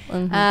wake,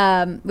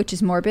 which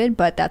is morbid,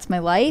 but that's my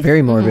life.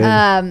 Very morbid.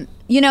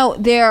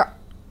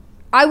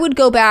 I would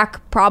go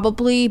back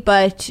probably,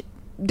 but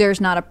there's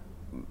not a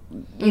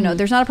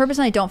there's not a purpose,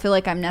 and I don't feel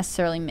like I'm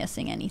necessarily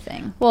missing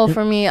anything. Well,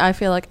 for me, I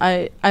feel like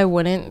I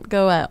wouldn't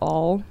go at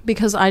all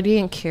because I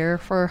didn't care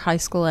for high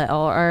school at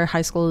all. Our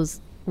high school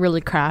is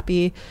really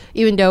crappy,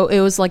 even though it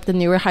was like the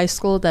newer high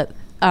school that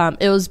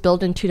it was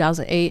built in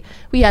 2008.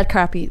 We had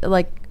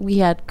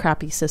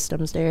crappy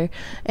systems there,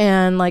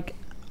 and like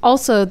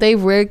also they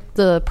rigged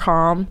the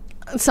prom.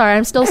 Sorry,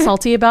 I'm still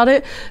salty about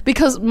it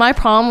because my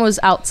prom was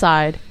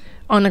outside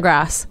on the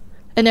grass.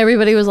 And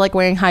everybody was like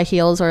wearing high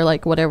heels or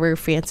like whatever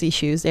fancy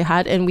shoes they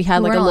had, and we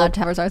had like a little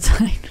towers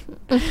outside.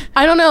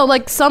 I don't know,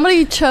 like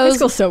somebody chose. High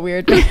school's so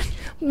weird.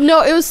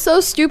 No, it was so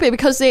stupid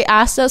because they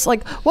asked us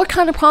like, "What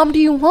kind of prom do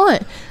you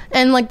want?"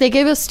 And like they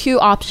gave us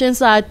two options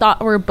that I thought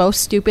were both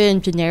stupid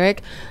and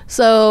generic.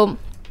 So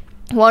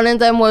one of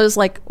them was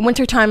like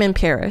wintertime in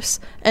Paris,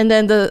 and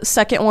then the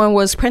second one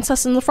was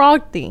Princess and the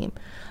Frog theme.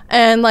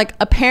 And like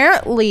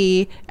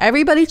apparently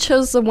everybody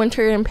chose the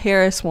Winter in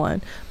Paris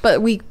one, but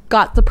we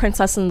got the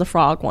Princess and the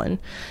Frog one.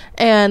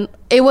 And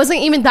it wasn't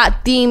even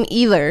that theme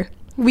either.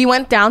 We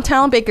went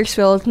downtown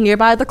Bakersfield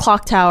nearby the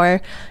clock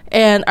tower,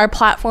 and our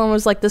platform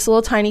was like this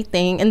little tiny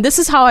thing. And this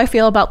is how I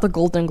feel about the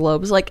Golden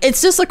Globes. Like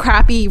it's just a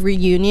crappy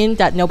reunion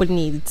that nobody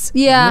needs.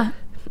 Yeah.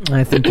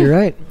 I think you're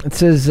right. It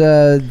says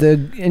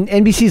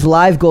NBC's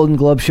live Golden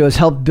Globe shows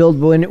helped build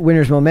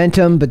winners'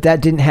 momentum, but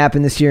that didn't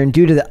happen this year. And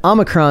due to the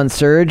Omicron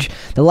surge,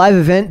 the live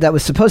event that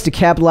was supposed to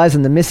capitalize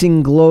on the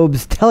missing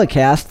Globes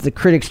telecast, the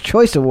Critics'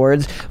 Choice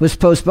Awards, was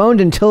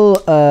postponed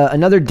until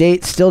another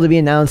date still to be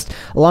announced,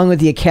 along with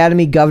the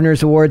Academy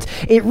Governors Awards.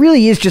 It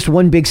really is just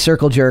one big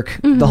circle jerk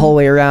the whole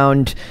way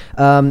around.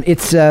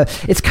 It's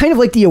kind of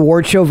like the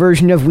award show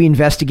version of we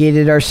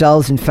investigated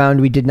ourselves and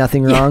found we did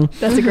nothing wrong.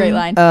 That's a great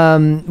line.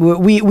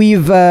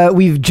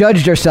 We've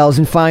judged ourselves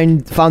and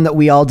found that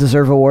we all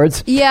deserve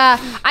awards. Yeah,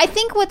 I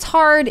think what's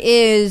hard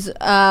is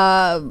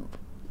the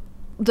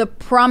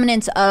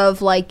prominence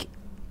of like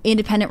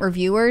independent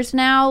reviewers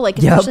now. Like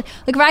especially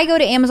like if I go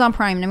to Amazon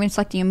Prime and I'm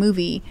selecting a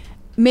movie,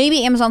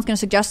 maybe Amazon's going to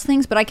suggest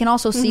things, but I can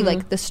also see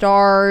like the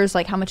stars,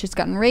 like how much it's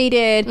gotten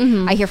rated.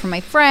 I hear from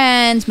my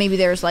friends. Maybe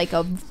there's like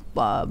a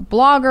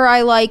blogger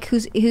I like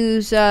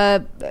who's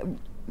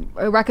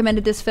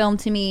recommended this film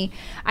to me.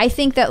 I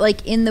think that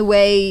like in the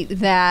way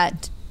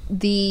that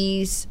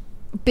these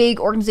big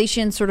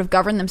organizations sort of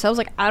govern themselves,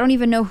 like I don't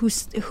even know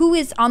who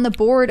is on the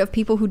board of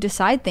people who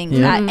decide things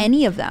at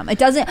any of them. I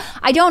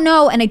don't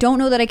know, and I don't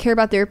know that I care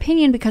about their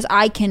opinion because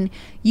I can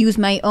use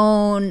my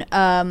own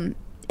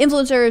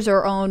influencers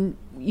or own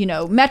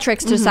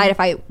metrics to decide if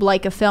I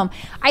like a film.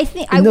 I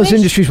think those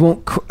industries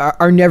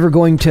are never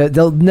going to.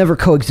 They'll never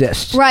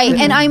coexist, right?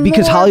 And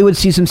because Hollywood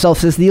sees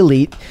themselves as the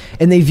elite,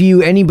 and they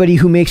view anybody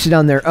who makes it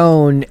on their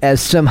own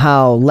as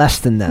somehow less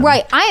than them.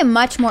 Right. I am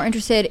much more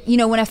interested.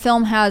 When a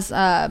film has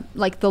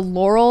like the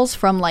laurels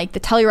from like the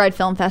Telluride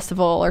Film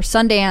Festival or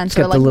Sundance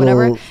or like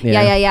whatever.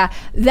 Yeah.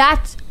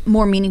 That's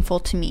more meaningful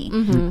to me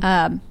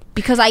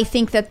because I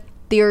think that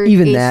there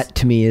that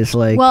to me is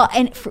like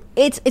and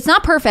it's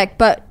not perfect,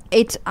 but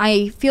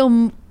I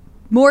feel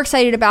more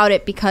excited about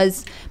it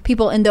because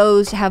people in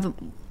those have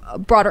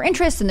broader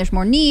interests and there's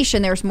more niche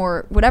and there's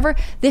more whatever.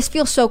 This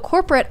feels so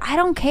corporate. I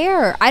don't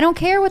care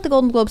what the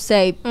Golden Globes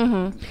say.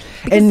 And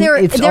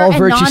it's all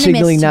virtue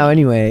signaling now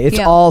anyway. It's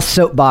all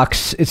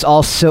soapbox. It's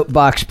all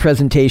soapbox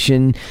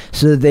presentation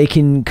so that they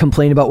can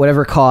complain about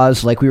whatever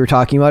cause, like we were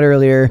talking about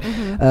earlier.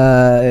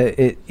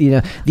 The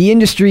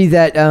industry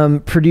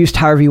that produced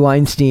Harvey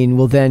Weinstein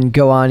will then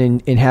go on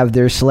and have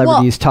their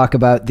celebrities talk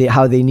about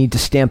how they need to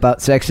stamp out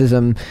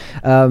sexism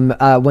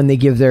when they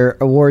give their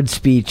award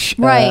speech.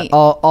 Right.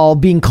 All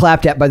being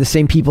clapped at by the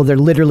same people they're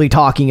literally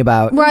talking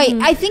about. Right.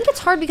 I think it's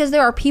hard because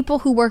there are people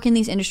who work in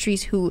these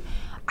industries who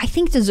I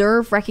think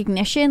deserve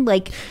recognition,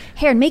 like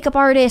hair and makeup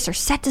artists or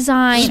set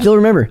design. Still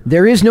remember,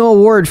 there is no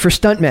award for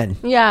stuntmen.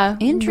 Yeah.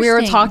 Interesting. We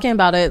were talking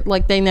about it.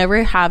 Like, they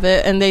never have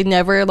it, and they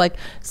never, like,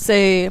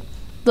 say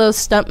those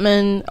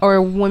stuntmen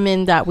or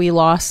women that we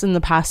lost in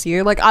the past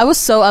year. Like, I was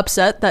so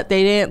upset that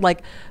they didn't,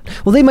 like...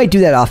 Well, they might do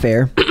that off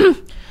air.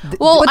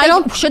 Well,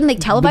 shouldn't they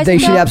televise they it?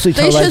 should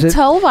absolutely televise it. They should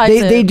televise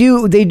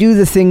it. They do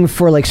the thing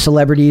for like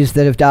celebrities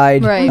that have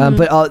died, right.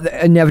 But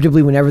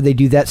inevitably whenever they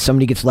do that,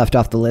 somebody gets left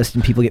off the list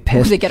and people get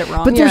pissed. They get it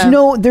wrong. But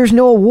there's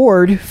no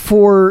award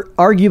for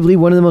arguably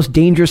one of the most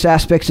dangerous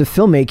aspects of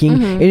filmmaking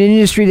in an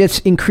industry that's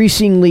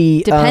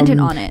increasingly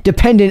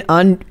dependent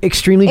on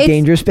extremely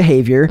dangerous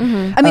behavior.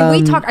 I mean,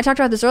 I talked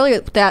about this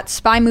earlier, that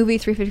Spy Movie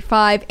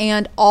 355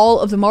 and all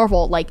of the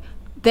Marvel, like,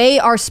 they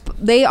are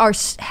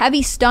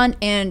heavy stunt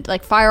and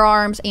like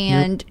firearms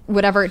and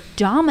whatever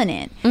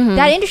dominant.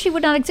 That industry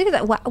would not exist.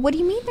 What do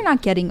you mean they're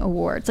not getting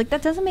awards? Like,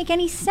 that doesn't make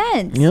any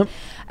sense.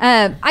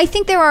 I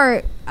think there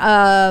are,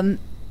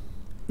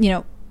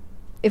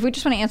 if we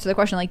just want to answer the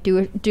question, like,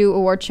 do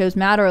award shows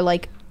matter?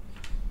 Like,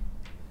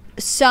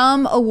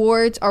 some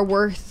awards are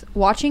worth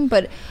watching,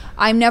 but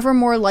I'm never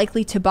more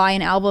likely to buy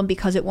an album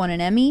because it won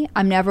an Emmy.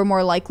 I'm never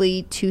more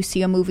likely to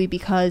see a movie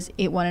because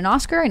it won an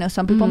Oscar. I know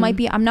some people might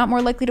be. I'm not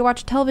more likely to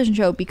watch a television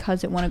show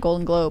because it won a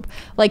Golden Globe.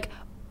 Like,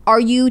 are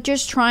you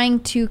just trying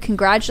to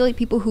congratulate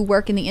people who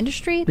work in the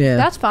industry? Yeah.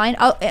 That's fine.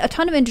 A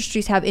ton of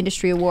industries have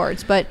industry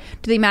awards, but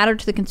do they matter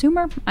to the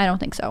consumer? I don't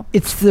think so.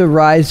 It's the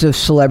rise of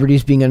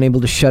celebrities being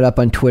unable to shut up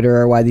on Twitter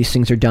or why these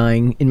things are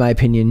dying, in my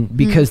opinion,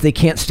 because they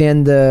can't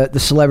stand the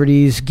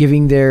celebrities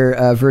giving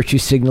their virtue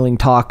signaling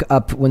talk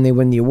up when they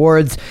win the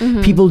awards.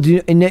 People do,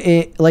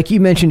 and like you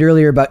mentioned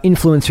earlier about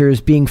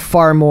influencers being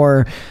far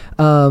more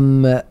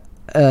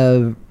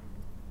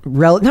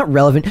not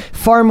relevant,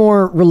 far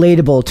more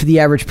relatable to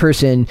the average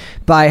person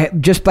by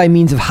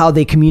means of how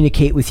they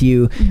communicate with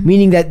you,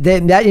 meaning that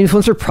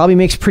influencer probably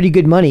makes pretty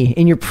good money,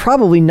 and you're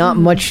probably not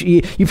much,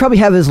 you probably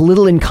have as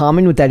little in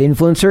common with that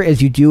influencer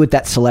as you do with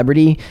that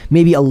celebrity,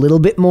 maybe a little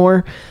bit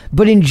more,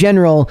 but in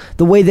general,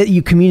 the way that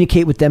you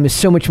communicate with them is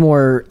so much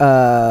more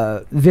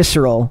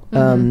visceral,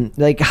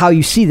 like how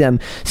you see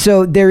them.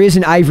 So there is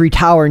an ivory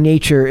tower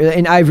nature,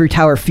 an ivory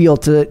tower feel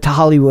to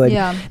Hollywood,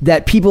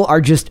 that people are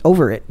just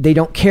over it. They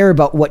don't care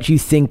about what you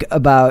think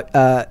about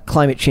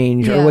climate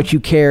change or what you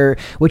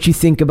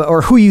think about,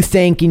 or who you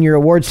thank in your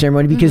award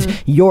ceremony, because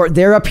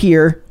they're up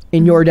here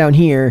and you're down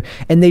here,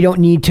 and they don't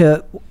need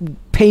to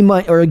pay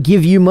money or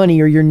give you money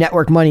or your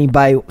network money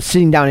by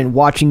sitting down and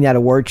watching that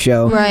award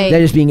show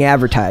that is being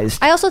advertised.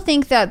 I also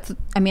think that,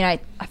 I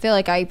feel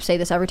like I say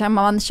this every time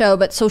I'm on the show,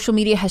 but social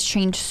media has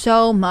changed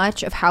so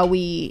much of how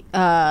we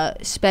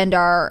spend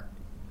our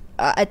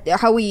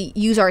how we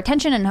use our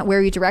attention and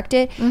where we direct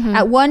it.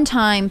 At one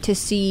time, to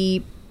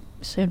see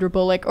Sandra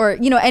Bullock or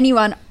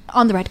anyone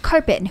on the red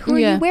carpet, and who are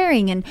you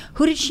wearing, and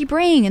who did she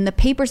bring, and the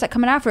papers that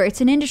come after her, it's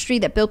an industry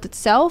that built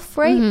itself,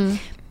 right?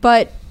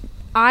 But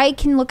I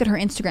can look at her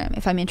Instagram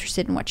if I'm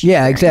interested in what she's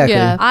wearing. Exactly.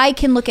 I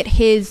can look at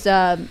his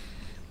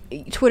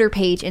Twitter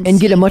page and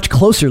get a much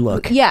closer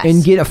look. Yes.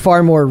 And get a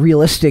far more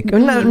realistic,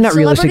 not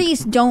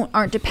celebrities realistic.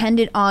 aren't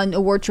dependent on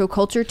award show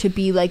culture to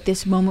be like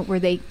this moment where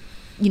they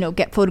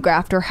get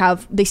photographed or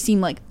they seem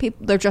like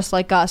people, they're just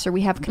like us, or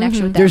we have a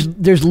connection with them.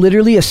 There's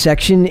literally a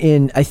section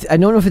in I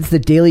don't know if it's the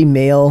Daily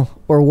Mail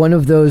or one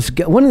of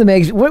the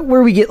magazines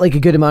where we get like a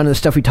good amount of the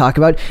stuff we talk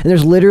about, and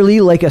there's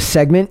literally like a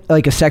segment,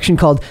 like a section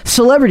called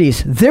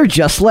Celebrities, They're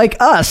Just Like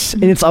Us,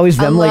 and it's always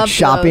them like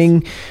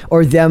shopping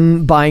or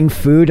them buying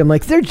food. I'm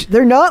like,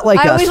 they're not like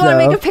us. I always want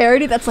to make a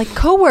parody that's like,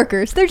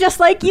 coworkers, they're just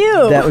like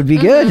you. That would be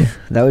good.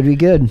 That would be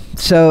good.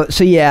 So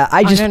yeah,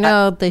 I don't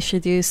know, they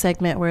should do a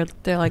segment where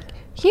they're like,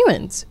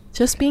 humans,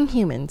 just being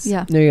humans.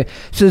 Yeah. There you go.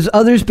 So there's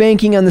others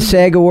banking on the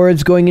SAG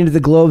Awards going into the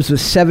Globes with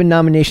 7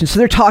 nominations. So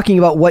they're talking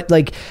about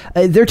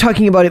they're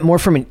talking about it more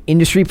from an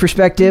industry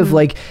perspective.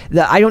 Like,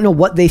 I don't know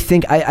what they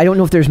think. I don't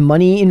know if there's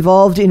money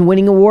involved in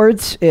winning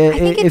awards.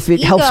 If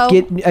it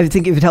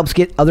helps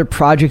get other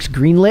projects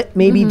greenlit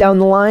maybe down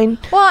the line.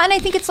 Well, and I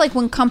think it's like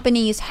when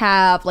companies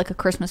have like a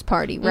Christmas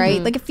party,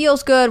 right? Like, it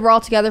feels good. We're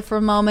all together for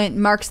a moment.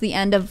 Marks the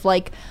end of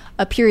like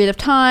a period of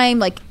time.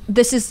 Like,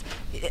 this is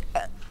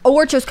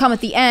award shows come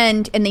at the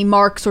end and they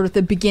mark sort of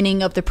the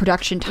beginning of the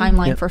production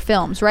timeline for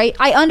films, right?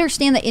 I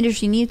understand that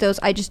industry needs those.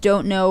 I just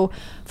don't know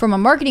from a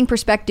marketing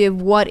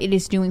perspective what it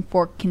is doing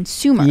for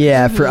consumers.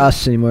 Yeah, for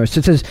us anymore. So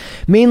it says,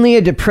 mainly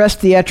a depressed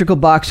theatrical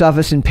box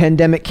office and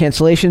pandemic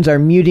cancellations are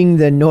muting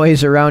the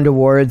noise around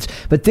awards,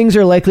 but things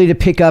are likely to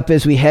pick up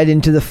as we head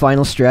into the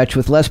final stretch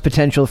with less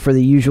potential for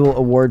the usual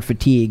award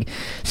fatigue.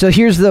 So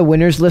here's the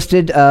winners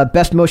listed.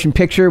 Best motion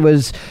picture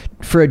was,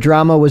 for a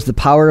drama, was The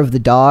Power of the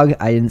Dog.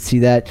 I didn't see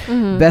that.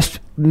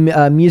 Best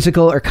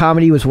musical or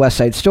comedy was West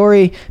Side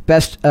Story.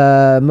 Best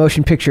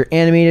motion picture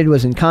animated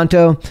was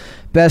Encanto.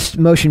 Best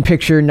motion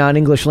picture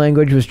non-English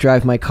language was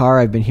Drive My Car.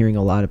 I've been hearing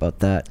a lot about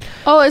that.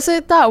 Oh, is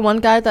it that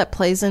one guy that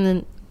plays in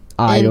the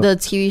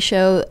TV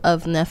show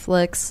of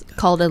Netflix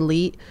called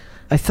Elite?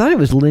 I thought it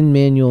was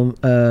Lin-Manuel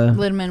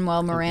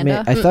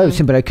Miranda. I thought it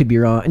was him, but I could be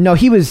wrong. No,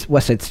 he was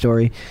West Side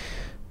Story.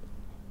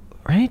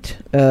 Right?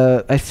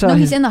 I saw. No,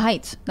 he's In the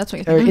Heights. That's what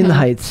you're thinking. In the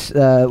Heights,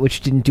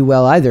 which didn't do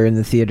well either in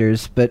the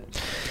theaters, but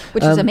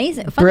which is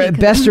amazing. Funny,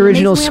 best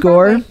original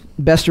score.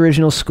 Best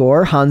original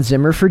score, Hans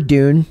Zimmer for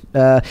Dune.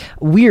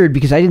 Weird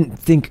because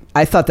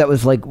I thought that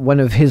was like one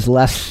of his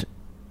less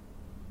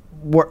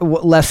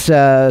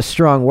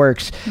strong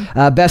works.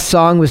 Best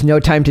song was No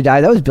Time to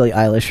Die. That was Billie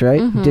Eilish,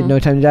 right? Did No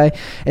Time to Die.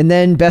 And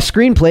then best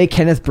screenplay,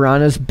 Kenneth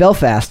Branagh's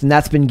Belfast, and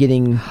that's been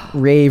getting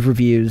rave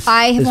reviews.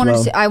 I want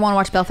to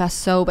watch Belfast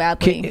so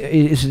badly.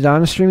 Is it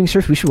on a streaming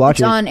service? We should watch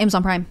it. It's on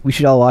Amazon Prime. We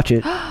should all watch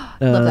it.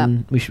 Love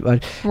that. We should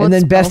watch. And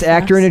then best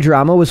actor in a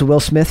drama was Will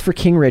Smith for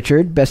King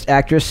Richard. Best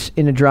actress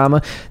in a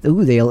drama.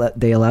 Ooh, they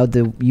allowed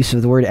the use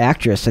of the word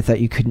actress. I thought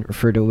you couldn't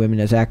refer to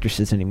women as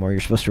actresses anymore. You're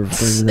supposed to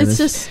refer to them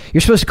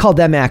you're supposed to call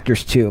them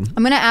actors too.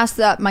 I'm going to ask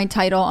that my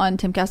title on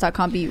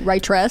timcast.com be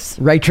Writress.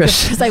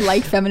 Writress. Because I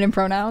like feminine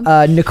pronouns.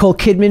 Nicole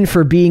Kidman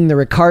for Being the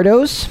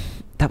Ricardos.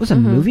 That was a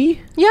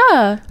movie?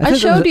 Yeah, I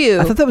showed you.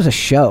 I thought that was a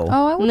show.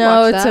 Oh, I would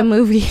No, watch it's that. a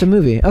movie. It's a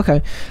movie.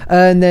 Okay.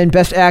 And then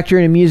best actor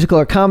in a musical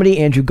or comedy,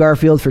 Andrew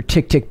Garfield for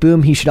Tick, Tick,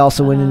 Boom. He should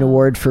also win an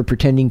award for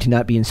pretending to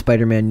not be in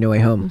Spider-Man No Way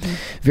Home.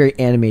 Very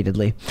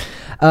animatedly.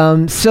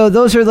 So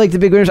those are like the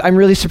big winners. I'm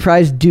really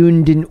surprised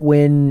Dune didn't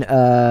win.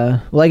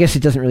 Well, I guess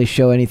it doesn't really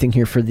show anything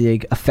here for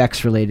the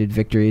effects-related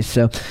victories.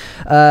 So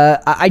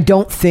I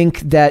don't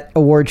think that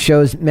award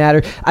shows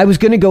matter. I was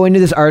going to go into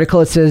this article.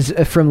 It says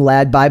from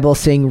Lad Bible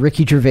saying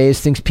Ricky Gervais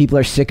thinks people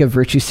are sick of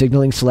virtue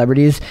signaling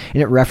celebrities,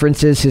 and it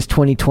references his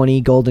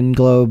 2020 Golden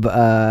Globe,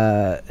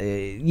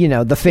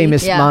 the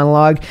famous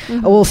monologue.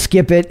 We'll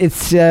skip it.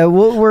 It's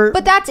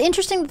But that's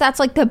interesting. That's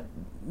like the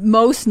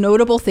most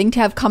notable thing to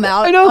have come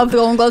out of the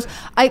Golden Globes.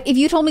 If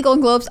you told me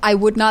Golden Globes, I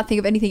would not think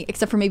of anything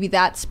except for maybe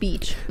that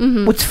speech.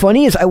 What's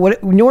funny is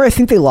where I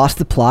think they lost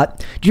the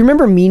plot. Do you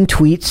remember mean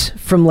tweets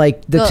from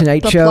like the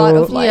Tonight Show? Plot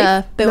of life.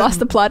 Yeah, they lost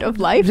the plot of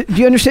life. Do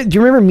you understand? Do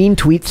you remember mean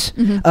tweets?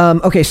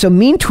 Okay, so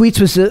mean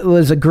tweets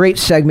was a great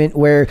segment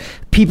where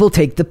people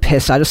take the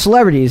piss out of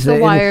celebrities. The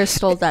Wire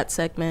stole that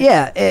segment.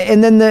 Yeah,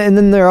 and then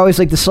they're always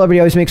like the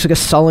celebrity always makes like a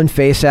sullen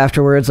face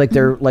afterwards, like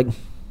they're like.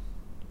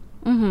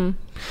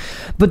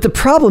 But the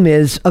problem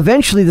is,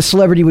 eventually the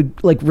celebrity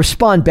would like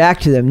respond back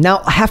to them. Now,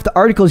 half the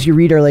articles you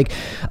read are like,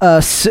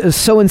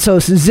 so-and-so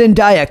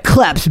Zendaya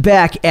claps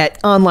back at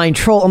online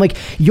troll. I'm like,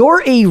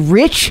 you're a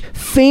rich,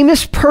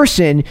 famous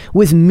person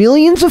with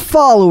millions of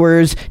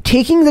followers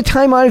taking the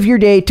time out of your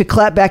day to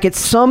clap back at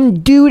some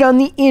dude on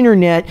the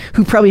internet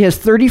who probably has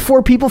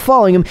 34 people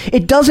following him.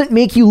 It doesn't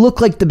make you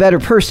look like the better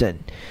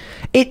person.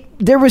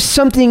 There was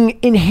something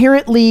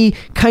inherently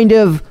kind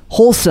of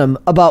wholesome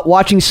about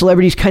watching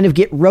celebrities kind of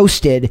get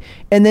roasted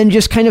and then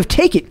just kind of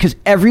take it, because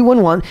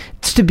everyone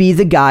wants to be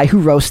the guy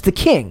who roasts the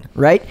king,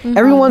 right?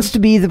 Everyone wants to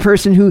be the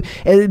person who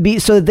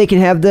so that they can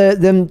have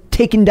them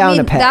taken down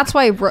a peg. That's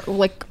why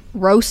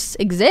roasts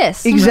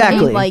exist.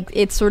 Exactly. Right? Like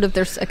it's sort of,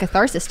 there's a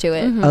catharsis to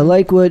it. I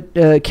like what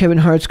Kevin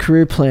Hart's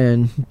career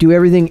plan: do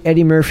everything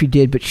Eddie Murphy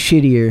did but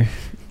shittier.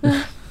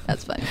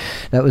 That's funny.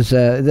 That was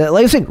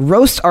like I said,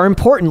 roasts are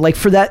important. Like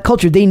for that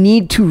culture, they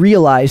need to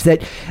realize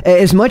that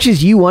as much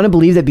as you want to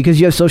believe that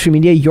because you have social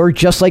media, you're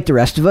just like the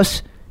rest of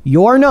us,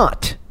 you're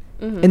not,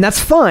 and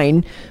that's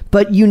fine.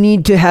 But you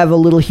need to have a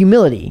little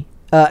humility,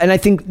 and I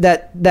think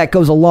that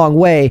goes a long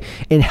way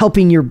in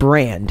helping your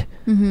brand.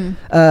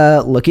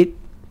 Look at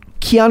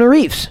Keanu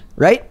Reeves,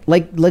 right?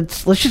 Like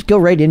let's just go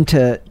right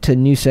into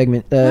new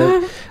segment.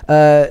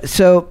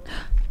 So.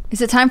 Is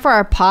it time for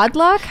our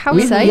podluck? How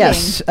exciting!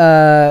 Yes,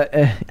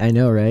 I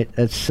know, right?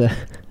 That's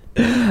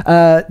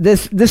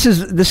this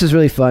is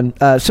really fun.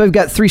 So I've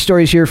got 3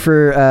 stories here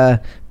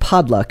for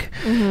podluck.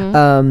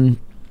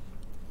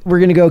 We're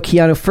gonna go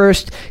Keanu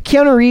first.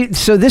 Keanu Reeves.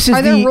 So this is.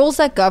 Are there rules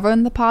that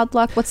govern the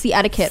podluck? What's the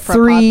etiquette for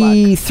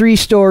podluck? 3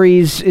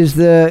 stories is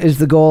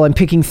the goal. I'm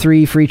picking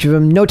 3 for each of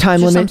them. No time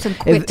limit.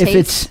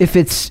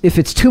 If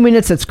it's 2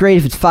 minutes, that's great.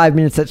 If it's 5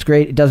 minutes, that's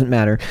great. It doesn't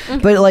matter.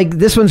 But like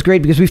this one's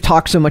great because we've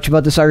talked so much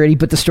about this already.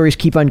 But the stories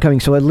keep on coming.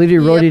 So I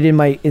literally wrote it in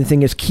my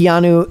thing as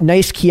Keanu.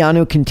 Nice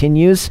Keanu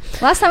continues.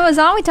 Last time I was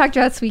on, we talked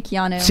about sweet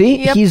Keanu. See,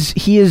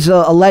 he is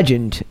a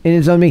legend in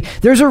his own way.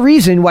 There's a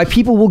reason why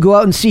people will go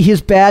out and see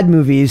his bad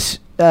movies.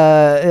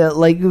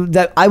 like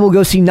that I will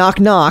go see Knock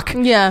Knock.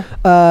 Yeah.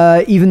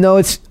 Even though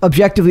it's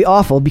objectively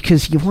awful,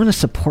 because you want to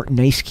support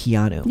nice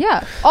Keanu.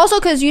 Yeah. Also,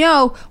 because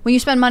when you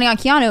spend money on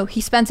Keanu,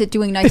 he spends it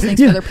doing nice things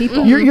for other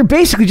people. You're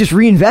basically just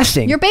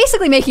reinvesting. You're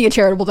basically making a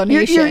charitable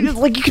donation.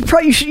 Like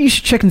you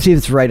should check and see if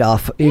it's right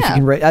off. If you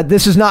can write.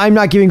 I'm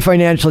not giving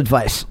financial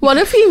advice. What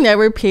if he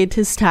never paid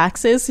his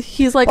taxes?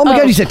 He's like, oh my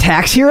god, he's a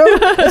tax hero.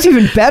 That's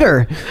even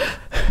better.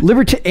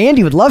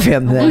 Andy would love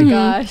him. Then. Oh my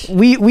gosh.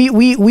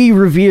 We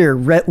revere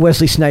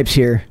Wesley Snipes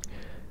here.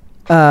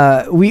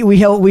 We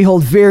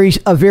hold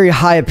a very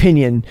high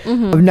opinion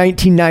of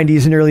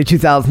 1990s and early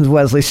 2000s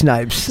Wesley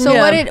Snipes. So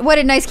what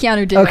did nice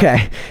Keanu do?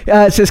 Okay,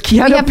 it says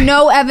Keanu. We have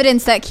no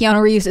evidence that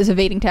Keanu Reeves is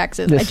evading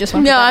taxes. I just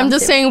want to I'm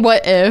just saying,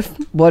 what if?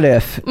 What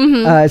if?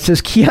 It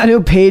says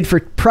Keanu paid for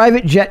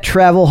private jet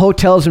travel,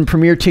 hotels, and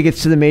premiere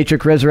tickets to the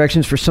Matrix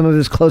Resurrections for some of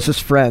his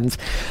closest friends.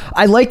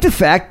 I like the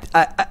fact.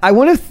 I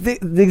want to think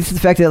the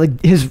fact that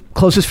like his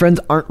closest friends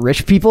aren't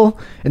rich people,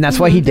 and that's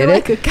why he did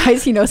it. Like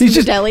guys he knows from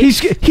the deli.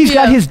 He's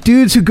got his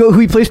dudes who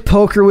he plays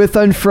poker with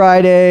on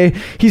Friday.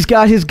 He's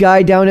got his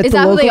guy down at Is the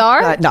that local. Who they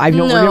are?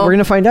 No. We're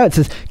gonna find out. It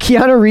says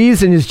Keanu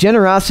Reeves and his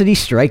generosity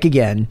strike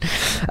again.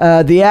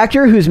 The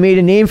actor, who's made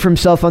a name for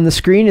himself on the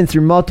screen and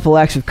through multiple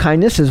acts of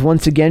kindness, has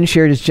once again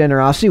shared his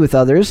generosity with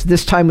others.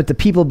 This time with the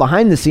people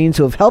behind the scenes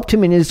who have helped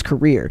him in his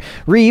career.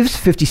 Reeves,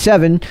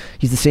 57.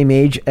 He's the same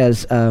age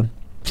as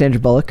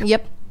Sandra Bullock.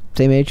 Yep.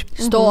 Same age.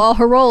 Stole all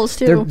her roles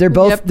too. They're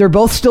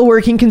both still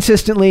working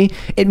consistently.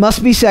 It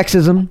must be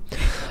sexism.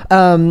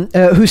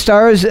 Who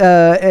stars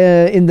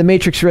in The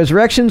Matrix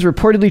Resurrections,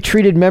 reportedly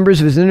treated members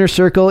of his inner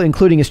circle,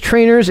 including his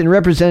trainers and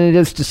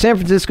representatives, to San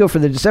Francisco for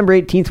the December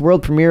 18th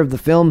world premiere of the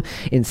film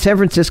in San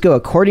Francisco,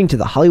 according to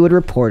The Hollywood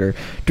Reporter.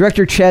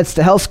 Director Chad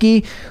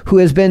Stahelski, who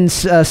has been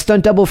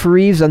stunt double for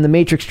Reeves on the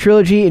Matrix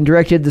trilogy and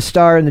directed the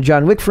star in the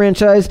John Wick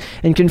franchise,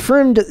 and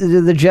confirmed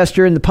the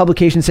gesture in the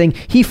publication, saying,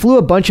 "He flew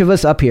a bunch of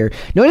us up here."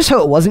 Notice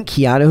how it wasn't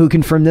Keanu who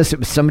confirmed this, it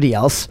was somebody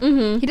else.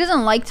 He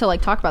doesn't like to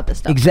talk about this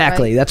stuff.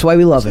 Exactly. Right? That's why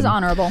we love him. This is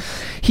honorable.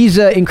 He's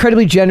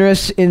incredibly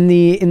generous. In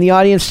the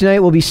audience tonight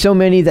will be so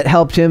many that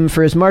helped him,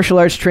 for his martial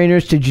arts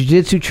trainers to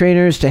jiu-jitsu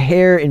trainers to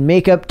hair and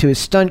makeup to his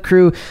stunt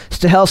crew.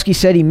 Stahelski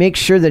said he makes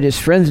sure that his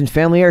friends and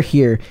family are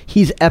here.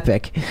 He's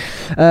epic.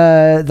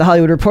 The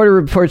Hollywood Reporter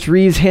reports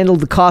Reeves handled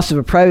the cost of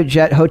a private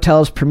jet,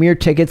 hotels, premiere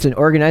tickets, and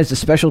organized a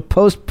special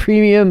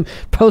post-premiere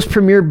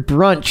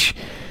brunch.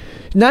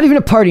 Not even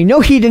a party. No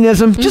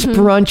hedonism. Just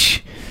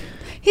brunch.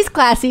 He's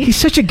classy. He's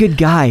such a good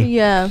guy.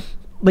 Yeah.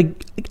 Like,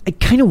 I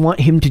kind of want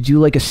him to do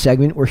like a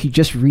segment where he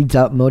just reads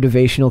out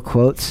motivational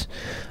quotes.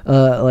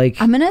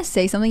 I'm gonna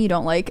say something you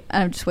don't like,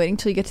 and I'm just waiting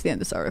till you get to the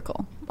end of this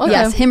article. Okay.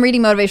 Yes, him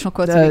reading motivational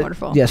quotes would be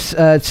wonderful. Yes,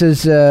 it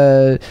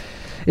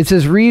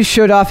says Reeves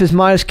showed off his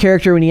modest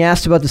character when he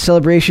asked about the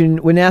celebration.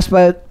 When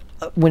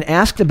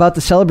asked about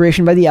the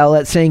celebration by the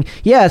outlet, saying,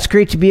 "Yeah, it's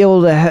great to be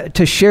able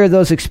to share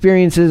those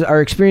experiences,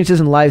 our experiences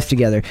and lives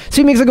together." So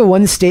he makes like a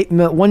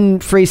one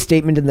phrase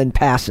statement, and then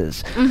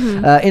passes.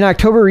 In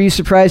October, Reeves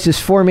surprised his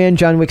 4-man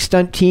John Wick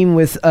stunt team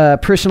with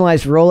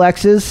personalized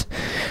Rolexes.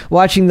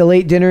 Watching the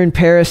late dinner in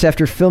Paris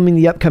after filming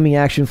the upcoming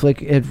action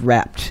flick had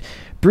wrapped.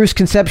 Bruce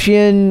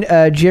Concepcion,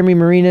 Jeremy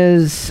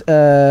Marinas,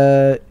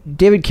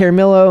 David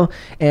Caramillo,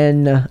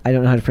 and I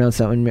don't know how to pronounce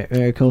that one.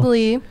 Miracle.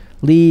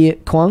 Lee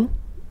Kwang.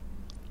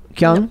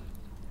 Kyung?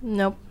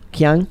 Nope.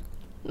 Kyung?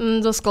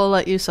 Just gonna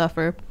let you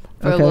suffer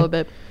for a little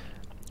bit.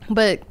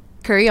 But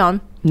carry on.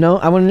 No,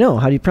 I want to know.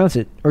 How do you pronounce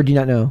it? Or do you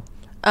not know?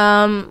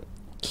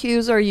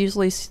 Q's are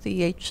usually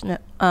CH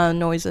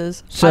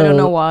noises. So, I don't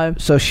know why.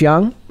 So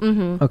Xiang?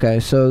 Mm-hmm. Okay,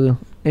 so...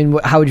 And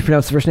how would you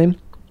pronounce the first name?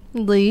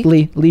 Lee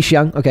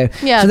Xiang. Okay.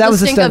 Yeah, so that was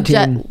the think stunt of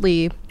team. Jet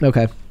Li.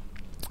 Okay.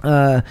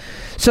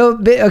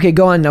 Okay,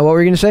 go on now. What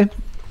were you going to say?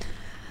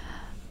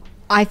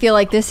 I feel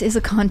like this is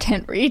a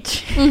content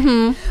reach.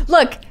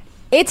 Look,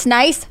 it's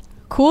nice,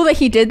 cool that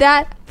he did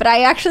that, but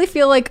I actually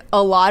feel like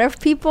a lot of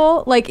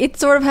people, like, it's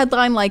sort of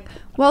headline like,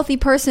 wealthy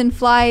person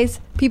flies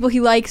people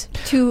he likes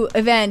to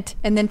event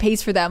and then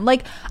pays for them.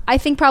 Like, I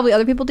think probably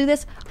other people do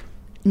this.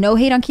 No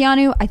hate on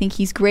Keanu. I think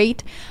he's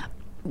great.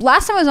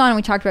 Last time I was on and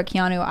we talked about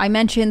Keanu, I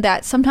mentioned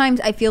that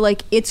sometimes I feel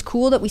like it's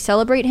cool that we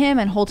celebrate him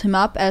and hold him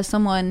up as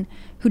someone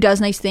who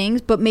does nice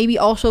things, but maybe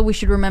also we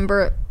should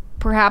remember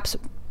perhaps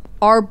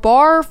our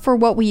bar for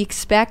what we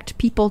expect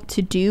people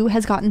to do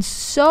has gotten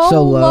so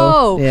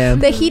low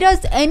that he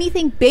does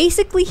anything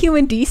basically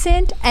human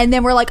decent, and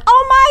then we're like,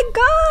 oh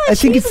my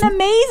gosh, he's an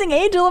amazing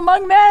angel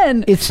among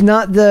men. It's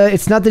not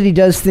that he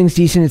does things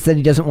decent, it's that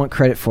he doesn't want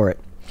credit for it.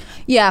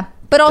 Yeah.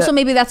 But also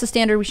maybe that's a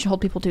standard we should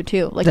hold people to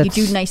too. Like, you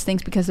do nice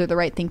things because they're the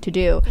right thing to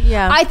do.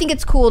 Yeah. I think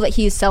it's cool that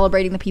he's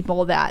celebrating the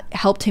people that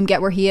helped him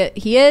get where he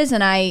is,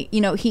 and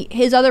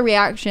his other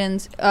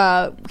reactions,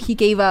 he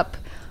gave up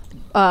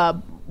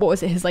what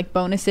was it, his like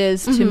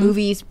bonuses to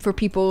movies for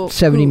people,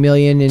 70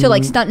 million to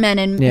like stuntmen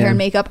and hair and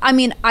makeup. I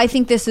mean, I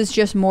think this is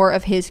just more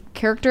of his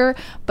character,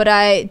 but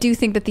I do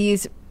think that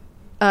these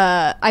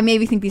I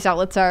maybe think these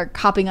outlets are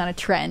hopping on a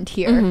trend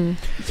here.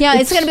 Yeah,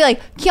 it's going to be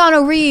like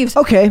Keanu Reeves.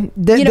 Okay.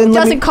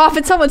 Doesn't cough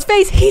in someone's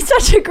face. He's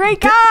such a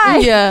great guy.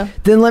 Yeah.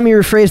 Then let me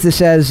rephrase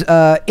this as,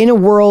 in a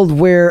world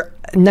where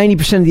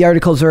 90% of the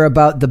articles are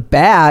about the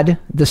bad,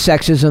 the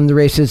sexism, the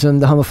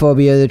racism, the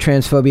homophobia, the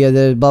transphobia,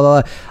 the blah,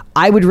 blah, blah.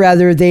 I would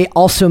rather they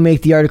also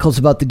make the articles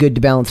about the good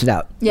to balance it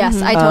out.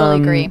 Yes, I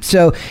totally agree.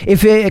 So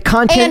if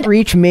content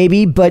reach,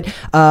 maybe, but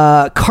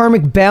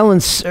karmic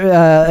balance,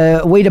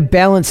 way to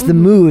balance the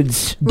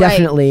moods,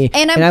 definitely,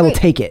 and I will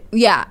take it.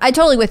 Yeah, I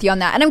totally with you on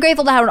that. And I'm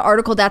grateful to have an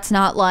article that's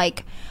not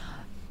like,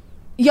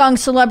 young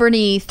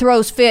celebrity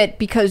throws fit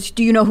because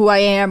do you know who I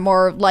am,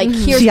 or like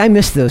here's. See, I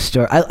miss those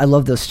stories. I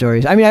love those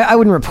stories. I mean, I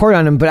wouldn't report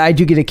on them, but I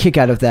do get a kick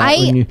out of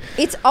that.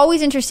 It's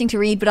always interesting to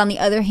read, but on the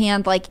other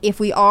hand, like if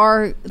we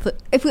are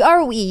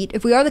what we eat,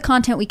 if we are the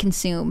content we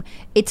consume,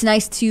 it's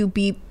nice to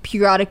be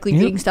periodically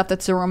reading stuff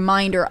that's a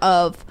reminder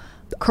of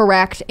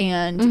correct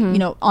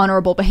and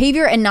honorable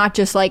behavior, and not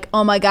just like,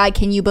 oh my god,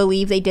 can you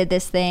believe they did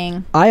this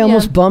thing. I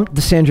almost bumped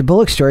the Sandra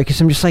Bullock story because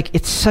I'm just like,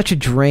 it's such a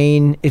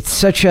drain, it's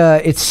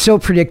so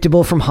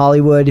predictable from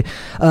Hollywood.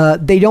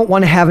 They don't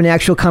want to have an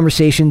actual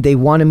conversation, they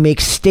want to make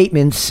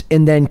statements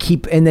and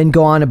then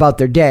go on about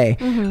their day,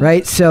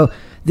 right? So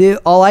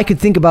all I could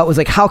think about was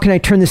like, how can I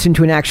turn this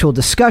into an actual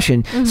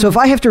discussion? So if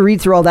I have to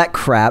read through all that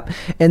crap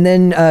and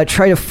then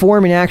try to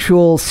form an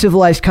actual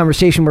civilized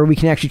conversation where we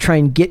can actually try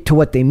and get to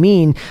what they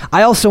mean,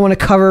 I also want to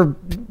cover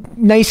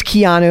nice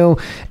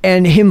Keanu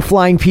and him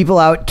flying people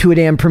out to a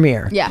damn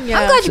premiere. Yeah. I'm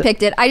glad you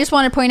picked it. I just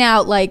want to point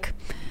out, like,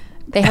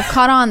 they have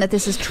caught on that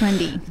this is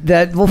trendy.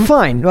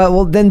 Fine.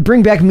 Well, then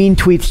bring back mean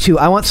tweets too.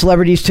 I want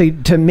celebrities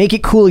to make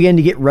it cool again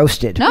to get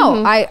roasted.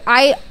 No,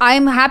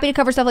 I'm happy to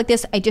cover stuff like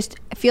this. I just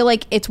feel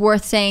like it's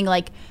worth saying,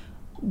 like,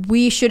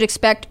 we should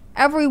expect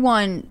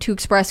everyone to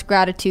express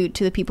gratitude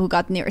to the people who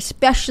got them there,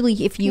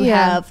 especially if you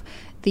have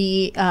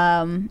the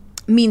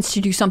means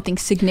to do something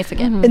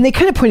significant. And they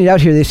kind of pointed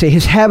out here, they say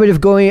his habit of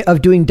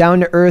doing down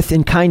to earth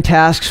and kind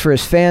tasks for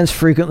his fans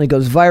frequently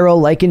goes viral,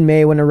 like in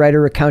May when a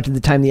writer recounted the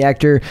time the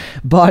actor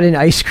bought an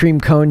ice cream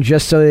cone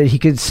just so that he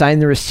could sign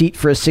the receipt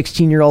for a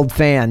 16-year-old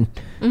fan.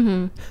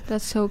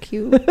 That's so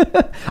cute.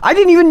 I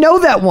didn't even know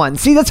that one.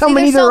 See, that's how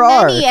many there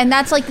are. And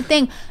that's like the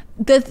thing.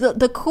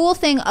 The cool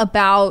thing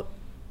about,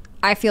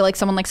 I feel like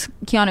someone like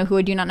Keanu, who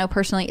I do not know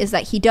personally, is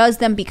that he does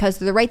them because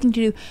they're the right thing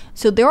to do.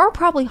 So there are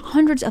probably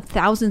hundreds of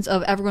thousands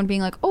of everyone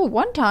being like, oh,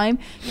 one time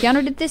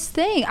Keanu did this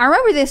thing. I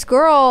remember this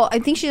girl, I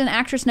think she's an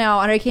actress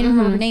now, and I can't even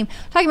remember her name,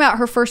 talking about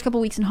her first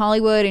couple weeks in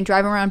Hollywood and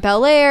driving around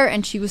Bel Air,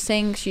 and she was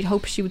saying she'd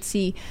hoped she would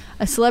see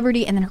a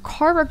celebrity, and then her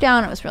car broke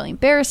down, and it was really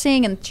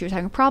embarrassing, and she was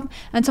having a problem,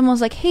 and someone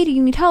was like, hey, do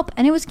you need help?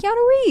 And it was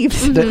Keanu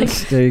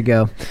Reeves. There you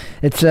go.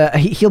 It's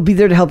he'll be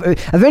there to help.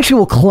 Eventually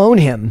we'll clone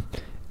him.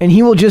 And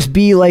he will just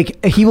be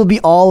like, he will be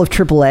all of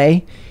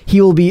AAA.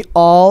 He will be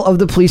all of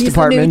the police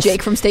departments. The new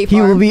Jake from State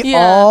Farm. He will be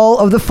all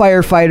of the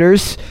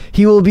firefighters.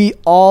 He will be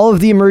all of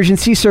the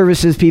emergency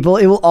services people.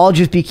 It will all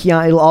just be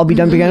Keanu. It'll all be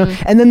done by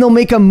Keanu. And then they'll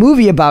make a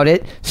movie about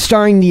it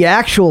starring the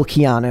actual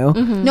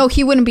Keanu. No,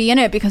 he wouldn't be in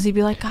it because he'd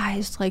be like,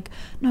 guys, like,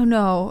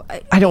 no.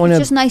 I don't want to.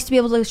 It's just nice to be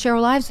able to share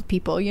our lives with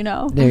people, you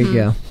know? There you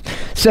go.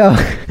 So,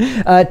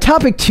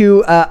 topic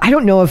 2. I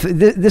don't know if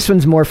this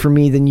one's more for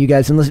me than you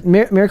guys. Unless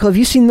Miracle, have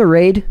you seen The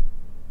Raid?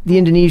 The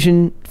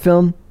Indonesian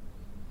film?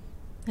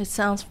 It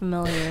sounds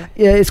familiar.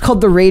 Yeah, it's called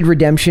The Raid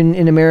Redemption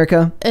in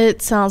America.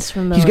 It sounds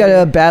familiar. He's got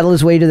to battle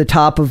his way to the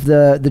top of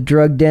the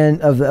drug den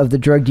of the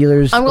drug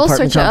dealers. I'm going to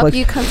search complex. up.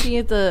 You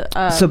continue the.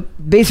 So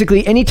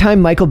basically,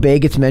 anytime Michael Bay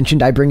gets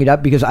mentioned, I bring it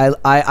up because I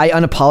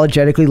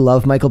unapologetically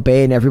love Michael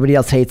Bay and everybody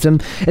else hates him.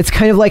 It's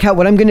kind of like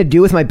what I'm going to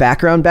do with my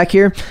background back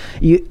here.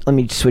 Let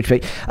me switch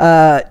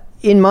back.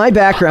 In my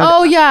background.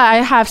 Oh yeah, I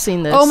have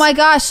seen this. Oh my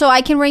gosh! So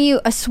I can bring you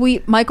a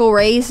sweet Michael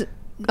Ray's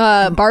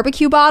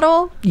barbecue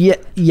bottle.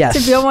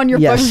 Yes. To go on your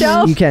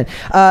bookshelf. You can.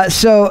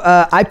 So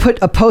I put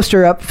a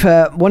poster up.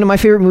 One of my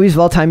favorite movies of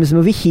all time is the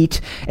movie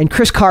Heat, and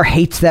Chris Carr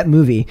hates that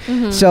movie.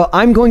 So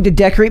I'm going to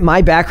decorate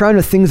my background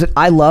with things that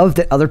I love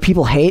that other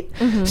people hate.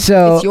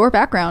 So it's your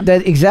background.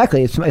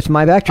 Exactly. It's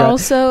my background.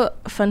 Also,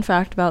 fun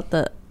fact about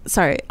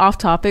off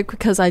topic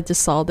because I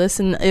just saw this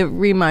and it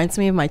reminds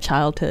me of my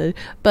childhood.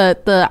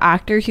 But the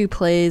actor who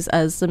plays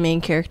as the main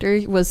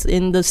character was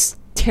in this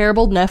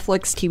terrible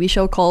Netflix TV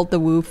show called The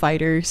Woo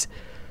Fighters.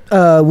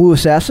 Woo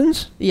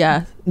Assassins?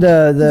 Yeah.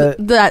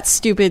 That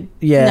stupid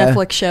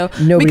Netflix show.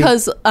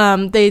 Because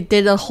they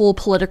did a whole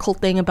political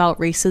thing about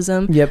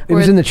racism. Yep. It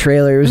was in the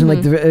trailer. It was in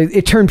like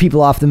it turned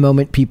people off the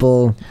moment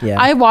people. Yeah.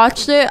 I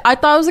watched it. I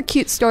thought it was a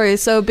cute story.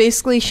 So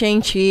basically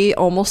Shang-Chi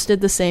almost did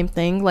the same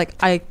thing. Like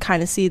I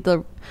kind of see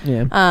the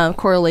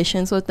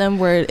correlations with them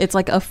where it's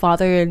like a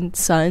father and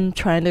son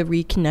trying to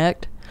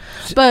reconnect.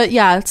 But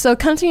yeah, so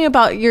continue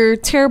about your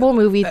terrible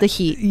movie, The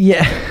Heat.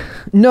 Yeah.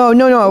 No.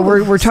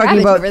 We're talking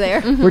about over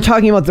there. We're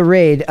talking about The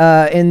Raid,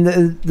 and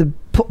the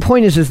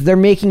point is they're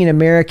making an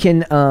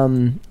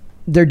American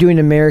they're doing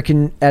an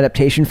American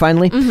adaptation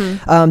finally.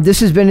 This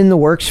has been in the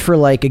works for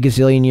like a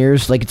gazillion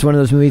years. Like it's one of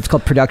those movies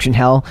called Production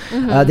Hell.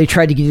 They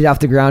tried to get it off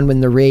the ground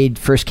when The Raid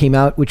first came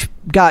out, which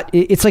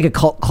it's like a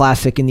cult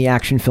classic in the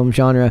action film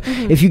genre.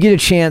 If you get a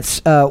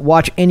chance,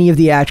 watch any of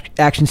the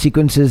action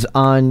sequences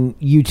on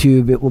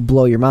YouTube. It will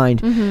blow your mind.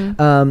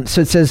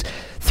 So it says,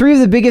 three of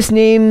the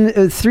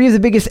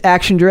biggest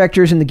action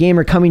directors in the game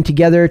are coming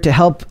together to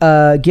help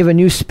give a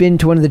new spin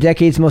to one of the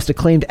decade's most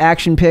acclaimed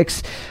action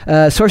picks.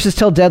 Sources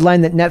tell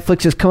Deadline that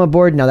Netflix has come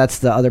aboard. Now that's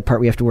the other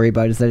part we have to worry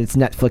about, is that it's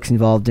Netflix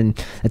involved,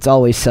 and it's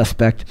always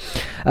suspect.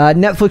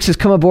 Netflix has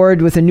come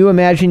aboard with a new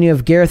imagining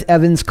of Gareth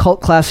Evans'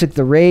 cult classic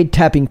The Raid,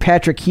 tapping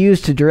Patrick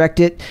Hughes to direct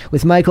it,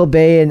 with Michael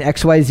Bay and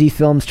XYZ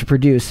Films to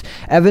produce.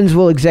 Evans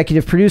will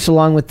executive produce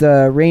along with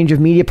the range of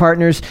media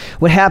partners.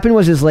 What happened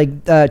was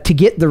to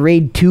get The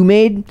Raid 2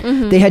 made,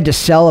 they had to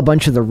sell a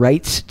bunch of the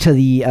rights to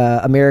the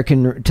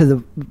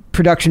the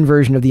production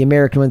version of the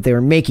American one that they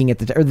were making at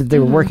the or that they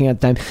were working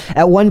at the time.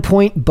 At one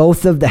point,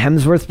 both of the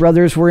Hemsworth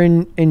brothers were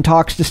in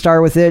talks to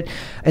star with it,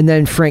 and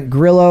then Frank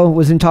Grillo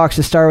was in talks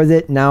to star with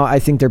it. Now I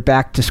think they're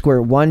back to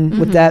square one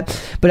with that.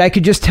 But I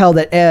could just tell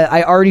that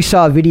I already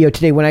saw a video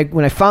today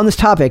when I found this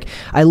topic.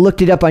 I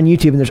looked it up on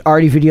YouTube, and there's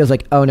already videos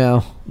like, oh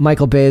no,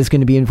 Michael Bay is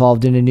going to be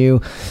involved in a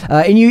new,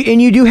 and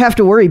you do have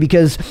to worry,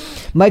 because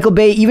Michael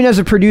Bay, even as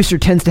a producer,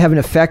 tends to have an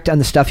effect on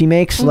the stuff he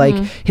makes. Like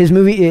his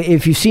movie,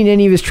 if you've seen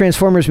any of his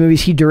Transformers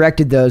movies, he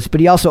directed those, but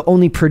he also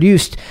only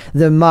produced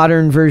the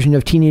modern version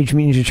of Teenage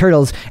Mutant Ninja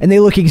Turtles, and they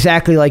look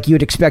exactly like you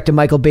would expect a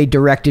Michael Bay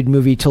directed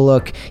movie to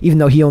look, even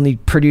though he only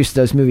produced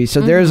those movies.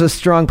 So there's a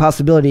strong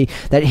possibility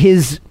that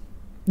his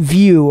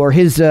view or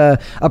his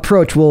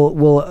approach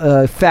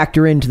will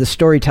factor into the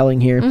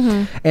storytelling here,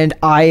 and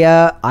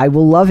I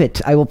will love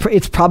it.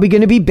 It's probably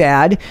going to be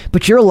bad,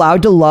 but you're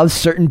allowed to love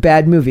certain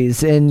bad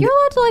movies, and you're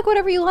allowed to like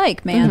whatever you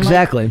like, man.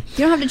 Exactly. Like,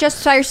 you don't have to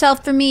justify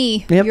yourself for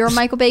me. Yep. You're a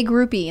Michael Bay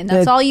groupie, and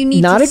that's all you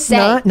need to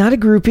say. Not a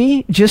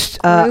groupie. Just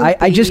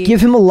I just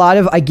give him a lot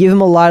of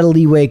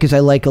leeway, because I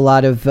like a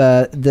lot of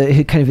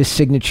the kind of his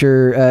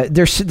signature.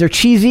 They're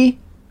cheesy,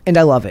 and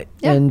I love it.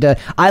 Yep. And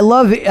I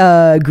love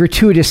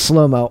gratuitous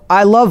slow-mo.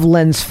 I love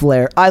lens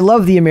flare. I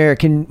love the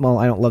American, well,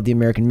 I don't love the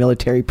American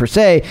military per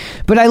se,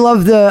 but I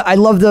love the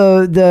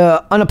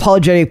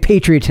unapologetic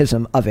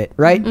patriotism of it,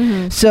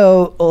 right?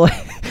 So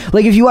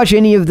like if you watch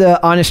any of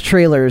the honest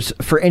trailers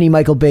for any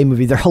Michael Bay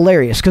movie, they're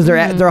hilarious, because they're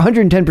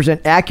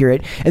 110%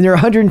 accurate, and they're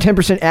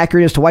 110%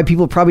 accurate as to why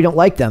people probably don't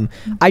like them.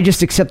 I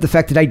just accept the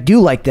fact that I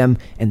do like them,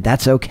 and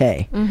that's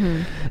okay.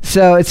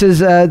 So it says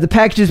the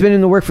package has been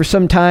in the work for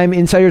some time.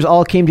 Insiders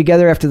all came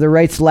together after the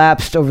rights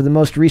lapsed over the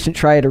most recent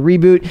try at a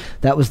reboot.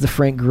 That was the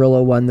Frank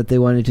Grillo one that they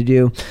wanted to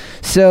do.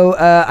 So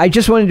I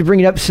just wanted to bring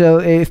it up. So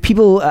if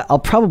people, I'll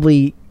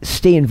probably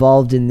stay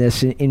involved in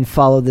this and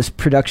follow this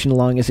production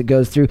along as it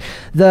goes through.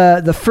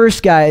 The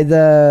first guy,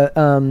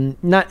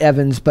 not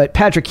Evans, but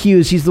Patrick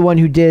Hughes, he's the one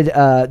who did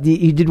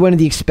he did one of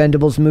the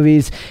Expendables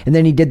movies, and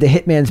then he did The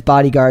Hitman's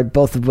Bodyguard,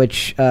 both of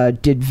which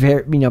did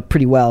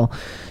pretty well.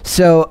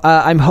 So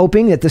I'm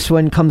hoping that this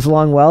one comes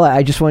along well.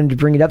 I just wanted to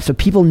bring it up so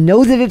people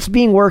know that it's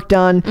being worked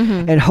on,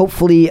 and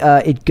hopefully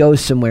it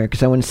goes somewhere,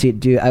 because I want to see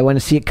it I want to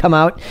see it come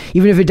out,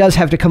 even if it does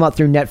have to come out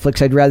through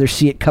Netflix. I'd rather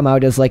see it come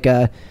out as like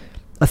a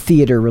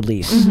theater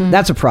release.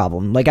 That's a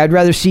problem. Like, I'd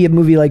rather see a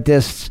movie like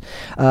this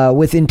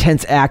with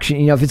intense action.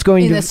 If it's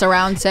going in the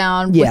surround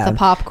sound with the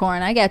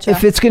popcorn. I get you.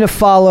 If it's going to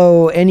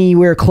follow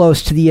anywhere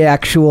close to the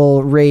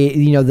actual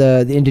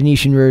the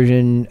Indonesian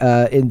version,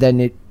 and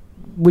then it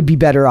would be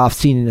better off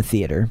seen in a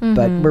theater.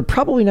 But we're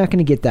probably not going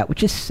to get that,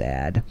 which is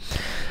sad.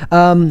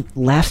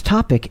 Last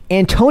topic.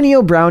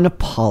 Antonio Brown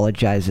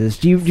apologizes.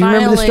 Do you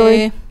remember the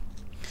story?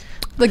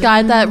 The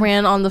guy that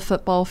ran on the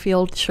football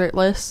field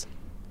shirtless.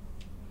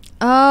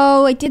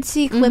 Oh, I did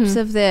see clips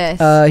of this.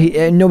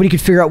 Nobody could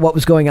figure out what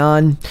was going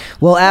on.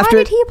 Well, why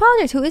did he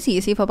apologize? Who is he?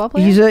 Is he a football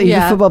player? He's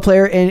a football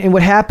player, and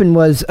what happened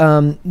was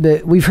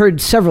we've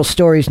heard several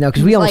stories now,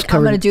 because we almost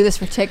covered. I'm going to do this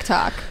for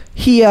TikTok.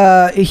 He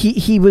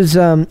was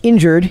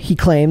injured, he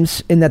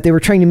claims, in that they were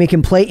trying to make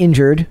him play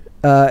injured.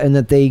 And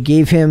that they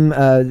gave him,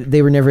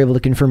 they were never able to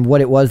confirm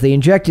what it was. They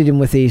injected him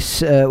with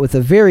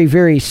a very,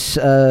 very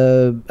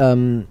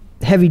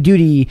heavy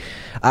duty,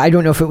 I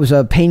don't know if it was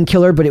a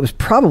painkiller, but it was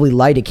probably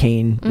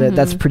lidocaine.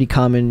 That's pretty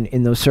common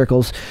in those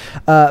circles.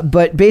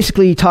 But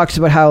basically he talks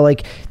about how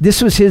like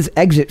this was his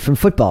exit from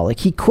football. Like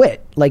he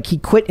quit. He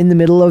quit in the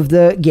middle of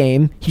the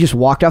game. He just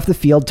walked off the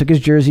field, took his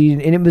jersey,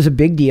 and it was a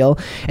big deal.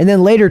 And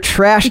then later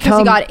trashed because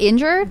he got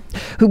injured?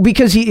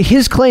 Because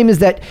his claim is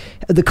that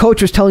the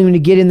coach was telling him to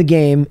get in the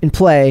game and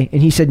play,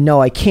 and he said,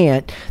 no, I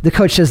can't. The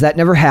coach says that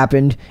never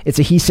happened. It's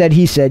a he said.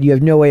 You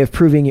have no way of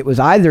proving it was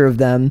either of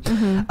them.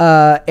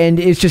 And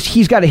it's just,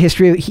 he's got a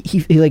history of,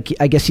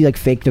 I guess he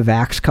faked a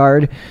vax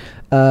card.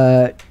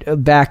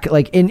 back,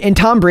 like, and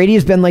Tom Brady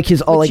has been like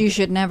his all, Which like, you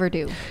should never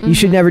do. you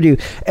should never do.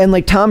 And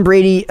like Tom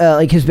Brady,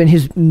 like, has been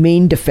his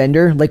main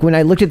defender. Like when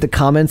I looked at the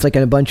comments, like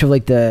on a bunch of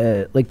like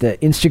the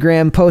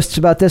Instagram posts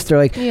about this, they're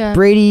like,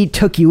 Brady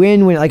took you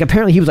in when, like,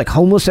 apparently he was like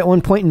homeless at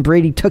one point, and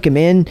Brady took him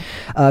in,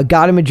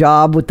 got him a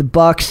job with the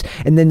Bucks,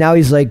 and then now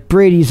he's like,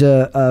 Brady's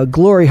a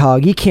glory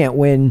hog. He can't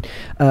win.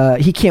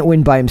 He can't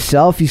win by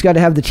himself. He's got to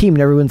have the team.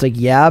 And everyone's like,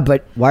 yeah,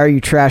 but why are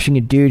you trashing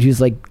a dude who's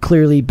like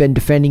clearly been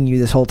defending you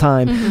this whole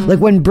time? Like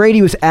when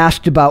Brady was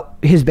asked about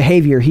his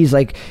behavior, he's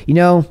like,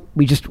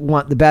 we just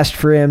want the best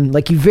for him.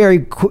 Like he very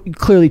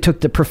clearly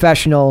took the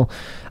professional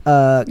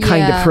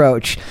kind of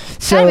approach.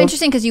 So kind of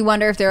interesting, because you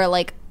wonder if there are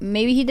like,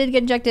 maybe he did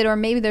get ejected, or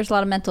maybe there's a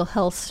lot of mental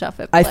health stuff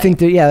at play. I think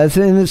that,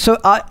 and so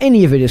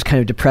any of it is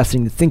kind of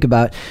depressing to think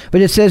about.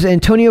 But it says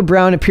Antonio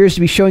Brown appears to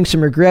be showing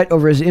some regret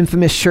over his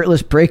infamous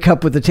shirtless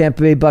breakup with the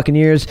Tampa Bay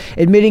Buccaneers,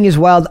 admitting his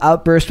wild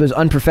outburst was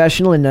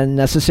unprofessional and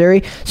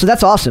unnecessary. So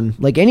that's awesome.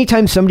 Like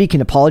anytime somebody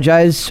can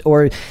apologize,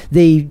 or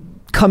they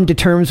come to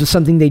terms with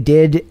something they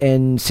did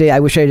and say, I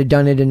wish I had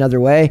done it another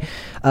way,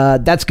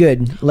 that's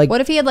good. Like,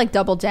 what if he had like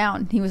doubled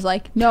down? He was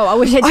like, no, I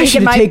wish I'd I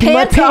should have taken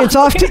my pants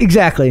off too.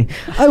 Exactly.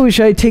 I wish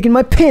I had taken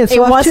my pants off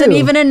too. It wasn't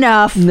even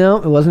enough. No,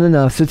 it wasn't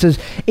enough. So it says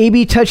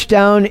AB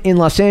touchdown in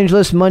Los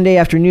Angeles Monday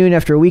afternoon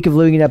after a week of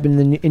living it up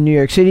in New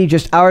York City.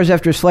 Just hours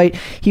after his flight,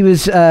 he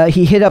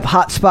hit up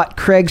Hotspot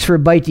Craig's for a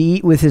bite to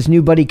eat with his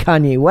new buddy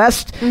Kanye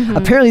West.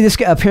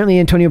 Apparently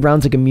Antonio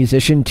Brown's like a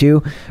musician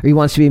too, or he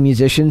wants to be a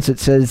musician. So it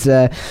says,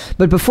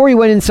 but before he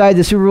went inside,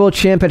 the Super Bowl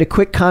champ had a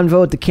quick convo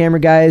with the camera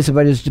guys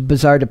about his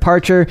bizarre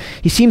departure.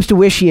 He seems to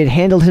wish he had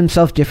handled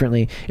himself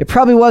differently. It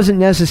probably wasn't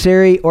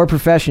necessary or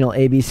professional,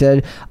 AB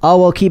said, all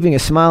while keeping a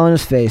smile on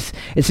his face.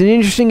 It's an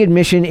interesting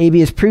admission.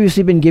 AB has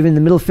previously been given the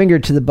middle finger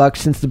to the Bucs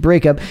since the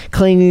breakup,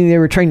 claiming they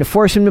were trying to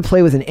force him to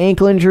play with an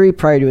ankle injury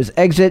prior to his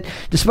exit.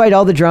 Despite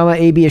all the drama,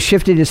 AB has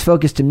shifted his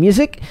focus to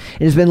music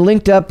and has been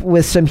linked up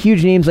with some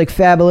huge names like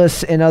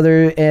Fabulous and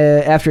other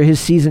after his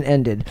season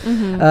ended.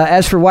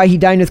 As for why he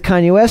dined with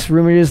Kanye West,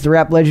 rumored is the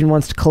rap legend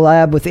wants to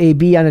collab with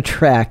AB on a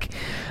track.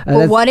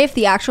 But what if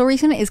the actual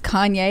reason is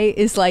Kanye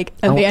is like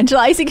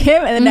evangelizing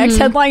him, and the next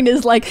headline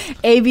is like,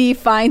 AB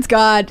finds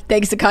God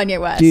thanks to Kanye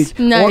West? Dude,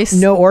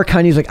 nice. Or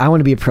Kanye's like, I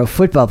want to be a pro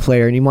football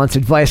player, and he wants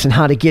advice on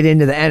how to get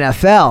into the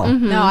NFL.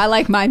 No, I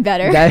like mine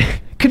better.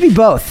 That could be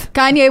both.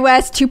 Kanye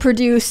West to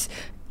produce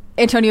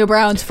Antonio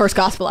Brown's first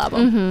gospel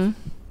album.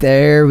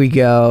 There we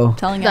go.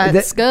 Telling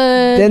That's good.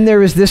 Then there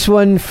was this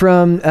one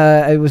from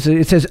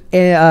it says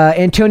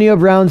Antonio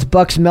Brown's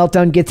Bucks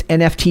meltdown gets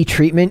NFT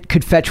treatment,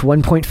 could fetch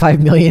 $1.5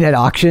 million at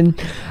auction.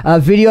 A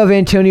video of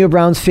Antonio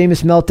Brown's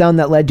famous meltdown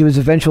that led to his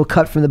eventual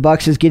cut from the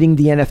Bucks is getting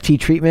the NFT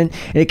treatment,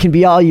 and it can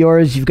be all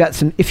yours.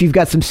 If you've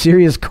got some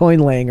serious coin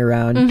laying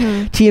around.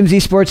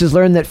 TMZ Sports has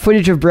learned that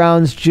footage of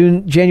Brown's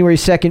January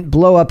 2nd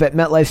blow up at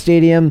MetLife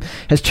Stadium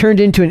has turned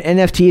into an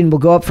NFT and will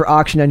go up for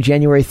auction on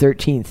January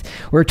 13th.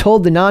 We're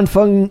told the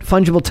non-fungible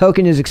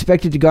token is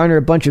expected to garner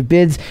a bunch of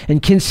bids,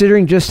 and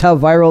considering just how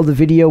viral the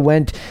video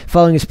went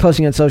following his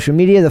posting on social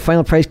media, the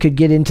final price could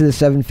get into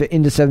seven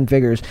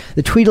figures.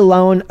 The tweet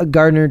alone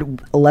garnered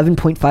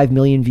 11.5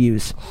 million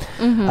views.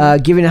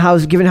 Given how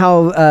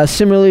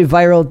similarly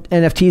viral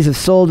NFTs have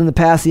sold in the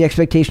past, the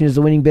expectation is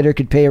the winning bidder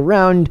could pay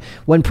around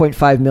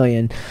 1.5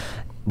 million.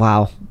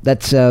 Wow,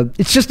 that's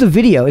it's just a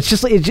video. It's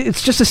just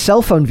a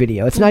cell phone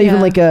video. It's not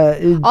even like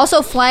a.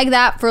 Also, flag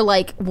that for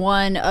like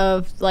one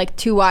of like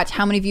to watch.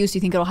 How many views do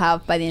you think it'll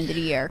have by the end of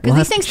the year? Because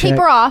these things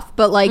taper off,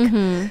 but like.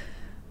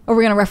 Are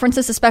we going to reference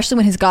this, especially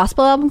when his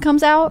gospel album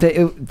comes out?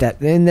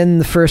 And then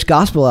the first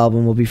gospel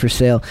album will be for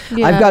sale.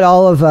 Yeah. I've got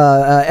all of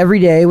every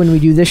day when we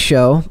do this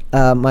show.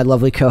 My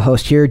lovely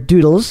co-host here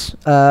doodles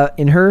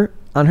on her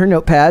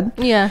notepad.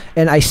 Yeah.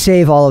 And I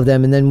save all of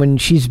them, and then when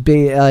she's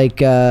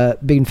big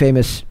and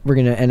famous, we're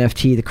gonna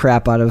NFT the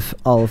crap out of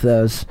all of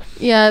those.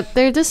 Yeah,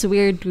 they're just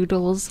weird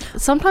doodles.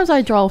 Sometimes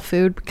I draw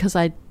food because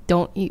I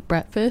don't eat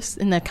breakfast,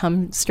 and I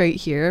come straight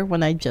here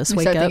when I just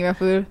wake up. Thinking about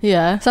food.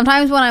 Yeah.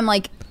 Sometimes when I'm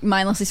like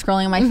mindlessly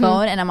scrolling on my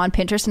phone and I'm on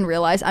Pinterest and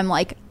realize I'm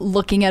like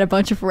looking at a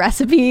bunch of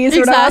recipes.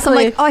 Exactly.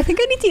 I'm like, oh, I think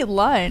I need to eat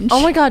lunch.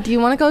 Oh my god, do you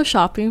want to go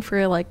shopping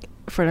for like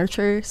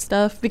furniture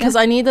stuff? Because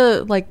I need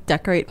to like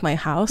decorate my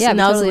house. Yeah, and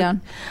totally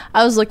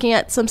I was looking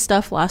at some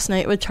stuff last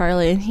night with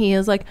Charlie, and he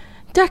is like,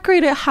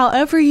 decorate it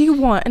however you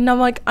want. And I'm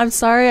like, I'm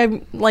sorry,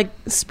 I'm like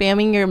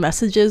spamming your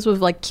messages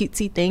with like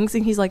cutesy things.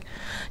 And he's like,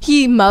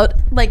 he mumbled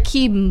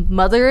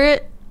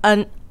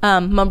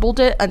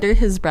it under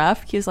his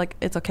breath. He's like,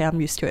 it's okay,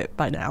 I'm used to it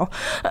by now.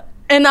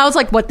 And I was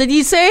like, what did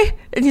he say?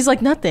 And he's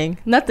like, nothing,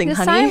 he's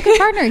honey. He's a good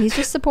partner. He's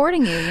just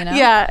supporting you, you know?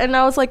 Yeah. And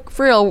I was like,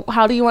 for real,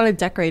 how do you want to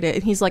decorate it?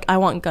 And he's like, I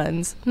want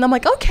guns. And I'm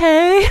like,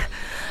 okay.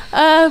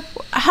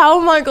 How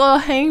am I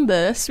gonna hang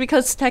this?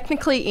 Because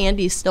technically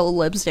Andy still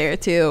lives there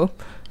too.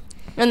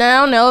 And I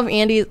don't know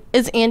if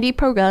is Andy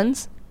pro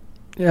guns?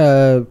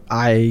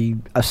 I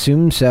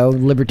assume so,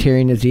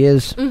 libertarian as he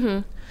is.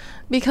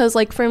 because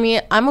like for me,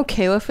 I'm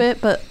okay with it,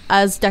 but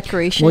as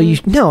decoration.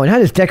 Well,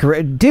 not as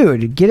decorate,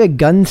 dude. Get a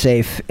gun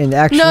safe and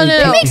actually. No.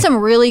 They make some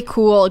really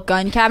cool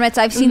gun cabinets.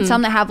 I've seen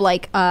some that have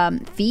like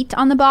feet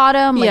on the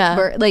bottom.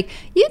 Like, like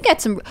you can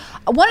get some.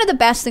 One of the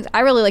best things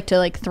I really like to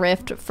like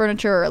thrift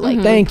furniture or like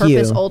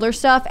repurpose older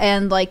stuff,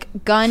 and like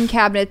gun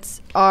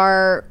cabinets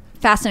are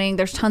fascinating.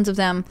 There's tons of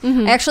them.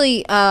 I actually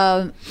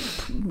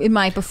in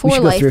my before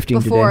life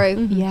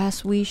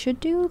yes, we should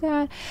do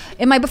that.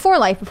 In my before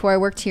life, before I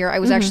worked here, I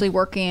was actually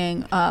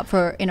working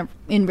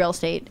in real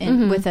estate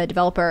with a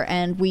developer,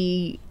 and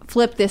we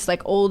flipped this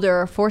like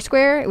older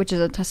Foursquare, which is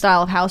a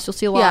style of house you'll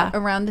see a lot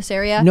around this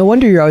area. No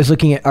wonder you're always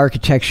looking at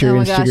architecture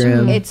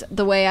Instagram. Gosh, it's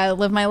the way I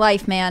live my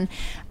life, man.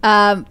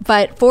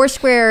 But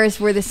Foursquares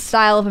were this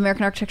style of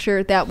American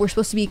architecture that were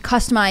supposed to be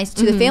customized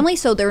to the family,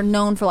 so they're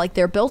known for like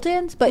their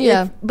built-ins. But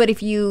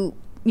if you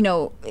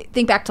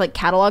think back to like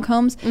catalog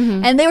homes,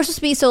 and they were supposed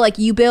to be so like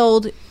you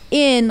build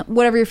in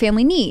whatever your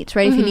family needs,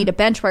 right? If you need a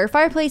bench by your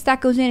fireplace,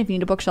 that goes in. If you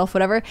need a bookshelf,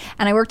 whatever.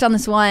 And I worked on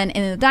this one,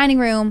 and in the dining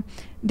room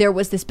there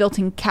was this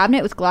built-in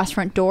cabinet with glass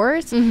front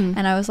doors,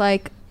 and I was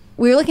like,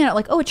 we were looking at it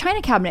like, oh, a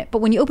china cabinet, but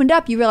when you opened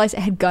up, you realized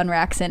it had gun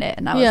racks in it,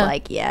 and I was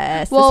like,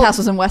 yes. This house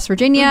was in West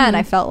Virginia, and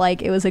I felt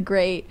like it was a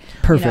great,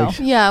 perfect.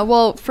 Yeah,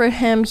 well, for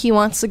him, he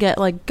wants to get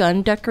like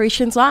gun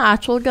decorations, not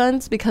actual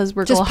guns, because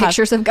we're just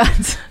pictures of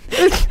guns.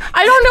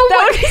 I don't know.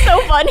 That would be so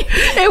funny.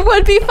 It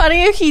would be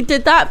funny if he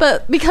did that,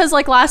 but because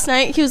like last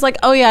night he was like,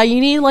 oh yeah, you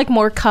need like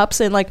more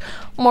cups and like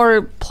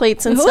more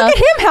plates and stuff. Look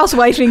at him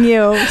housewifing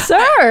you,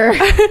 sir.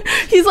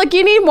 He's like,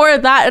 you need more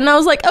of that, and I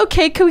was like,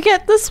 okay, can we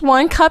get this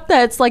one cup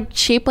that's like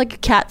shaped like a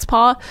cat's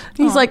paw? And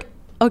he's like,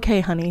 okay,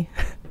 honey.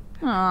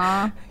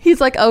 Aww. He's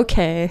like,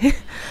 okay,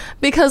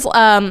 because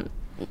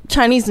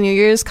Chinese New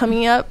Year is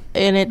coming up,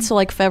 and it's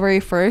like February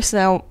 1st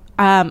now.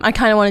 I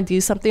kind of want to do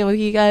something with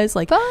you guys,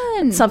 like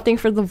fun, something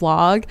for the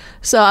vlog.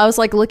 So I was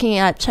like looking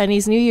at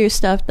Chinese New Year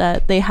stuff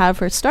that they have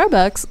for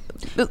Starbucks.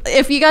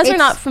 If you guys are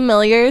not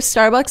familiar,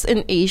 Starbucks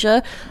in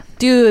Asia,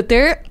 dude,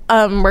 their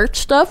merch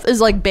stuff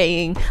is like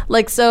banging.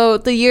 Like, so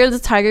the Year of the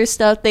Tiger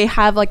stuff, they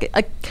have like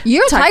a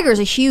Year of the Tiger is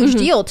a huge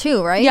deal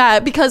too, right?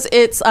 Yeah, because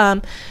it's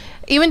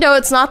even though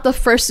it's not the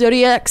first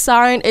zodiac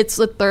sign, it's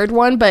the third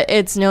one, but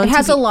it's known. It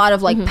has a lot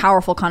of like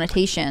powerful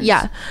connotations.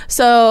 Yeah.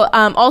 So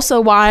also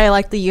why I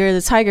like the Year of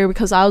the Tiger,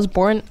 because I was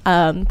born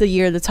the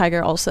Year of the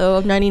Tiger also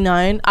of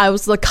 99. I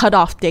was the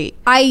cutoff date.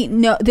 I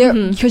know there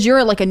because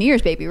you're like a New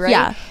Year's baby, right?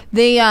 Yeah.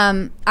 They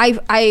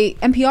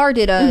NPR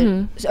did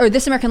or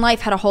This American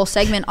Life had a whole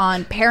segment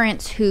on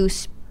parents who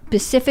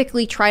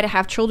specifically try to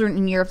have children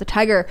in Year of the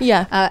Tiger.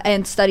 Yeah.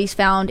 And studies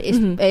found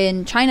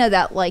in China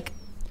that like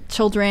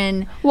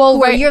children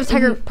who are Year of the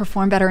Tiger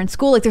perform better in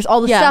school. Like there's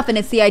all this stuff, and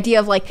it's the idea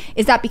of like,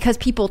 is that because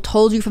people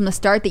told you from the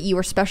start that you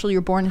were special, you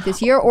were born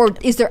this year, or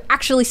is there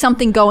actually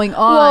something going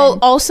on? Well,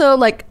 also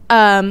like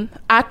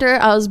after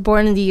I was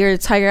born in the Year of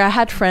the Tiger, I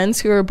had friends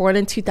who were born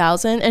in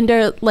 2000, and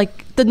they're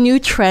like, the new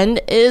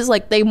trend is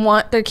like they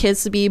want their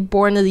kids to be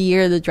born in the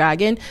Year of the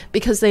Dragon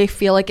because they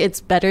feel like it's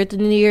better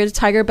than the Year of the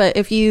Tiger. But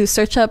if you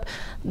search up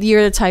the Year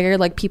of the Tiger,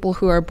 like people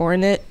who are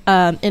born in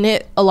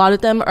it, a lot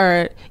of them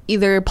are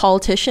either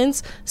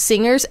politicians,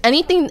 singers,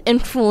 anything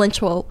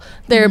influential.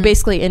 They're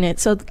basically in it.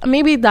 So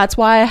maybe that's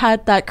why I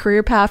had that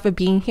career path of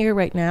being here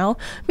right now.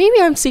 Maybe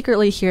I'm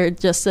secretly here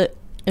just to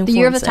influence the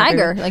Year of the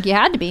Tiger, like you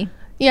had to be.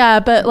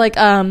 Yeah, but like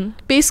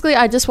basically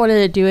I just wanted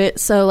to do it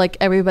so like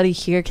everybody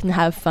here can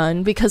have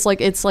fun, because like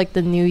it's like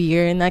the new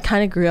year and I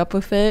kind of grew up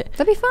with it.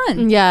 That'd be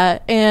fun. Yeah,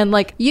 and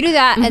like you do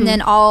that and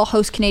then I'll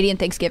host Canadian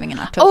Thanksgiving in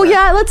October. Oh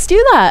yeah, let's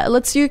do that.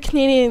 Let's do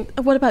Canadian.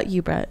 What about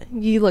you, Brett?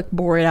 You look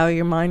bored out of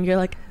your mind. You're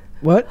like,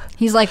 what?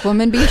 He's like,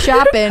 women be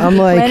shopping. I'm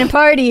like, planning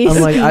parties.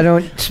 I'm like, I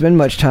don't spend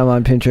much time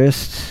on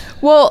Pinterest.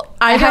 Well,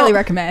 I highly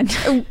recommend.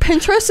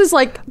 Pinterest is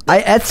like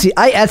I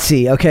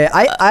Etsy. Okay,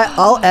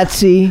 I'll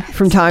Etsy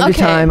from time to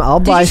time. I'll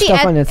buy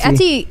stuff on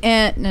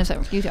Etsy. No,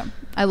 sorry, you go.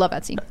 I love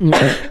Etsy.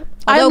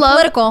 I love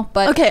political,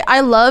 but okay. I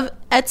love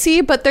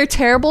Etsy, but they're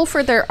terrible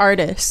for their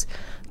artists.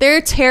 They're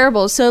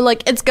terrible. So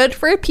like it's good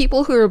for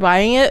people who are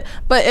buying it,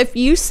 but if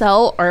you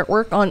sell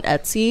artwork on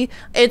Etsy,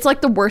 it's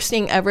like the worst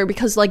thing ever,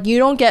 because like you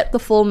don't get the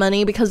full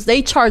money because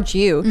they charge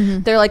you.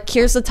 They're like,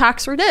 here's the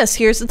tax for this,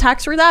 here's the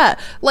tax for that.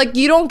 Like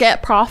you don't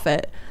get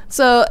profit.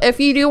 So if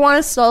you do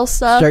want to sell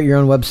stuff, start your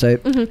own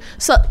website.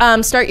 So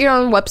start your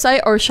own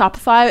website or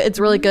Shopify. It's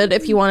really good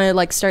if you want to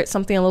like start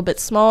something a little bit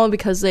small,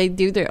 because they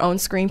do their own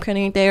screen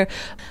printing there.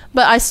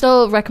 But I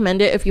still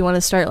recommend it if you want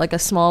to start like a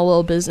small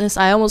little business.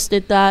 I almost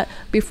did that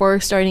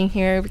before starting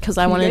here because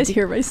I wanted to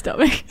hear my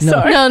stomach. No.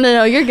 Sorry.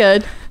 No, you're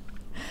good.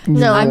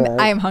 No,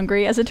 I am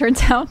hungry, as it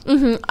turns out.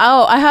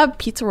 Oh, I have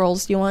pizza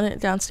rolls. Do you want it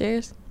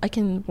downstairs? I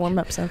can warm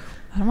up some.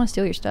 I don't want to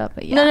steal your stuff,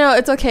 but yeah. No,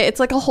 it's okay. It's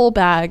like a whole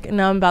bag, and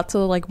now I'm about to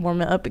like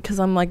warm it up because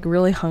I'm like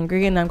really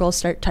hungry, and I'm gonna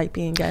start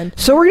typing again.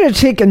 So we're gonna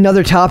take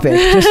another topic.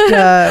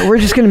 We're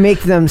just gonna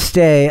make them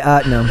stay.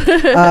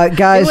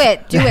 Guys,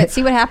 do it.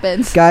 See what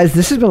happens. Guys,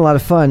 this has been a lot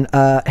of fun.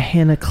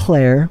 Hannah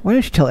Claire, why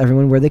don't you tell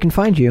everyone where they can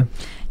find you?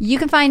 You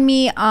can find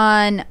me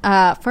on,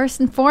 first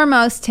and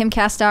foremost,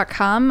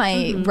 timcast.com.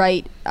 I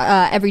write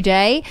every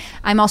day.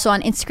 I'm also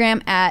on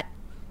Instagram at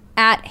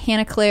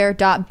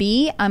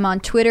hannahclaire.b. I'm on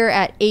Twitter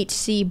at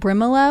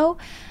hcbrimolo.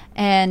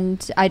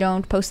 And I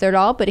don't post there at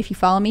all, but if you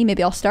follow me,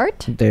 maybe I'll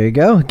start. There you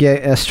go.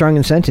 Get a strong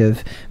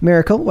incentive.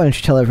 Miracle, why don't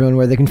you tell everyone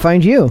where they can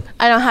find you?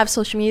 I don't have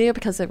social media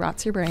because it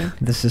rots your brain.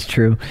 This is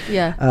true.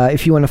 Yeah.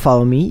 If you want to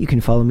follow me, you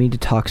can follow me to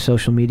talk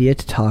social media,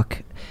 to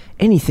talk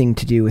anything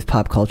to do with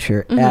pop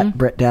culture at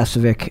Brett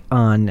Dasovic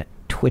on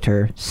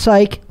Twitter.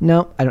 Psych.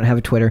 No, I don't have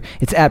a Twitter.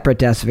 It's at Brett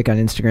Dasovic on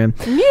Instagram.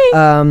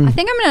 I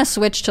think I'm going to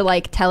switch to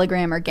like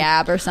Telegram or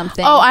Gab or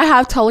something. Oh, I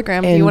have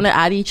Telegram. Do you want to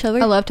add each other?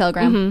 I love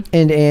Telegram.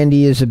 And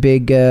Andy is a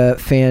big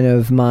fan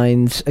of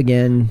mine's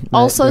again.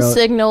 Also,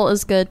 Signal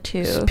is good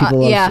too.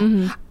 People love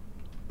yeah.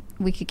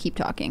 We could keep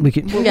talking. We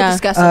could, we'll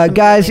discuss it.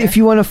 Guys, if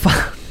you want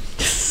to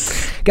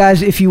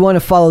Guys, if you want to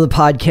follow the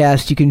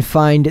podcast, you can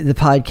find the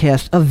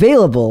podcast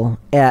available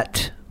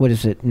at, what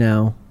is it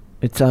now?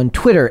 It's on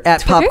Twitter at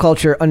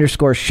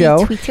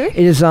popculture_show. Twitter. It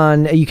is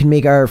on, you can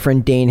make our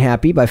friend Dane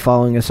happy by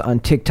following us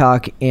on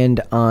TikTok and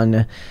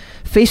on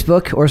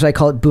Facebook, or as I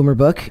call it,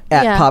 Boomerbook,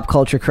 at Pop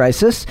Culture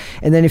Crisis.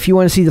 And then if you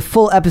want to see the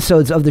full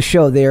episodes of the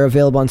show, they are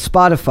available on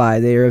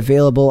Spotify. They are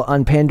available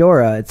on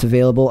Pandora. It's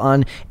available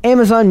on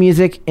Amazon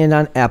Music and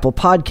on Apple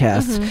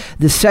Podcasts.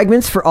 The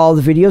segments for all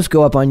the videos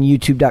go up on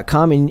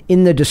youtube.com. And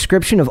in the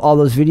description of all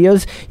those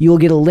videos, you will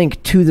get a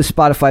link to the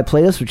Spotify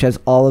playlist, which has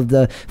all of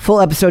the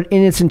full episode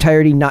in its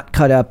entirety, not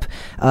cut up,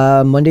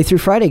 Monday through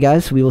Friday,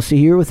 guys. We will see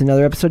you here with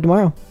another episode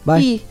tomorrow.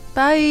 Bye.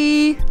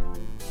 Bye.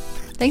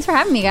 Thanks for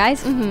having me,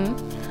 guys.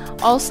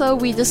 Also,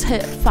 we just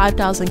hit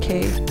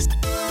 5,000K.